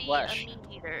might be flesh. a meat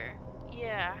eater.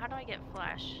 Yeah, how do I get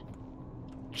flesh?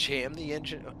 Jam the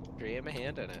engine. Jam a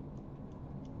hand in it.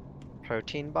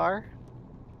 Protein bar?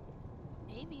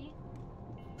 Maybe.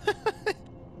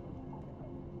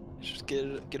 Just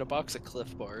get a box of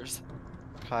Cliff Bars.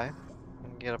 Okay.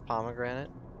 Get a pomegranate.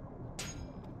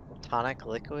 Tonic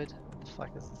liquid? What the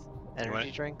fuck is this? Energy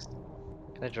What? drinks?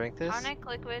 Can I drink this? Tonic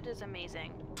liquid is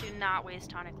amazing. Do not waste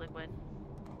tonic liquid.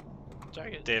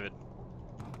 Sorry, David,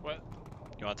 what?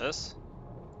 you want this?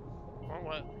 Or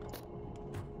what?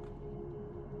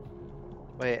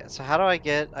 Wait, so how do I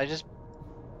get? I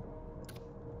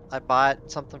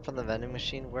bought something from the vending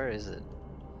machine. Where is it?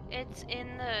 It's in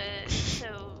the.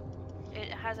 So it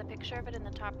has a picture of it in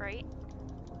the top right.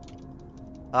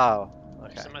 Oh,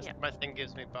 okay. So Yeah. my thing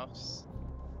gives me buffs.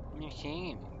 You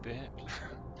can,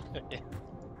 bitch.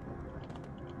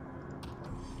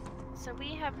 So we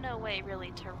have no way really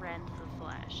to rend the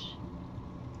flesh.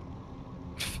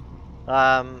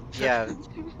 Yeah.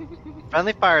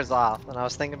 Friendly fire's off, and I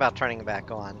was thinking about turning it back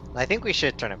on. I think we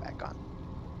should turn it back on.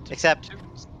 Except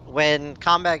when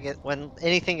when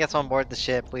anything gets on board the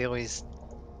ship, we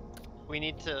We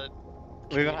need to.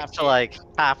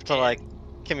 have to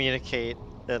communicate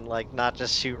and like not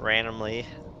just shoot randomly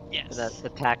and Yes.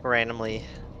 attack randomly.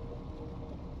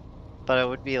 But it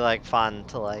would be like fun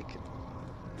to like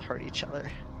hurt each other.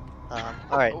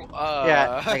 All right. Oh,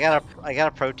 Yeah, I got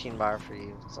a protein bar for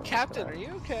you. So Captain, are you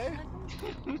okay?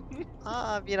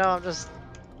 you know, I'm just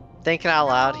thinking out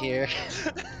loud here.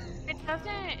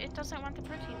 It doesn't want the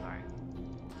protein bar.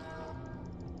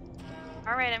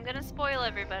 Alright, I'm gonna spoil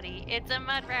everybody. It's a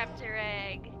mud raptor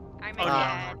egg. I'm a Oh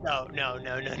dad. no!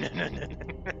 No!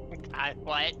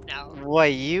 What? No.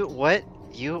 What you? What?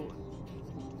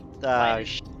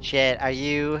 Shit. Are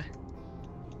you?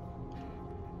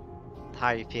 How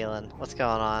are you feeling? What's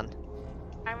going on?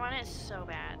 I want it so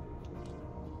bad.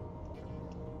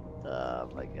 Oh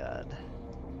my god.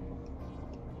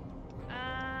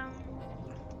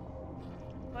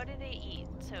 What do they eat?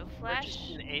 So Purchased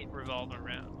flesh. in 8 revolver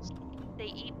rounds. They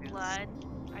eat blood.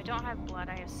 I don't have blood.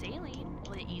 I have saline.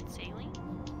 Will it eat saline?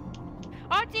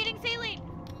 Oh, it's eating saline.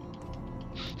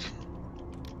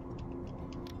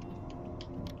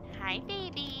 Hi,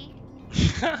 baby.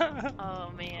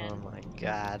 Oh man. Oh my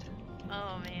god.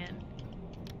 Oh man.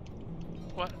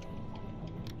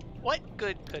 What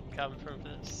good could come from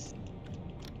this?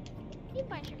 You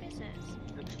mind your business.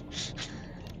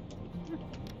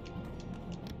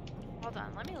 Hold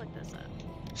on, let me look this up.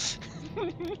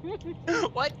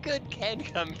 What good can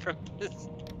come from this?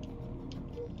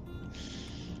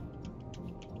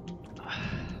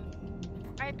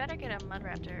 I better get a mud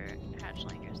raptor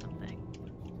hatchling or something.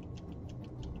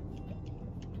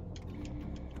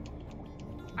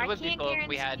 It would be can't cool if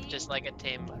we had guarantee- just like a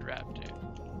tame mud raptor.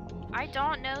 I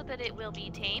don't know that it will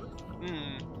be tame,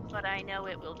 Hmm. but I know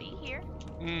it will be here.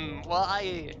 Well,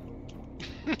 I.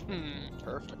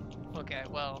 Perfect. Okay.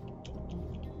 Well.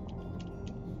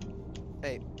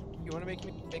 You want to make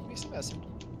me some acid?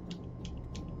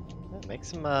 Yeah, Make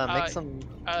some.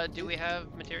 Do we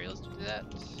have materials to do that?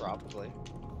 Probably.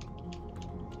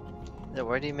 Yeah,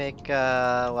 where do you make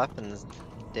weapons,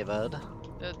 David?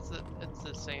 It's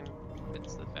the same.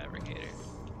 It's the fabricator.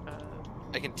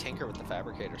 I can tinker with the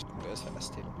fabricator, so it goes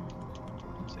fast too.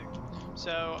 Sick.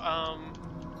 So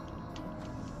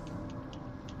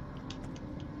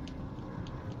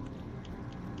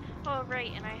Oh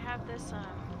right, and I have this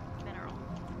mineral.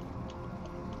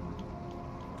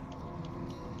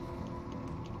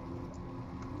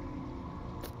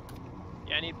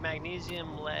 yeah, I need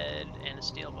magnesium, lead, and a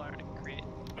steel bar to create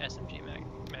SMG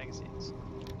magazines.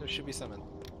 There should be some in.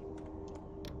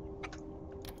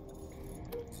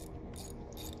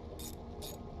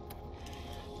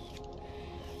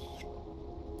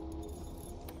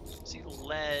 See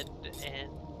lead and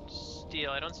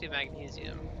steel. I don't see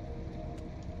magnesium.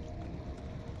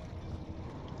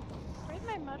 Where'd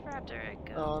my mud raptor egg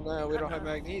go? Oh no, we don't have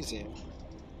magnesium.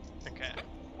 Okay.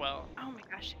 Well, Oh my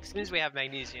gosh, as soon as we have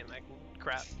magnesium, I can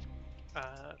craft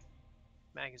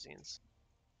magazines.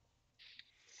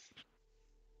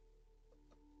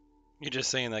 You're just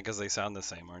saying that because they sound the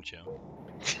same, aren't you?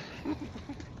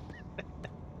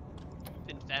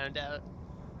 Been found out.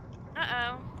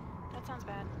 Uh-oh. That sounds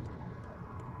bad.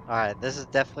 Alright, this is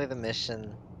definitely the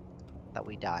mission that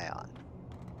we die on.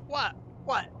 What?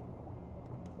 What?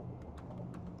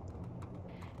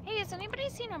 Hey, has anybody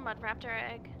seen a mud raptor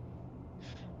egg?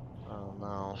 Oh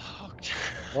no.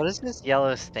 What is this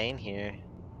yellow stain here?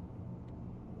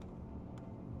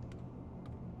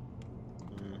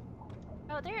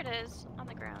 Oh, there it is, on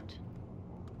the ground.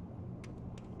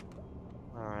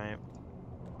 Alright.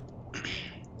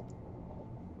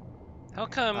 How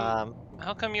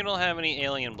come you don't have any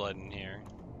alien blood in here?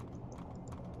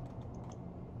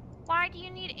 Why do you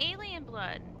need alien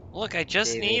blood? Look, I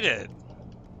just David. need it.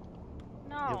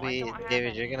 No, I don't have David,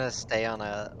 any. you're gonna stay on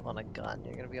a gun.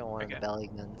 You're gonna be on one of Okay. the belly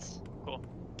guns.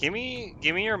 Give me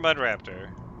your mud raptor.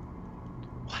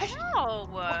 What? No!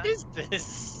 What is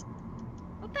this?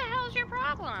 What the hell is your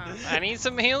problem? I need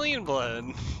some alien blood.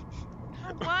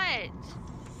 For what?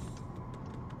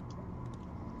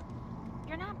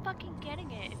 You're not fucking getting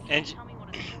it if you don't tell me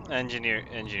what it's for.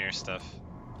 Engineer stuff.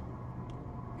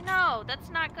 No, that's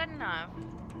not good enough.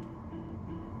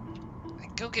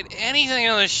 Go get anything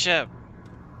on the ship.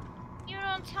 You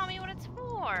don't tell me what it's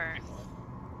for.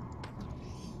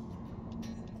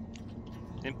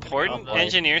 Important Oh, boy.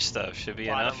 engineer stuff should be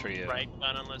enough Bottom for you. right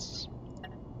button, unless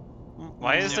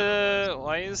Why is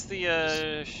Just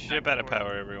the ship out of back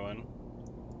power, everyone?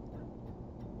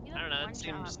 You I don't have know. one It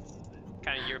seems job.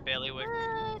 kind of your bailiwick.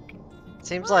 Look!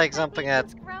 Seems Look, like my something that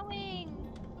baby's growing.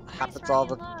 happens Nice, all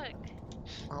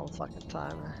Ryan, the fucking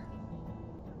time.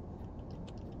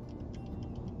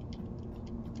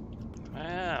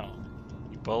 Wow.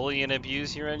 You bully and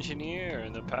abuse your engineer,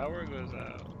 and the power goes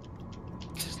out.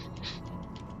 Look.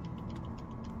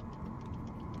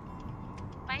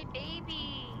 My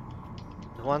baby.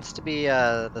 Who wants to be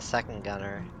the second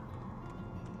gunner?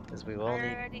 Because we will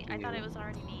I need. thought it you. was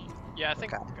already me. Yeah, I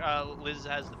think Okay. Liz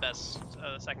has the best,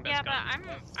 second best Yeah, but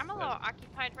gun. I'm a little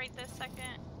occupied right this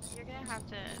second. You're gonna have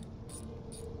to.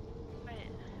 Wait.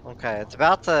 Okay, it's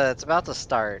about to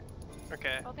start.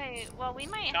 Okay. Okay, well we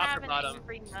might Top or have an bottom?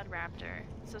 angry mud raptor,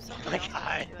 so Oh somebody my else God.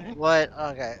 has to do it. What?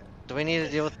 Okay. Do we need to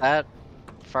deal with that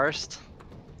first?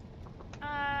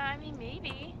 I mean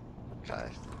maybe. Okay.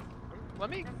 Let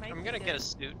me. That might I'm be gonna get a good.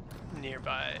 suit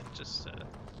nearby, just.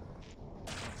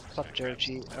 What's up,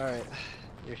 Joji? Alright.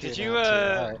 You're here Did now, you too.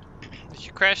 Alright. did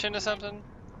you crash into something?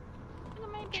 Look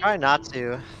at my baby. Try not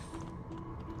to.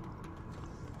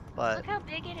 But Look how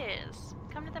big it is.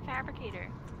 Come to the fabricator.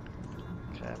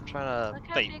 okay, I'm trying Look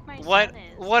how Wait, big my what? son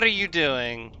is. What are you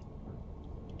doing?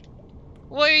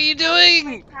 What are you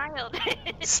doing? My child.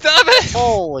 Stop it! to.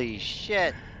 Holy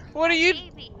shit! What are My you?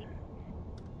 baby.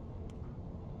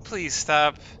 Please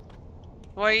stop.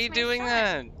 Why are That's you my doing son.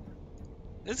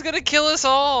 that? It's gonna kill us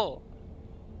all.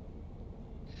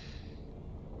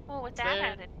 Well, with Say that it.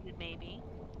 attitude, maybe.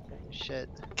 Shit.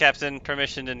 Captain,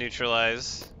 permission to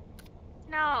neutralize.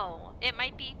 No, it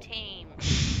might be tame.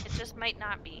 It just might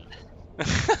not be.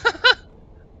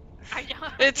 I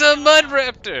don't. It's I a don't mud know.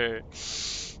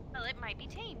 raptor. Well, it might be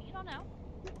tame. You don't know.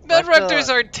 Mud What the- raptors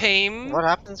are tame. What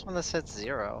happens when this hits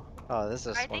 0? Oh, this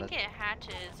is I when think it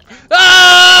hatches. And...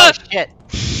 Ah! Oh shit!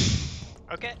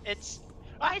 Okay, it's.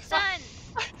 My son!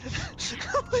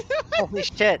 Holy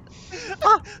shit!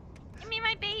 Give me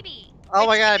my baby! Oh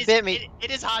my god, it bit me!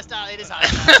 It is hostile. It is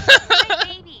hostile. Give me my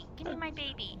baby! Give me my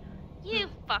baby! You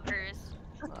fuckers!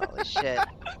 Holy shit.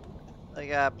 I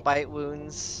got bite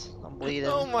wounds. I'm bleeding.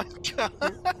 Oh my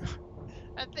god.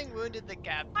 That thing wounded the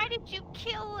captain. Why did you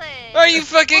kill it? Are you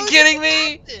fucking Wounded kidding the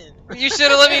me? captain! You should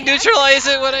have let me neutralize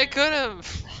it when I could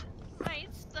have. My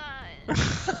son.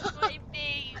 My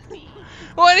baby.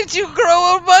 Why did you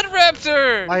grow a mud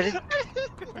raptor? Why did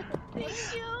They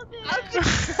killed How could him. you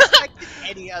expect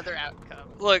any other outcome?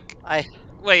 Look, I?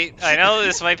 wait, I know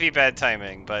this might be bad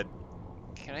timing, but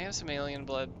can I have some alien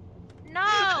blood? No.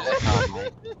 Oh my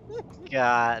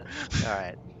god! All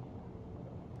right.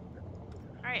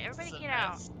 All right, everybody This is a get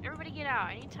out. mess. Everybody get out.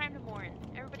 I need time to mourn.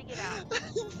 Everybody get out.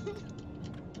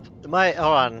 Hold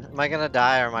on. Am I gonna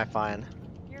die or am I fine?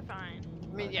 You're fine.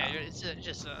 I mean, yeah, it's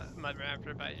just a mud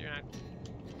raptor, but you're not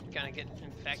gonna get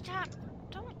infected. Stop.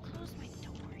 Don't close my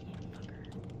door, you fucker.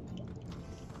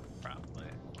 Probably.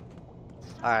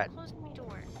 Stop Alright. closing my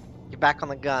door. Get back on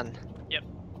the gun. Can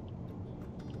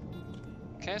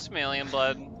I have some alien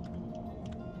blood?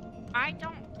 I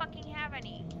don't fucking have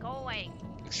any. Go away.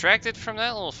 Extract it from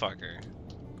that little fucker.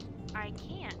 I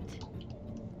can't.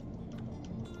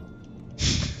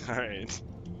 Alright.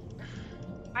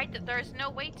 There's no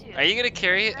way to. Are you gonna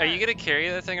carry it? Are you gonna carry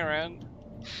that thing around?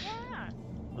 Yeah.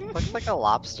 It looks like a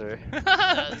lobster.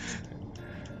 does.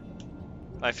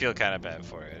 I feel kind of bad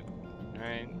for it.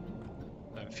 Alright.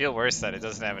 I feel worse that it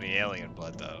doesn't have any alien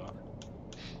blood though.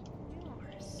 You are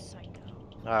a psycho.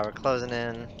 Alright, we're closing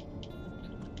in.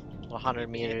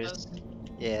 100 Beneath meters. us?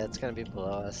 Yeah, it's gonna be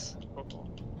below us.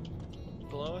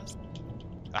 Below us?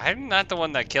 I'm not the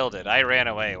one that killed it. I ran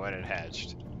away when it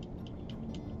hatched.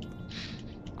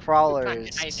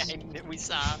 Crawlers. We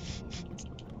saw.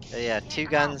 Yeah, two Yeah,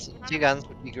 guns. no, Two no. guns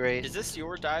would be great. Is this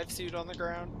your dive suit on the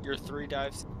ground? Your 3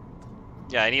 dives?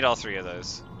 Yeah, I need all 3 of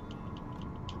those.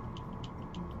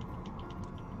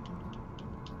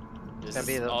 Is gonna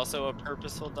be this the- also a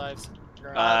purposeful dive suit? on the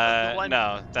ground? the one-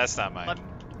 No, that's not mine.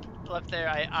 Left there,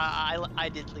 I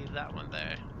did leave that one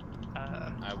there.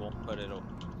 I won't put it.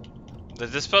 The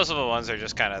disposable ones are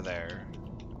just kind of there.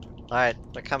 Alright,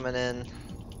 they're coming in.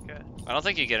 I don't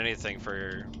think you get anything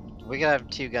for. We gotta have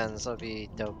 2 guns. That'll be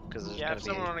dope because there's Yeah, gonna if be.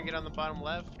 someone want to get on the bottom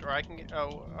left, or I can get.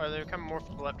 Oh, are they coming more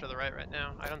from the left or the right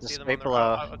now? I don't Just see them. right On the,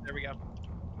 below. Oh, there we go.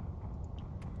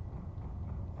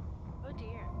 Oh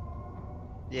dear.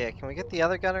 Yeah, can we get the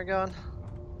other gunner going?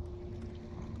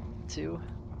 2.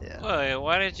 Yeah. Wait,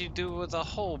 why did you do with a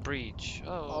whole breach?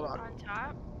 Oh. Hold on. On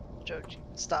top. Joji,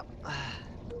 stop.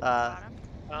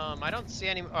 Bottom. I don't see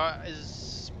any.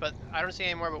 But I don't see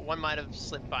any more. But one might have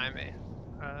slipped by me.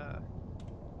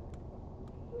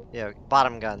 Yeah,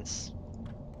 bottom guns.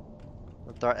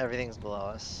 Everything's below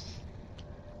us.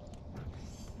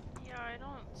 Yeah, I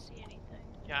don't see anything.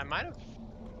 Yeah, I might have.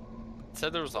 It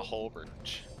said there was a whole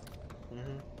breach.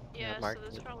 Mm-hmm. Yeah, so marked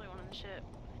there's it. probably one on the ship.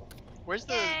 Where's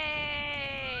the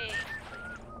Yay!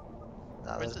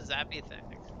 Where's the zappy thing?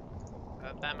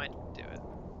 That might do it.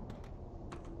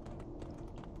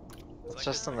 It's like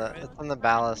just this in one, the right? it's in the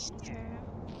ballast. Here.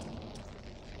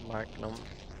 Marking them.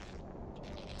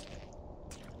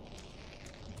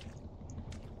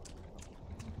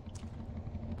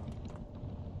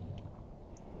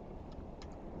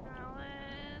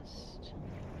 Ballast.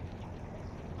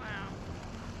 Wow.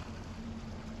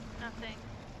 Nothing.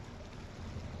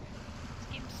 This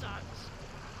game sucks.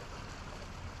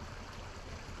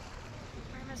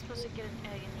 Where am I supposed to get an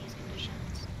egg in these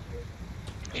conditions?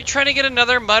 Are you trying to get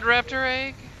another mud raptor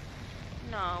egg?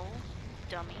 No,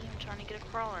 dummy. I'm trying to get a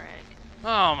crawler egg.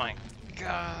 Oh my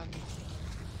god.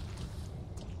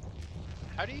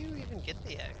 How do you even get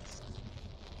the eggs?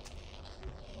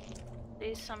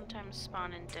 They sometimes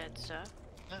spawn in dead stuff.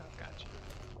 Oh, gotcha.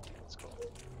 That's cool.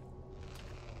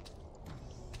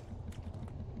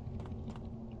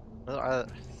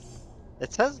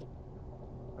 It says.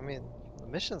 I mean, the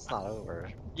mission's not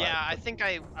over. Yeah, but-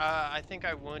 I think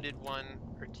I wounded one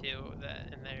or two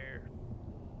and they're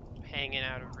hanging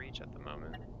out of reach at the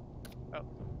moment. Oh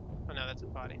no, that's a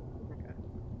body. Okay.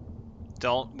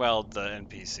 Don't weld the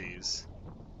NPCs.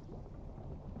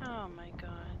 Oh my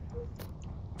god.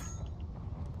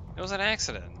 It was an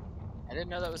accident. I didn't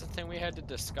know that was a thing we had to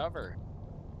discover.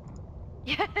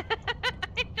 Yeah, I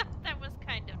thought that was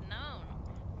kind of known.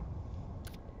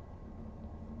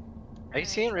 Are you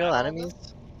seeing real enemies?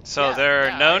 So Yeah, there are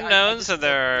yeah, known I knowns just and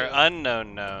there looked are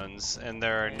unknown knowns, and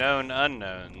there are Yeah. known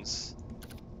unknowns.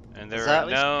 And there Is are that- At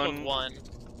least killed known. one,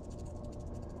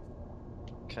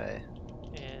 Okay.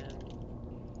 and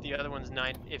the other one's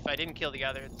 9. If I didn't kill the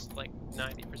other, it's like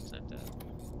 90% dead.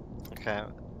 Okay.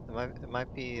 It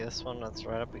might be this one that's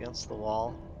right up against the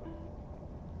wall.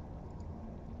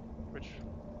 Which?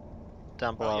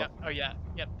 Down Oh below. yeah. Oh yeah.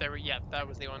 Yep. There. Yeah. That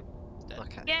was the one. It's dead.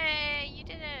 Okay. Yay, you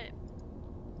did it.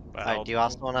 Alright, do you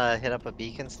also want to hit up a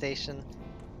beacon station?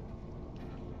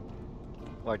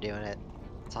 We're doing it.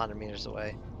 It's 100 meters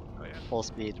away. Oh yeah. Full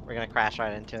speed. We're gonna crash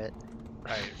right into it.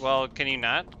 Alright, well, can you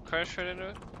not crash right into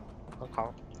it? Okay.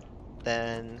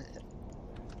 Then.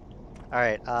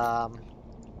 Alright, I'm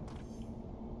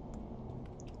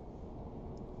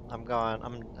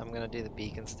gonna do the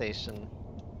beacon station.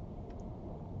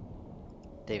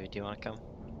 David, do you wanna come?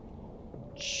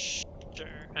 Sure.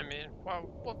 I mean,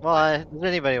 well, Does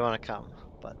anybody wanna come?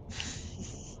 But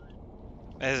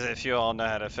As if you all know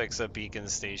how to fix a beacon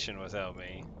station without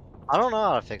me. I don't know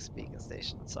how to fix a beacon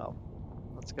station, so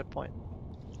that's a good point.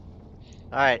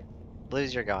 Alright,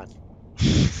 Blues, you're gone.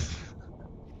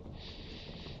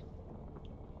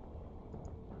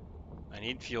 I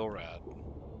need fuel rod.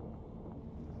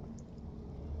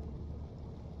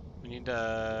 We need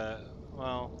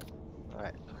well,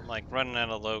 Alright. I'm like running out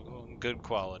of good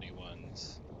quality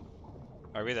ones.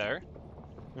 Are we there?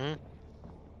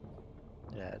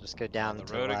 Yeah, just go down On the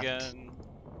to road the left. again.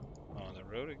 On the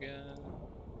road again.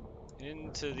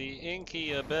 Into the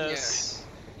inky abyss.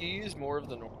 You use more of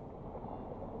the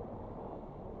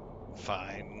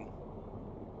Fine.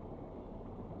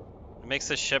 It makes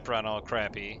the ship run all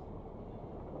crappy.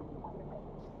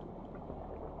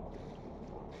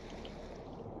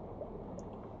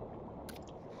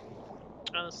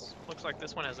 Oh, this looks like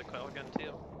this one has a quail gun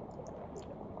too.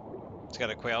 It's got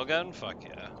a quail gun? Fuck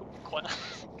yeah. Quail.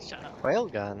 Shut up. Quail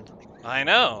gun. I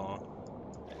know.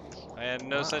 I had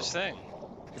no such Wow. thing.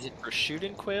 Is it for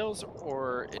shooting quails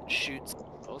or it shoots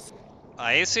quails?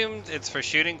 I assumed it's for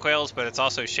shooting quails, but it's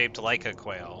also shaped like a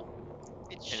quail.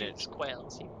 It shoots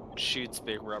quails. It shoots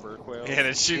big rubber quails. Yeah,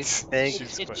 it shoots. big.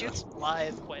 Shoots It quails. shoots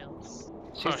live quails.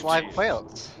 Shoots Oh, live geez.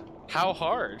 quails. How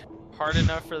hard? Hard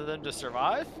enough for them to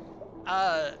survive?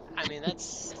 I mean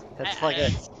that's. It's like a.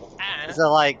 Is It's it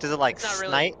like? Does it like It's not really-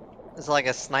 snipe? Is it like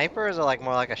a sniper? Or is it like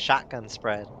more like a shotgun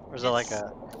spread? Or is it like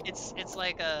It's- a? It's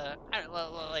like a I don't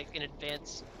know, like an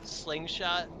advanced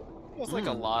slingshot. It's like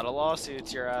a lot of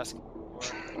lawsuits you're asking for.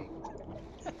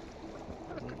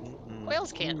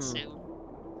 Whales can't sue.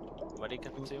 What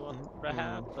can do on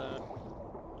behalf of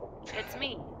It's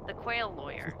me, the quail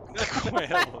lawyer.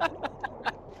 Quail.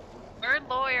 Bird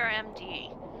lawyer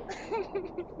MD.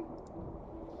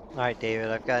 Alright, David,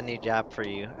 I've got a new job for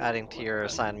you, adding to your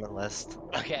assignment list.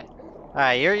 Okay.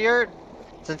 Alright, you're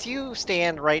since you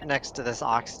stand right next to this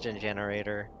oxygen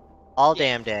generator all Yeah.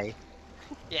 damn day.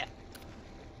 Yeah.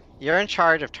 You're in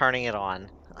charge of turning it on.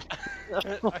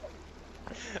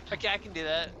 Okay, I can do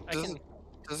that. I can.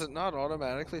 Does it not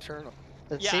automatically turn on?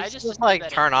 It Yeah, I seems just to did like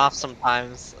that turn anyway. off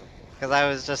sometimes, because I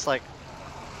was just like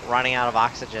running out of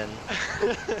oxygen,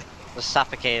 just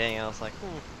suffocating, and I was like,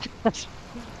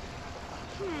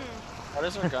 Why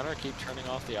does our gunner keep turning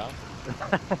off the off?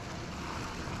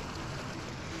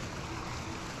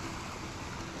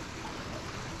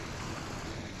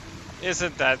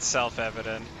 Isn't that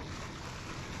self-evident?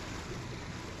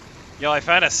 Yo, I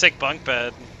found a sick bunk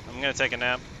bed. I'm gonna take a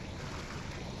nap.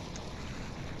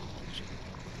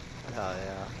 oh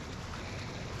yeah.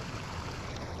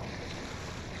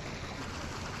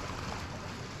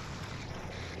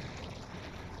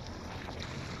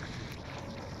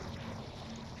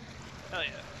 Oh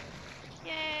yeah.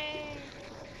 Yay!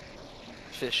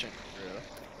 Fishing crew.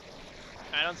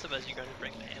 I don't suppose you're going to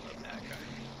bring the ammo back, are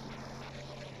you?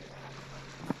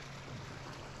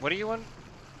 What do you want?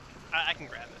 I can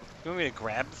grab it. You want me to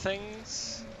grab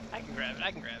things? I can grab it.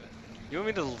 I can grab it. You want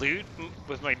me to loot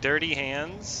with my dirty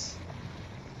hands?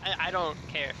 I don't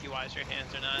care if you wash your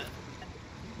hands or not.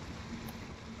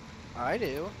 I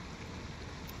do.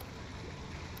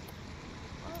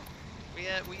 We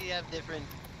have different.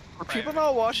 Are people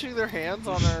not washing their hands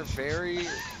on our very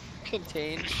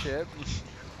contained ship?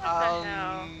 What the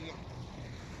hell?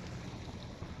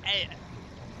 Hey,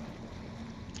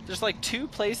 There's like 2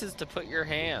 places to put your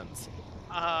hands.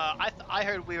 I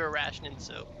heard we were rationing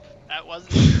soap. That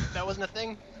wasn't a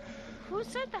thing. Who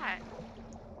said that?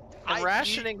 And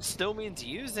rationing still means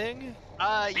using.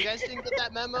 You guys didn't get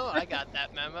that memo. I got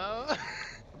that memo.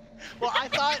 Well, I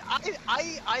thought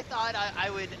I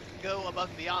would go above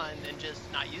and beyond and just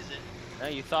not use it. No,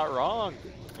 you thought wrong.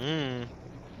 Mmm.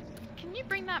 Can you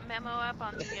bring that memo up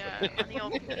on the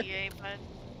old PDA, bud?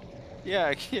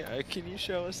 Yeah, can you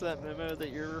show us that memo that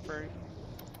you're referring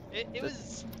to? It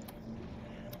was.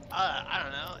 I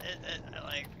don't know.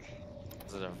 Like.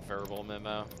 Is it a verbal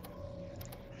memo?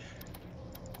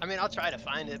 I mean, I'll try to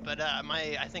find it, but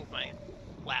I think my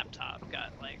laptop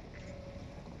got like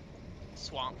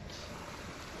swamped.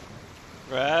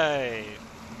 Right.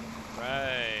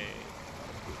 Right.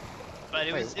 But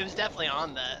it was definitely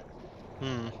on that.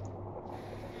 Hmm.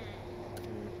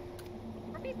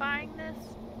 Are we buying this?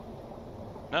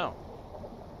 No.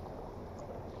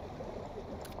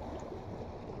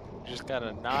 Just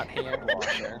gotta not hand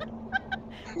wash her.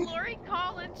 Lori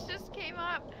Collins just came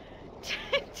up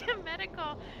to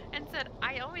medical and said,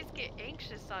 I always get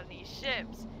anxious on these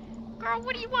ships. Girl,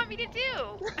 what do you want me to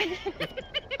do?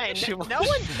 Hey, She no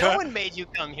one made you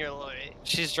come here, Lori.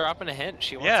 She's dropping a hint.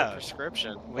 She wants Yeah. a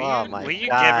prescription. Oh my will you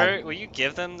God. will you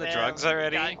give them the Damn, drugs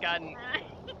already? gotten-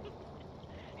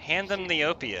 Hand them the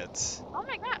opiates. Oh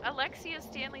my god, Alexia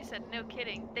Stanley said, no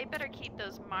kidding, they better keep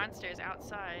those monsters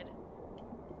outside.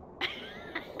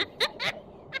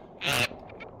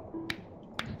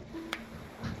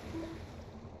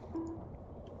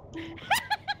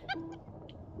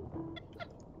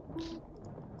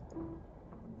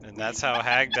 And that's how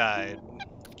Hag died.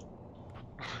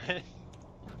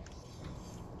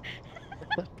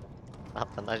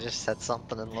 Nothing. I just said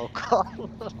something in local.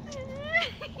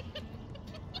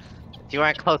 If you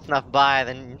weren't close enough by,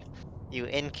 then you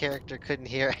in character couldn't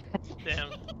hear it. Damn.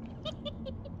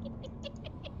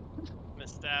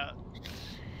 Missed out.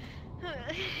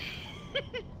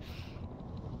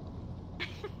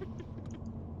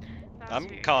 I'm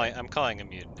calling a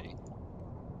mutiny.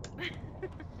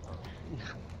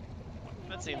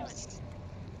 That seems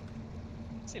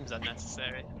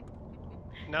unnecessary.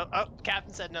 No, oh,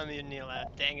 Captain said no mutiny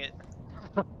allowed. Dang it.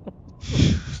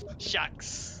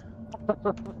 Shucks.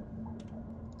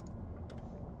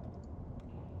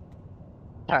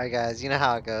 Alright guys, you know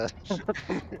how it goes.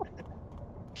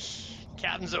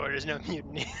 Captain's orders, no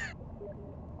mutiny.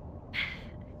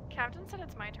 Captain said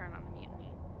it's my turn on the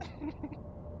mutiny.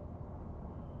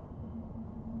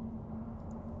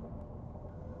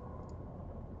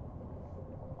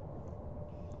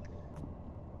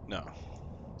 No.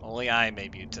 Only I may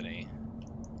mutiny.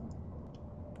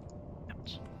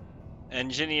 Ouch.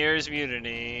 Engineers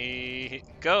mutiny.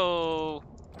 Go!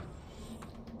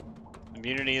 The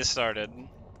mutiny has started.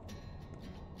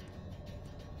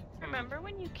 Remember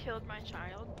when you killed my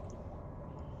child?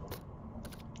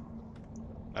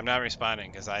 I'm not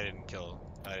responding because I didn't kill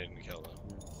them.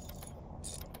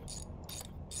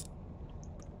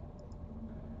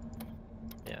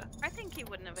 Yeah. I think he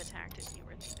wouldn't have attacked if you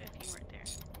weren't there.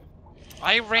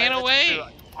 I ran That's away!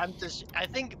 true. I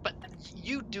think, but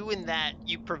you doing that,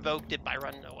 you provoked it by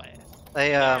running away.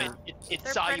 They It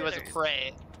They're saw you as a predators.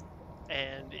 prey,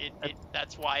 and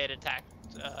that's why it attacked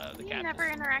the You captain. never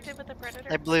interacted with a predator?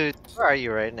 they blew. Where are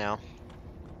you right now?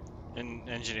 In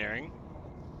engineering.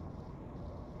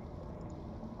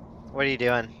 What are you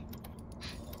doing?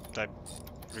 I'm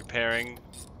repairing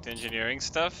engineering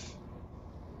stuff.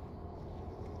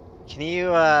 Can you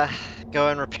go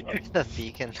and repair the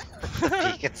beacon?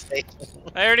 The beacon station.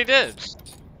 I already did.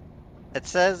 It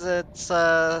says it's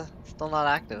still not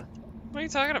active. What are you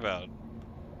talking about?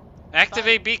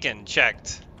 Activate beacon,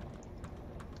 checked.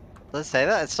 Does it say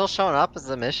that? It's still showing up as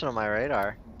a mission on my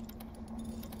radar.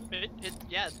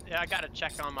 Yeah, I got to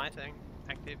check on my thing.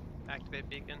 Activate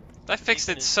beacon. I fixed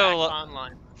Beacon it is so back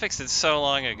online.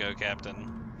 long ago,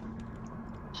 Captain.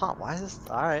 Huh, why is this?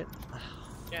 Alright.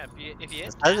 Yeah, if you It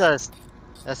hit says that it's,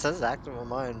 it says it's active on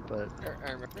mine, but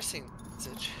I remember seeing the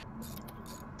message.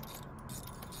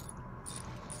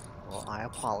 well, I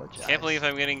apologize. Can't believe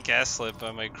I'm getting gaslit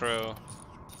by my crow.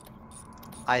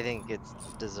 I think it's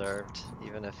deserved,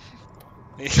 even if.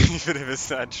 Even if it's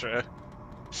not true.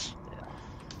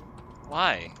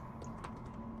 Why?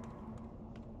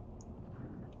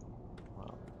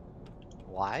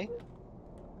 Why?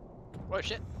 Oh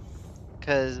shit.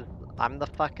 Cause I'm the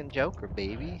fucking Joker,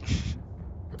 baby.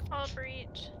 All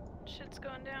breach. Shit's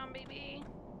going down, baby.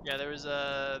 Yeah, there was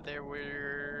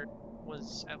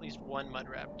at least one mud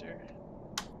raptor.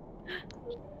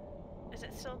 Is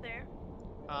it still there?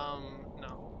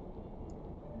 No.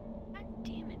 God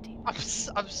damn it, dude.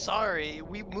 I'm sorry.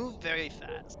 We move very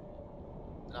fast.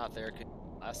 Not there. Could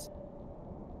last.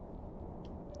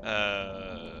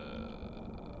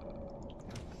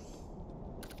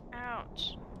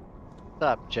 Ouch. What's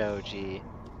up, Joji?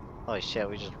 Holy shit,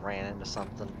 we just ran into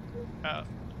something. Oh.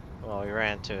 Well, we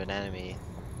ran into an enemy.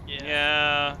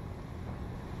 Yeah.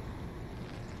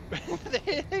 Yeah.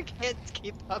 They can't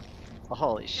keep up. Oh,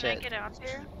 holy Can shit. I get out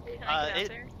there? Can I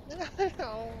get out there?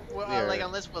 No, well, Weird. like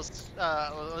unless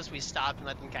we stop and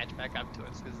let them catch back up to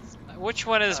us, because Which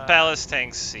one is Ballast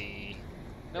Tank C?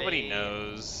 Nobody they-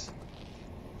 knows.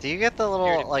 Do you get the Appear to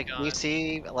little, be like, do you gone.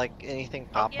 see, like, anything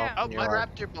pop yeah. up oh, when you're mud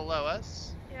like... raptor below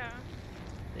us. Yeah.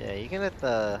 Yeah, you can hit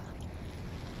the...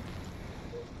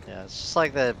 Yeah, it's just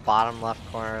like the bottom left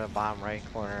corner, the bottom right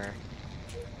corner,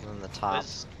 and then the top.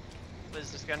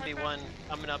 Liz, there's gonna be Okay. one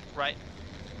coming up right.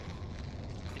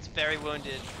 It's very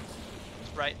wounded.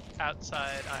 It's right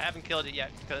outside. I haven't killed it yet,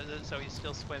 so he's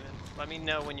still swimming. Let me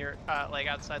know when you're like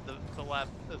outside the left,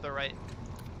 the right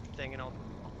thing and I'll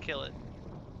kill it.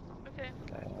 Okay.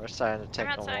 Okay, we're starting to take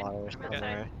the outside. water. I'm Don't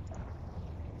outside. worry.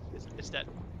 It's dead.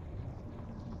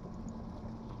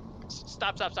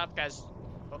 Stop, guys.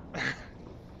 Oh.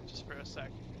 Just for a sec.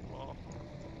 Well,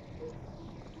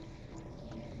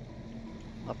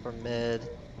 Upper mid.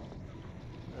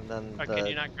 And then oh, the... can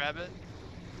you not grab it?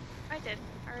 I did.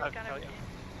 I already got Oh, everything.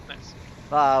 yeah. Nice.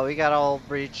 Ah, we got a whole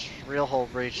breach. Real whole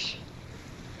breach.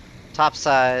 Top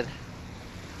side.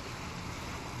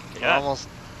 Yeah.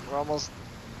 We're almost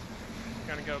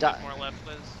Gonna go a Da- bit more left,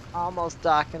 Liz. Almost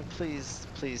docking, please,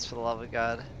 please, for the love of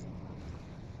God.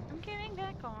 I'm getting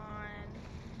back on.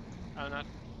 Oh, not.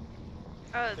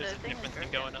 Oh, There's the a thing is different thing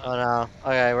broken. going Oh on. no.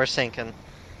 Okay, we're sinking.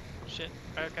 Shit.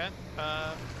 Okay.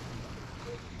 Yeah,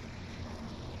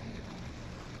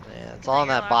 it's Bring all on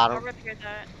your that lap. bottom. I'll repair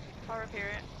that. I'll repair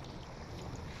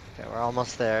it. Okay, we're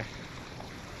almost there.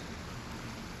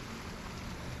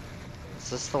 Is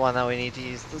this the one that we need to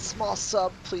use? The small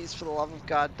sub, please, for the love of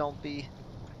God, don't be.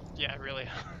 Yeah, really.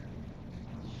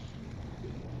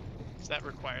 So that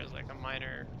requires like a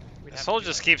minor. we'd This have to hole do,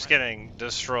 just like, a keeps minor- getting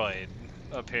destroyed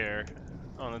up here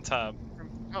on the top.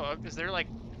 Oh, is there like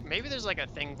maybe there's like a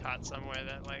thing caught somewhere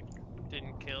that like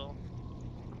didn't kill?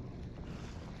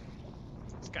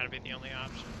 It's got to be the only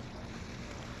option.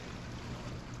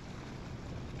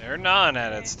 They're gnawing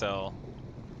at Okay. it still.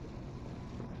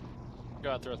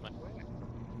 Go out there with my.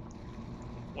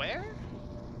 Where?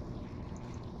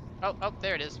 Oh,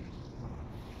 there it is.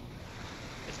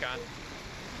 It's gone.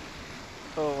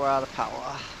 Oh, we're out of power.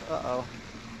 Uh-oh.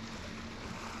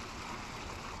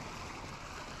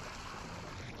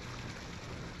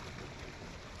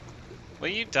 Will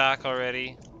you dock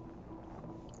already?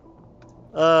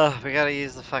 We gotta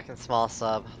use the fucking small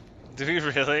sub. Do we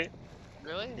really?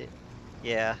 Really?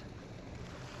 Yeah.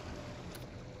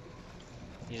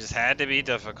 You just had to be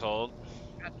difficult.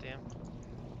 God damn.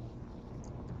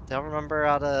 Don't remember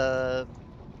how to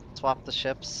swap the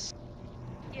ships?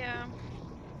 Yeah.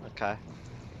 Okay.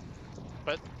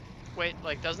 Wait,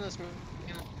 like doesn't this mean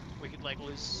we could like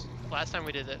lose? Last time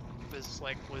we did it was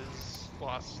like Liz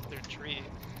lost their tree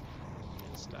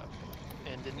and stuff,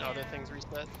 and didn't other Yeah. things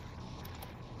reset?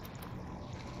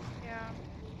 Yeah.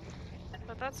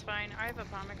 But that's fine. I have a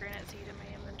pomegranate seed in my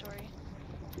inventory.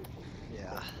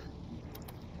 Yeah.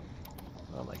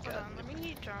 Oh my Hold God. on, let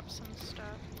me drop some stuff.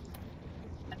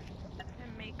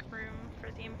 And make room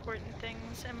for the important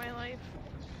things in my life.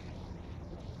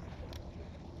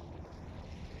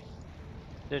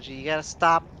 Dude, you gotta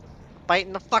stop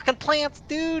biting the fucking plants,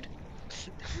 dude!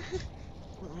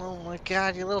 Oh my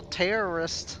God, you little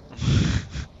terrorist. Alright,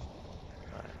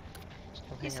 just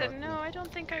come He hang out said, with no, me. I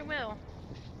don't think I will.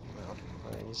 No,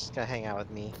 alright, you just gotta hang out with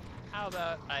me. How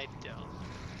about I don't?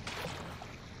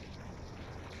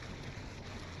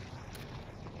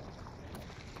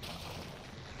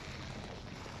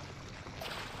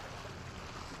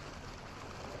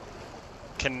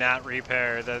 Cannot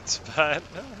repair that spot.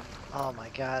 Oh my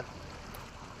God.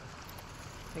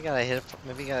 You gotta hit it.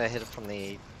 Maybe you gotta hit it from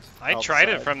the. I tried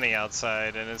it outside. from the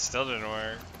outside and it still didn't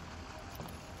work.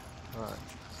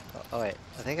 Oh wait,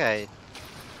 I think I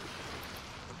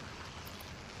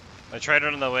tried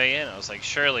it on the way in. I was like,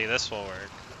 surely this will work.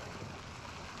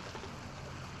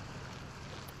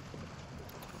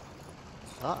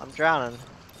 Oh, I'm drowning.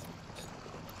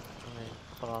 Let me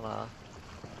put on a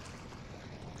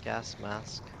gas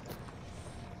mask.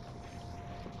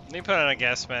 Let me put on a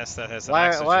gas mask that has an Why-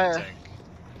 oxygen why- tank.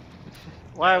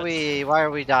 Why are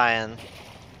we dying?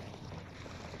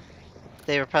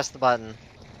 David, press the button.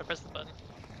 I pressed the button.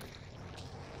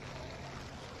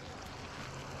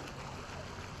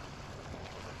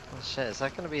 Oh shit, is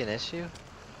that gonna be an issue?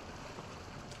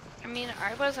 I mean,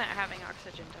 I wasn't having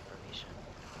oxygen deprivation.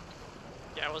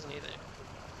 Yeah, I wasn't either.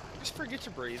 You just forget to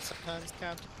breathe sometimes,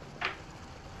 Captain.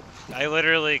 I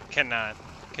literally can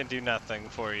do nothing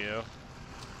for you.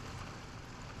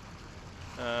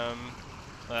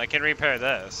 Well, I can repair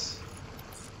this.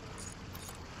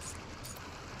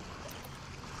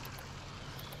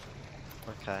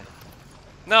 Okay.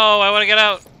 No, I want to get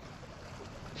out.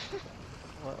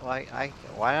 Why did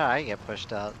I get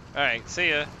pushed out? All right, see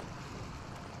ya.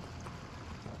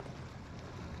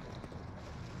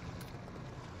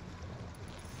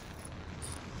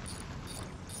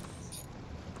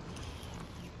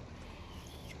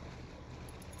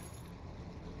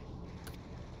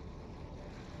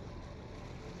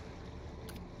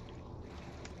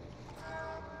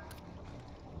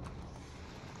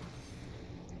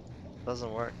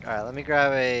 Doesn't work. Alright, let me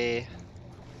grab a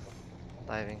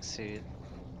diving suit.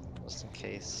 Just in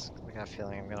case. I got a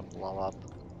feeling I'm gonna blow up.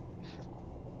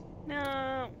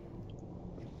 No.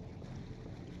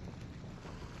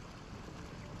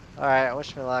 Alright,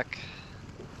 wish me luck.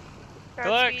 Good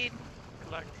luck. Godspeed.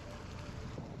 Good luck.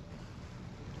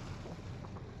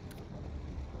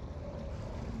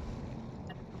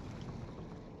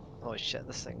 Holy shit,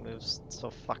 this thing moves so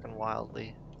fucking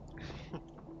wildly.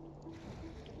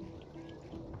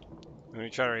 Are we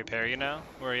trying to repair you now?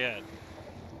 Where are you at?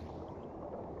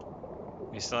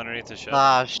 You still underneath the ship?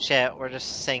 Ah shit, we're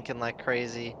just sinking like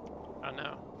crazy. Oh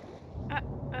no.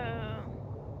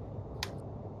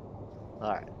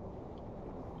 Alright.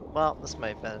 Well, this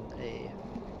might have been a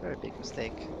very big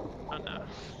mistake. Oh no.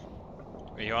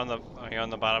 Are you on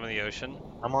the bottom of the ocean?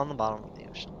 I'm on the bottom of the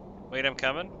ocean. Wait, I'm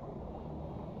coming.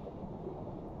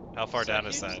 How far down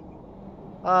is that?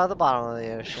 The bottom of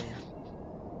the ocean.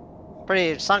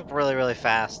 It sunk really, really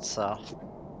fast, so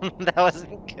that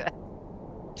wasn't good.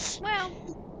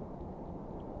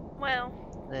 Well.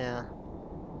 Yeah.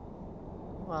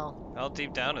 Well, How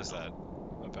deep down is that?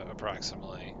 About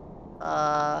approximately.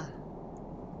 I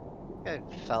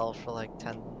fell for like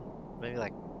 10, maybe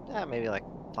like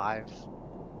 5.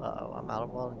 Uh-oh, I'm out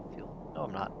of welding fuel. No,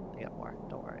 I'm not. I got more.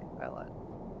 Don't worry, I lied.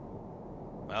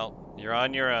 Well, you're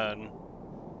on your own.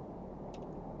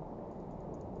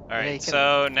 Yeah, you Alright, can-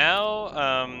 so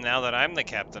now, now that I'm the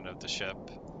captain of the ship,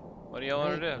 what do y'all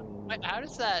want to do? Wait, how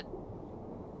does that?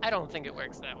 I don't think it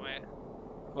works that way.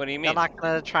 What do you You're mean? not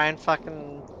gonna try and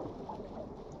fucking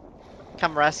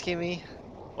come rescue me?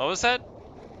 What was that?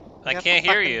 I got the can't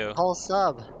hear fucking you. Whole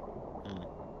sub.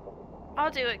 I'll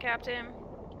do it, Captain.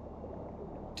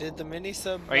 Did the mini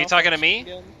sub? Are you talking to malfunction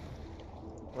me? again?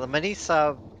 The mini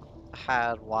sub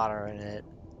had water in it,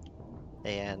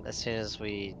 and as soon as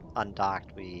we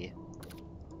undocked, we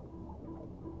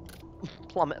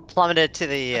plummeted to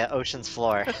the ocean's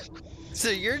floor. So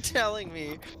you're telling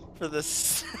me for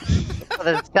this? For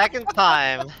the second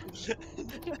time,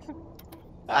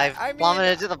 I've I mean,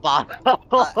 plummeted to the bottom of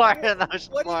the floor in the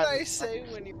ocean what did floor. I say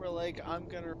when you were like, "I'm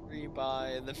gonna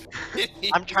rebuy the"?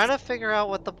 I'm trying to figure out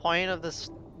what the point of this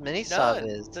mini sub None.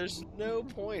 is. There's no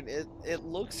point. It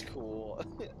looks cool.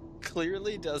 It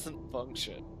clearly doesn't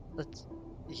function.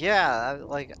 Yeah,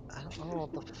 like I don't know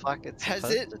what the fuck it's Has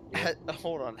supposed it? to do.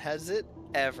 Hold on. Has it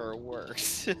ever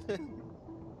worked?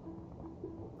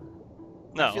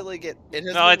 I feel No. like it has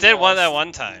No, I been did one that lost,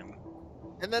 one time.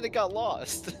 and then it got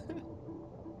lost.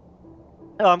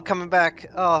 Oh, I'm coming back.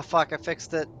 Oh fuck, I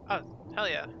fixed it. Hell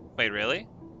yeah. Wait, really?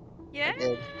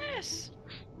 Yes.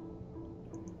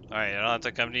 Alright, I don't have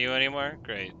to come to you anymore?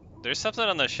 Great. There's something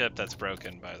on the ship that's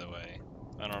broken, by the way.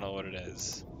 I don't know what it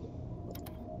is.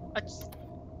 I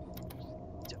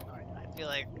feel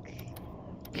like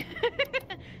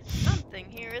Something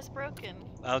here is broken.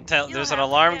 I'll tell. You'll There's an have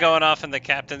to alarm guess. going off in the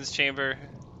captain's chamber.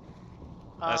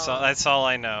 That's all. That's all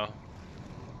I know.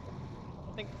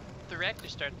 I think the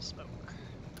reactor's starting to smoke.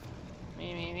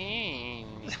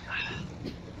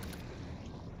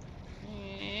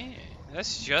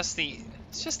 That's just the.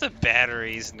 It's just the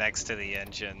batteries next to the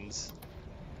engines.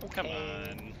 Come Okay.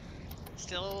 on.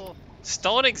 Still, Just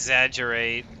don't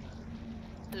exaggerate.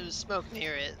 there's smoke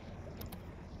near it.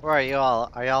 Where are you all?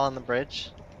 Are y'all on the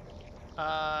bridge?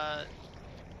 I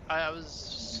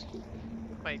was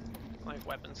my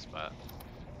weapon spot.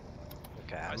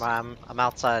 Okay, I see. I'm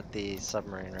outside the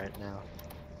submarine right now.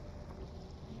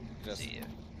 Just See ya.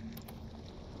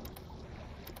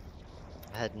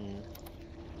 I'm heading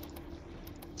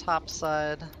top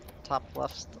side, top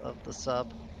left of the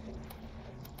sub.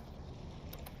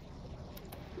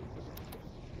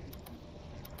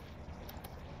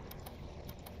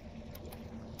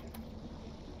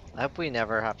 I hope we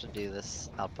never have to do this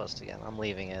outpost again. I'm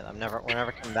leaving it. We're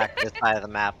never coming back to this side of the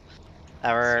map.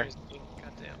 Ever Seriously,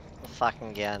 goddamn. fucking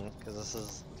again, because this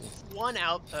is One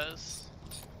outpost.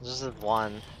 just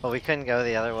one. But we couldn't go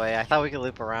the other way. I thought we could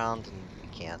loop around and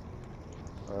we can't.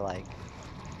 We're like,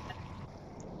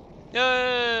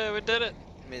 Yay! We did it.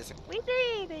 amazing. We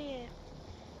did it.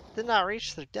 did not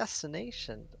reach their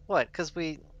destination. What? Because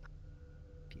we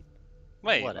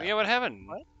Wait. Whatever. Yeah. What happened?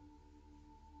 What?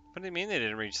 What do you mean they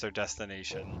didn't reach their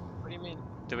destination? What do you mean?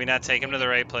 Did we not take them to the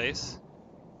right place?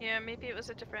 Yeah, maybe it was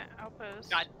a different outpost.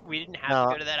 God, we didn't have No.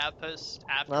 to go to that outpost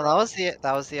after. No,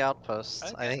 that was the outpost. I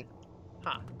Okay. think.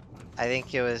 Huh. I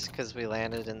think it was because we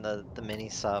landed in the mini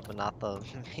sub and not the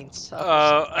main sub.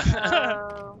 Oh.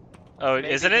 Oh. Oh, Maybe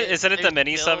isn't it? Isn't it the they're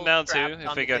mini sub still now too? trapped If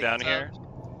on we the go big down sub. here.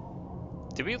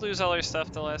 Did we lose all our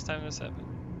stuff the last time this happened?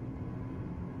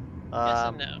 Yes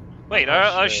and no. Wait, not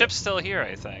our sure. ship's still here,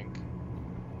 I think.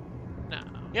 No.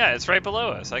 Yeah, it's right below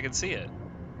us. I can see it.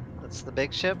 That's the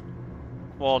big ship.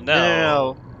 Well, no.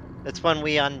 No. It's when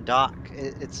we undock.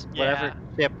 It's whatever Yeah.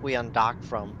 ship we undock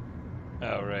from.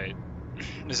 Oh, right.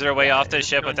 Is there a way off this it's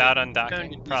ship going without to- undocking?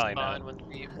 going to Probably despawn not. when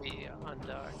we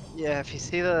undock. Yeah, if you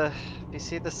see the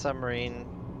submarine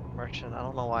merchant, I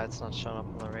don't know why it's not showing up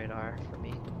on the radar for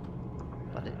me,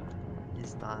 but it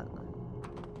is not.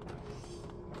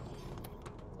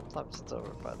 Sometimes it's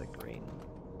over by the green.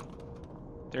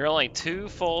 There are only 2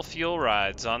 full fuel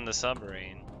rides on the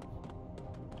submarine.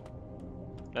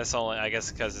 That's only, I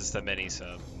guess, because it's the mini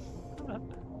sub.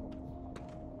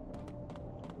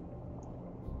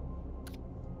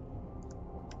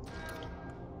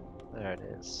 There it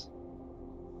is.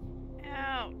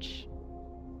 Ouch.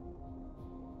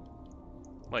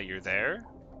 What, you're there?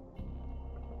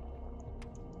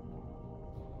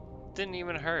 Didn't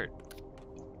even hurt.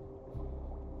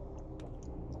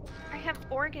 I have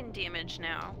organ damage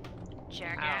now.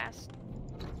 Jackass.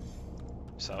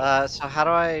 So, So how do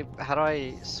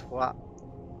I swap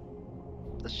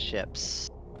the ships?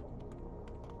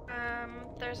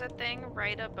 There's a thing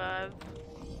right above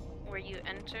where you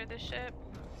enter the ship.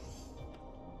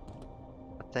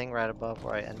 A thing right above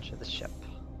where I enter the ship.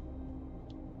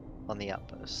 On the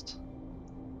outpost.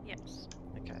 Yes.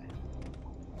 Okay.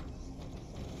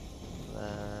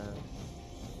 Then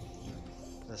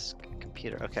this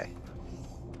computer. Okay.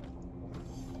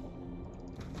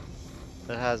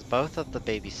 It has both of the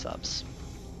baby subs.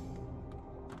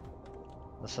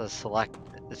 This says select.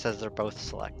 It says they're both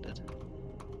selected.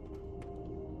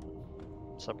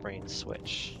 Submarine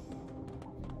switch.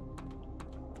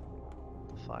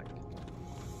 Fuck.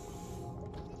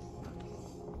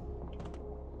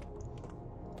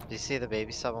 Do you see the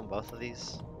baby sub on both of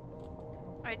these?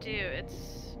 I do.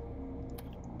 It's.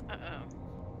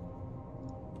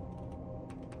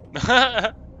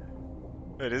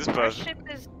 it is Our both.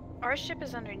 ship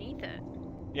is underneath it.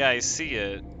 Yeah, I see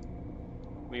it.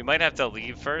 We might have to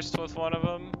leave first with one of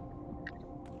them.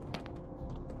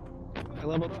 I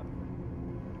leveled up.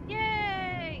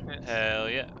 Yay! Hell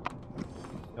yeah.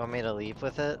 You want me to leave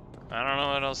with it? I don't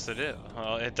know what else to do.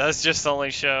 Well, it does just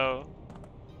only show.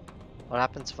 What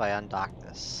happens if I undock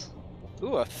this?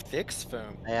 Ooh, a fixed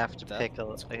foam. I have to That- pick a.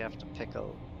 that's I have to pick a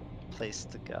place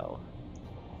to go.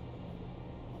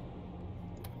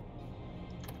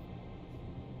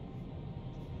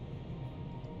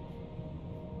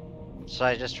 Should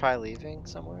I just try leaving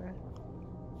somewhere?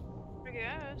 I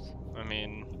guess. I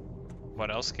mean,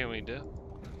 what else can we do?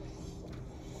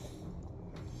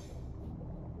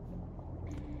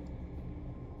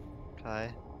 Okay.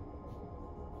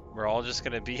 We're all just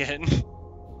gonna be in.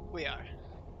 We are.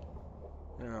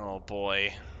 Oh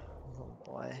boy. Oh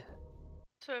boy.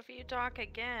 So if you dock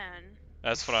again,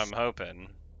 That's what I'm hoping.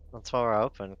 That's why we're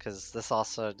open, because this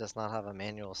also does not have a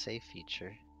manual save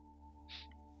feature.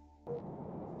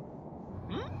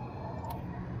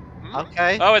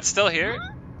 Okay. Oh, it's still here?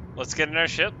 Let's get in our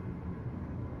ship.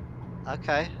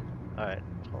 Okay. Alright.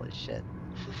 Holy shit.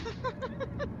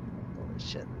 Holy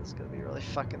shit. This is gonna be really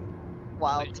fucking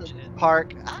wild Holy to shit.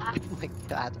 park. Ah, oh my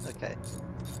god. Okay.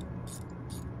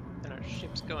 And our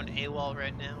ship's going AWOL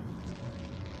right now.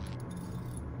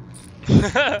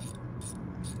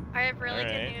 I have really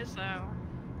Alright. good news though.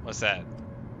 What's that?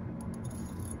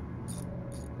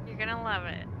 You're gonna love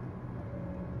it.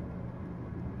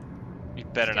 You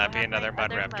better Still not be have my another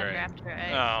mud other raptor. raptor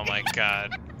egg. Oh my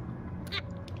god.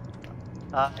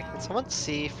 Can someone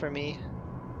see for me?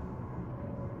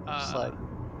 Just like,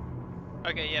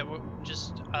 Okay, yeah,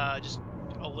 just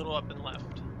a little up and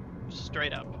left,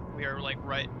 straight up. We are like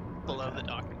right below Okay. the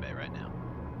docking bay right now.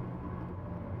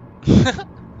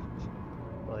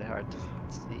 really hard to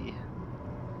see.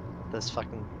 This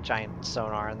fucking giant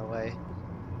sonar in the way.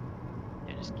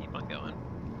 Yeah, just keep on going,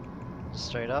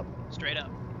 Straight up. straight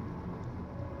up.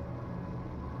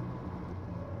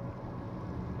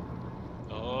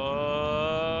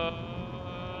 Oh.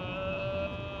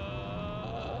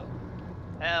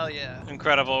 Hell yeah.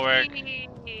 Incredible work. Yee.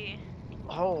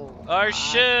 Oh. Our my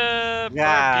ship! God.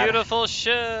 Our beautiful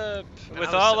ship! That With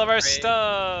was all so of our great.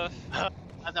 stuff! I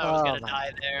thought I was Oh gonna my-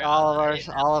 die there.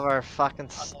 all of our fucking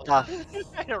stuff.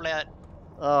 I don't let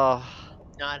Oh.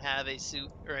 not have a suit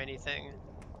or anything.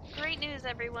 Great news,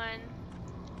 everyone.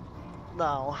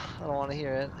 No, I don't want to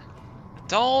hear it.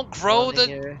 Don't I grow wanna the.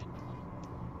 hear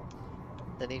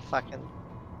any fucking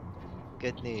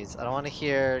good news. I don't want to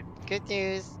hear good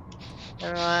news.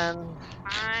 Everyone,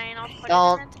 Fine, I'll put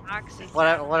Don't- it in the toxic.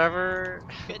 whatever.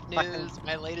 Good Fucking- news,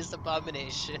 my latest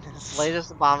abomination is...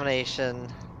 Latest abomination.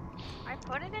 I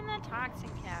put it in the toxic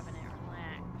cabinet.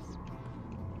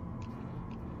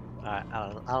 Relax.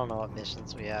 I don't know what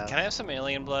missions we have. Can I have some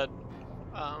alien blood?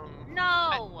 No.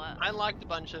 I unlocked a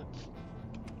bunch of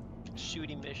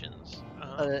shooting missions.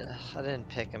 I didn't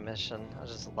pick a mission. I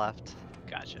just left.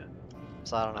 Gotcha.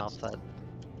 so I don't know if that.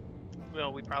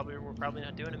 Well, we're probably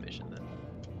not doing a mission then.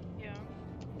 Yeah.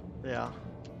 Yeah.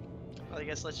 Well, I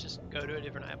guess let's just go to a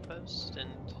different outpost and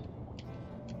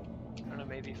I don't know,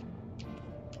 maybe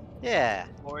Yeah.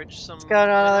 forage some. Let's go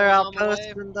to another minerals on the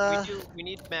outpost way. and We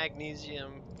need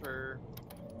magnesium for.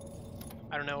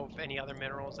 I don't know if any other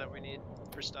minerals that we need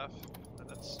for stuff. But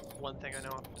that's one thing I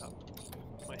know off the top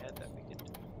of my head that we could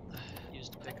use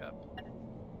to pick up.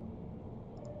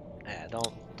 yeah.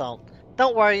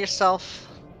 Don't worry yourself.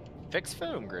 Fix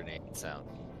foam grenade sound.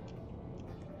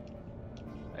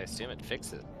 I assume it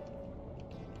fixes.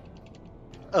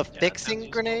 A sounds fixing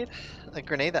useful. grenade? A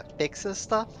grenade that fixes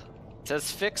stuff? It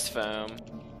says fix foam.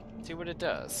 See what it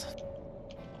does.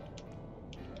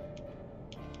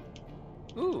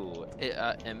 Ooh, it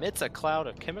emits a cloud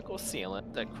of chemical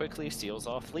sealant that quickly seals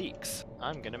off leaks.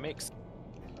 I'm gonna make some.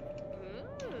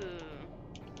 Ooh.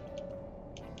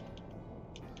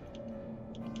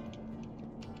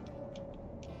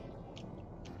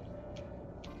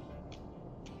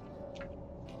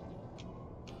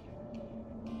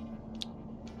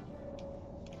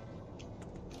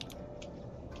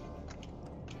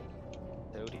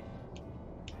 sodium.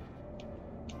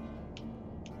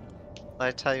 Did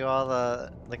I tell you all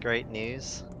the great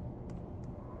news?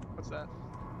 What's that?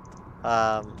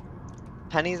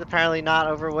 Penny's apparently not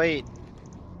overweight.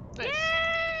 Nice.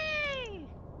 Yay!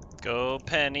 Go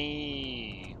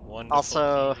Penny. Wonderful.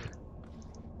 Also, team.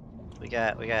 we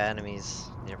got enemies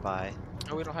nearby.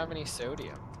 Oh, we don't have any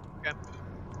sodium.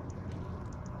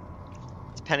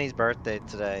 It's Penny's birthday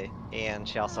today, and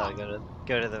she also had to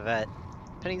go to the vet.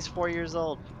 Penny's 4 years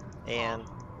old, and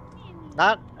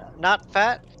not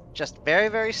fat, just very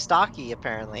very stocky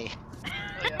apparently. Oh,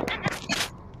 yeah.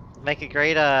 Make a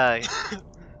great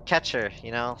catcher,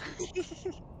 you know.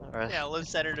 Or Yeah, low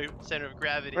center of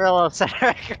gravity. real low center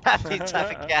of gravity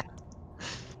type of cat.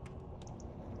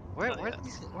 Oh,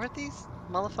 Where'd these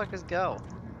motherfuckers go?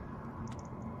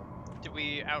 Did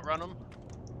we outrun them?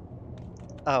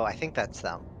 Oh, I think that's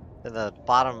them. In the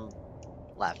bottom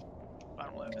left.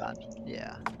 Bottom left. God,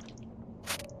 yeah.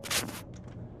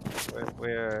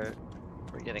 We're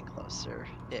getting closer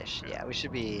ish. Yeah, we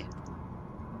should be.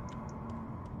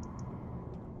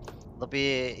 They'll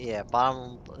be, yeah,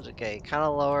 bottom. Okay, kind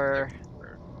of lower.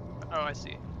 Oh, I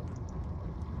see.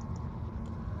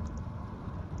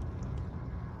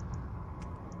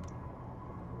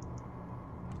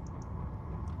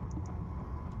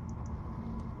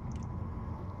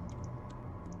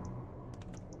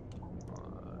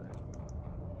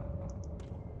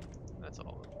 That's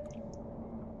all.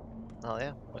 Oh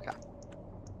yeah. Okay.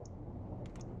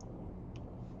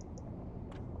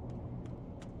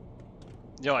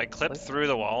 Yo, I clipped through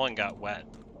the wall and got wet.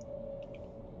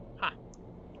 Huh.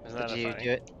 Isn't that Did you funny? do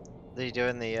it? Did you do it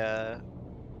in the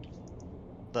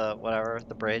whatever,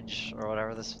 the bridge or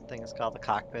whatever this thing is called, the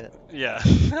cockpit? Yeah.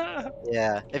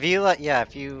 Yeah. If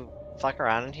you fuck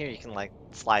around in here, you can like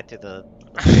slide through the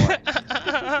floor.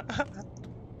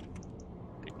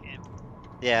 Good game.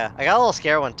 Yeah, I got a little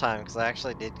scared one time because I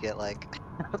actually did get like,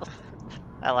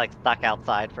 I like stuck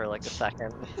outside for like a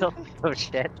second. Oh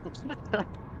shit.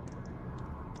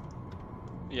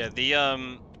 Yeah, the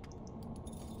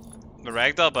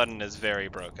ragdoll button is very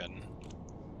broken.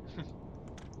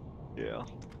 Yeah.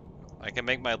 I can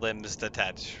make my limbs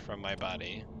detach from my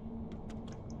body.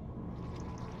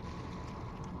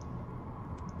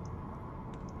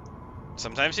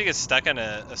 Sometimes you get stuck in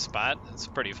a spot. It's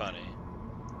pretty funny.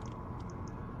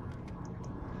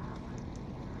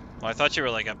 Well, I thought you were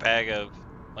like a bag of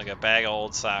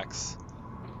old socks.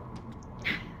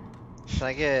 Can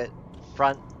I get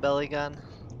front belly gun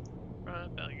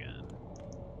Front belly gun.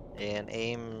 and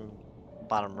aim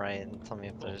bottom right and tell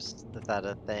me is that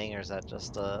a thing or is that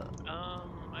just a?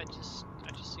 I just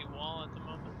see wall at the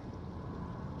moment.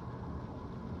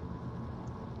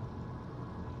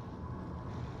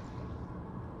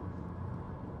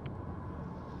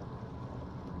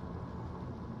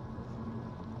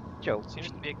 Joke. Seems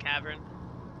to be a cavern.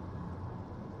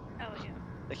 Hell yeah.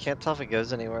 I can't tell if it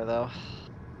goes anywhere though.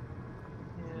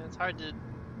 Yeah, it's hard to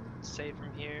say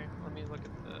from here. Let me look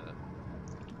at the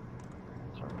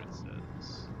what it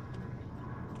says.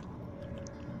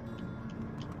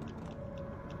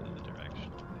 The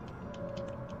direction.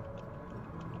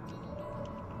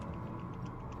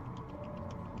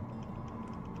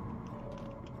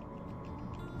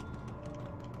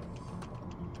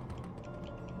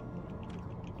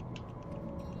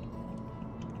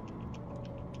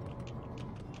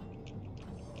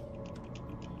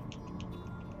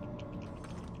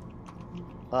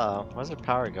 Uh oh, why does the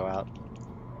power go out?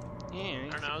 Yeah, I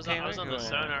don't know. I was on the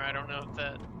sonar. I don't know if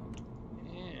that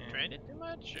drained it too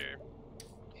much or.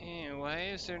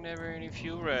 Why is there never any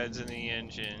fuel rods in the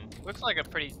engine? Looks like a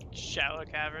pretty shallow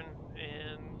cavern,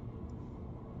 and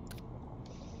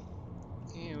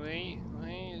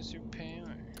Why is there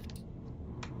power?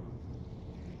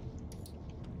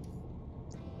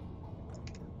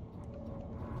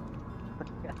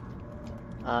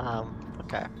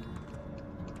 Okay.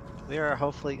 We are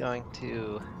hopefully going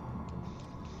to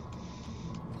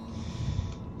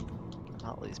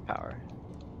not lose power.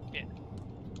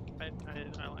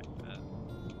 I like that.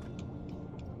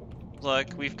 Look,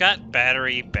 we've got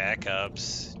battery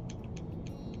backups.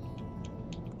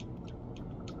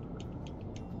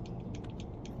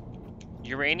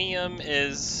 Uranium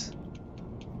is,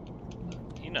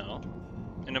 you know,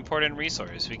 an important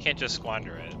resource. We can't just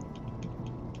squander it.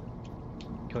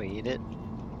 Can we eat it?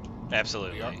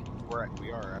 Absolutely.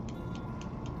 We are.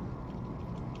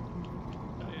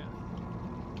 Oh yeah.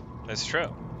 That's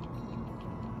true.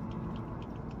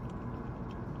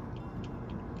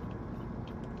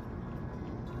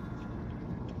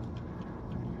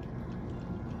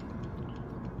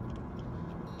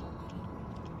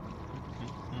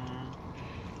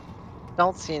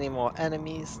 Don't see any more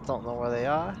enemies. Don't know where they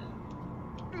are.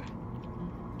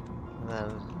 And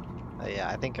then, yeah,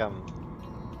 I think I'm.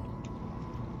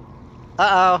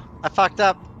 Uh-oh! I fucked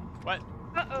up. What?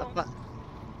 Uh-oh.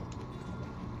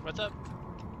 What's up?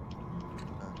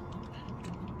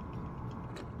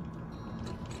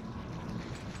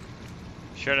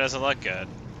 Sure doesn't look good.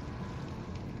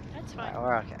 That's fine.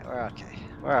 Alright, we're okay. We're okay.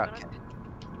 We're okay.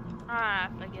 Ah,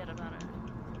 forget about it.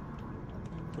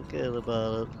 Forget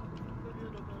about it.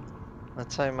 I'll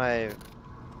tell you,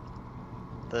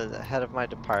 the head of my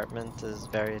department is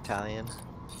very Italian.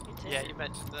 Yeah, you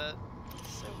mentioned that.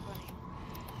 So funny.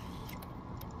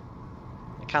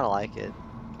 I kind of like it.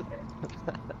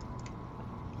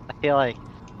 I feel like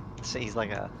he's like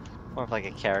more of like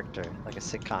a character, like a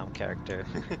sitcom character.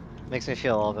 Makes me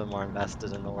feel a little bit more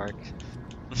invested in the work.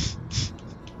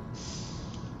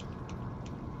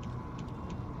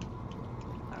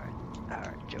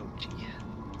 Alright, Joji.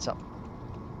 What's up?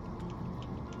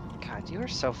 God, you are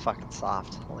so fucking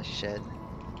soft. Holy shit.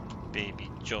 Baby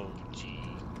Joji.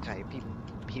 God,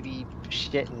 you be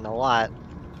shitting a lot.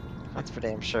 That's for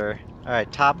damn sure.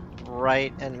 Alright, top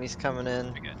right enemies coming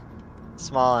in. Okay.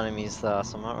 Small enemies though,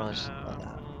 so I'm not really sure about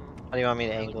that. How do you want me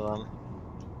to really- angle them?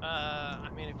 I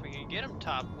mean, if we can get them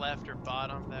top left or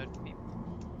bottom, that would be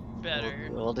better.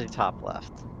 We'll do top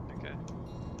left. Okay.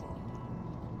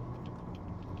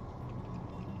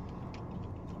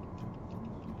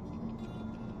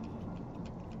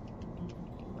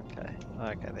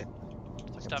 Okay, they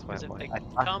It's tough because if swam they away.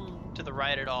 come to the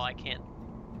right at all, I can't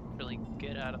really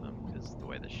get out of them because the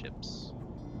way the ship's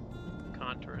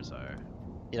contours are.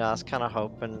 You know, I was kind of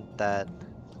hoping that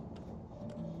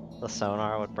the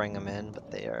sonar would bring them in, but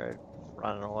they are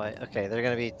running away. Okay, they're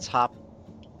gonna be top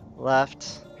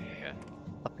left, Okay.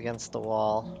 up against the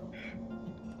wall.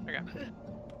 Okay.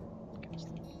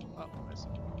 Oh, I see.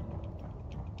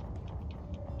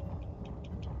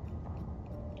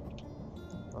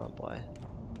 Oh boy.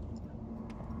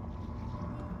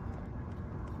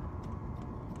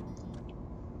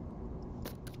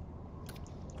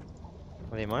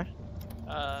 Any more?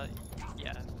 Yeah.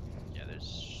 Yeah,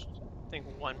 there's, I think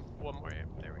one more.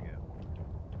 There we go.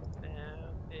 And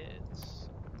it's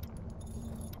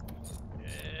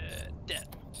dead.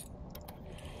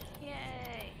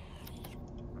 Yay.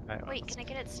 Alright, Wait, can I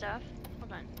get its stuff?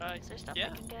 Hold on. Is there stuff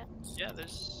yeah. I can get? Yeah,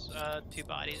 there's two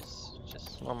bodies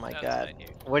just Oh my outside god. here.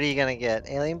 What are you gonna get?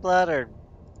 Alien blood or?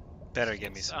 Better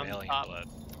give me It's some on the alien top. blood.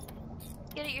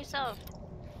 Get it yourself.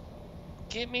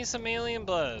 Give me some alien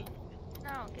blood.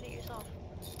 No, get it yourself.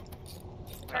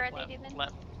 Top Where are left, they, David?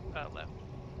 left, left.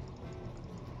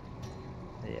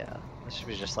 Yeah, this should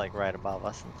be just like right above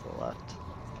us and to the left.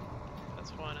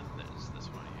 That's one, and there's this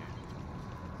one here.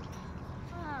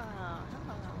 Oh,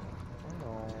 hello.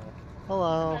 Hello.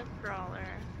 Hello. Red crawler.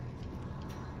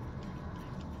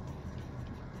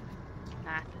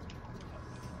 Nah.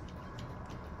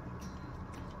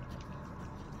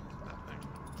 Nothing.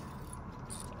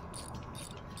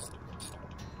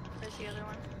 Where's the other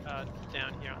one?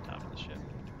 Down here on top of the ship.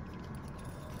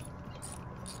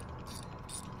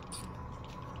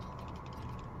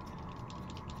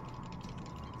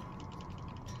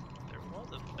 There was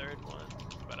a third one,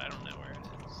 but I don't know where it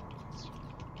is.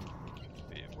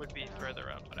 It would be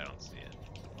further up, but I don't see it.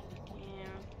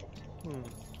 Yeah. Hmm.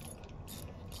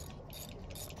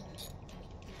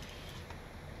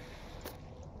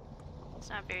 It's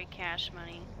not very cash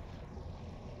money.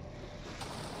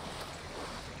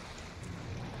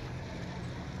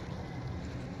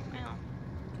 Well.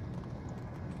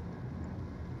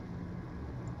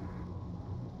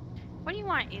 What do you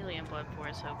want alien blood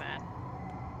for so bad?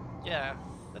 Yeah,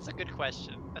 that's a good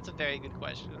question. That's a very good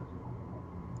question.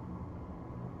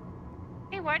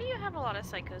 Hey, why do you have a lot of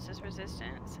psychosis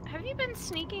resistance? Have you been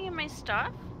sneaking in my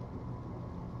stuff?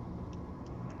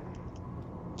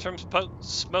 It's from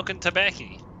smoking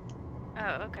tobacco.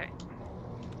 Oh, okay.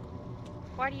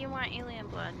 Why do you want alien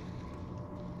blood?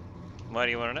 Why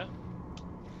do you want to know?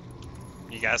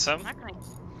 You got some?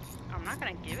 I'm not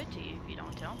gonna give it to you if you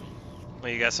don't tell me.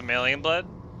 Well, you got some alien blood?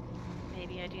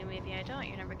 Maybe I do, maybe I don't.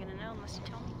 You're never gonna know unless you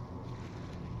tell me.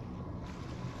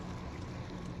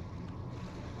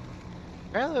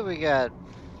 Apparently we got...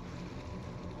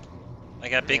 I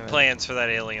got big Damn it. plans for that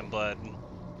alien blood.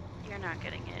 You're not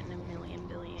getting it in a million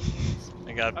billion years.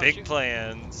 I got Oh, big shoot.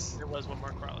 plans. There was one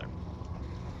more crawler.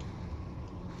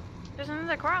 There's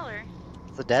another crawler.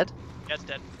 Is it dead? Yeah, it's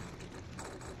dead.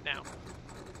 Now.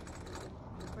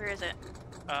 Where is it?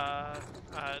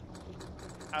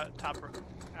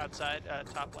 Outside,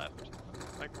 top left.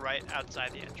 Like right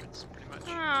outside the entrance, pretty much.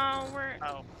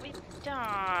 Oh, we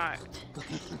docked.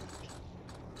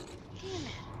 Damn it.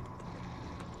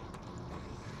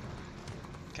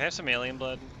 Can I have some alien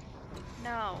blood?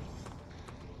 No.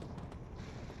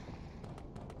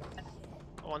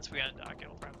 Once we undock,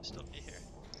 it'll probably still be here.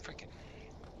 Freaking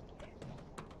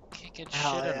can't get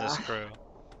Hell shit on this yeah. crew.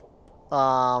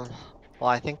 Well,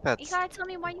 I think You that's... gotta tell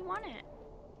me why you want it.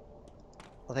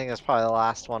 I think that's probably the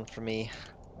last one for me.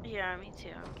 Yeah, me too.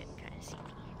 I'm getting kind of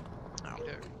sleepy.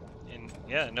 And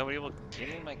yeah, nobody will give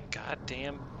me my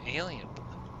goddamn alien blood.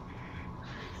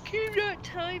 You're not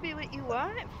telling me what you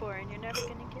want it for, and you're never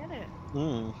gonna get it.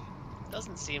 Hmm.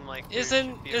 Doesn't seem like there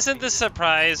Isn't should be a isn't the reason.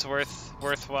 surprise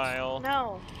worthwhile?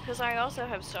 No, because I also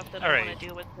have stuff that I Alright. want to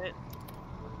do with it.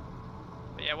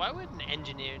 But yeah, why would an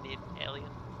engineer need an alien?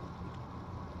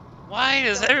 Why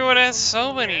does everyone ask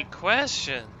so many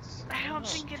questions? I don't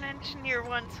think an engineer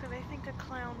wants it. I think a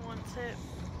clown wants it.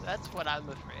 That's what I'm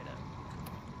afraid of.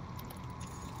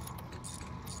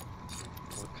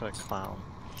 What kind of clown?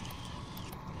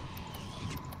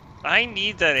 I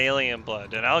need that alien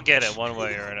blood, and I'll get it one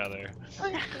way or another.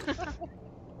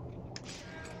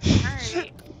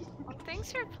 Alright. Well,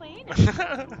 thanks for playing.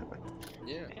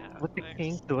 Yeah. What the thanks.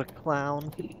 king to a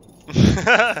clown?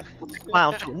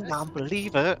 Clown to a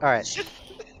non-believer. Alright.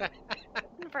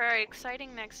 For our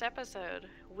exciting next episode,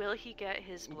 will he get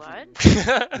his blood?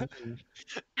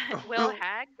 Will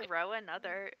Hag grow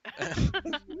another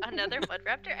another mud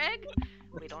raptor egg?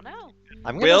 We don't know.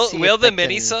 I'm gonna see will if the I can-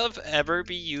 mini sub ever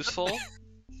be useful?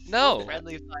 No.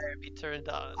 Friendly fire be turned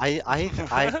on.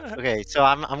 Okay, so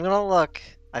I'm gonna look.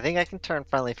 I think I can turn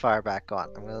friendly fire back on.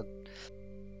 I'm gonna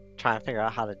try and figure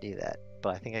out how to do that,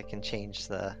 but I think I can change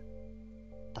the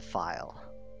file.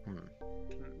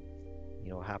 You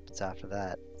know what happens after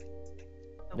that?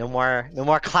 No more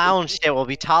clown shit will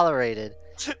be tolerated.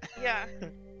 Yeah.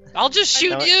 I'll just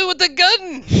shoot know- you with the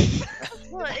gun.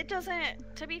 Well, it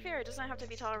doesn't. To be fair, it doesn't have to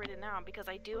be tolerated now because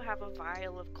I do have a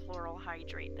vial of chloral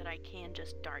hydrate that I can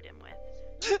just dart him with.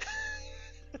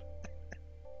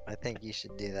 I think you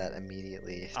should do that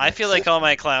immediately. I feel like all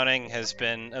my clowning has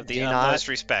been of the Do not- utmost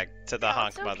respect to the I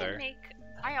honk also mother.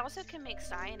 I also can make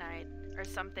cyanide or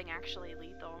something actually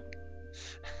lethal.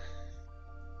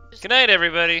 Good night,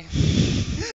 everybody.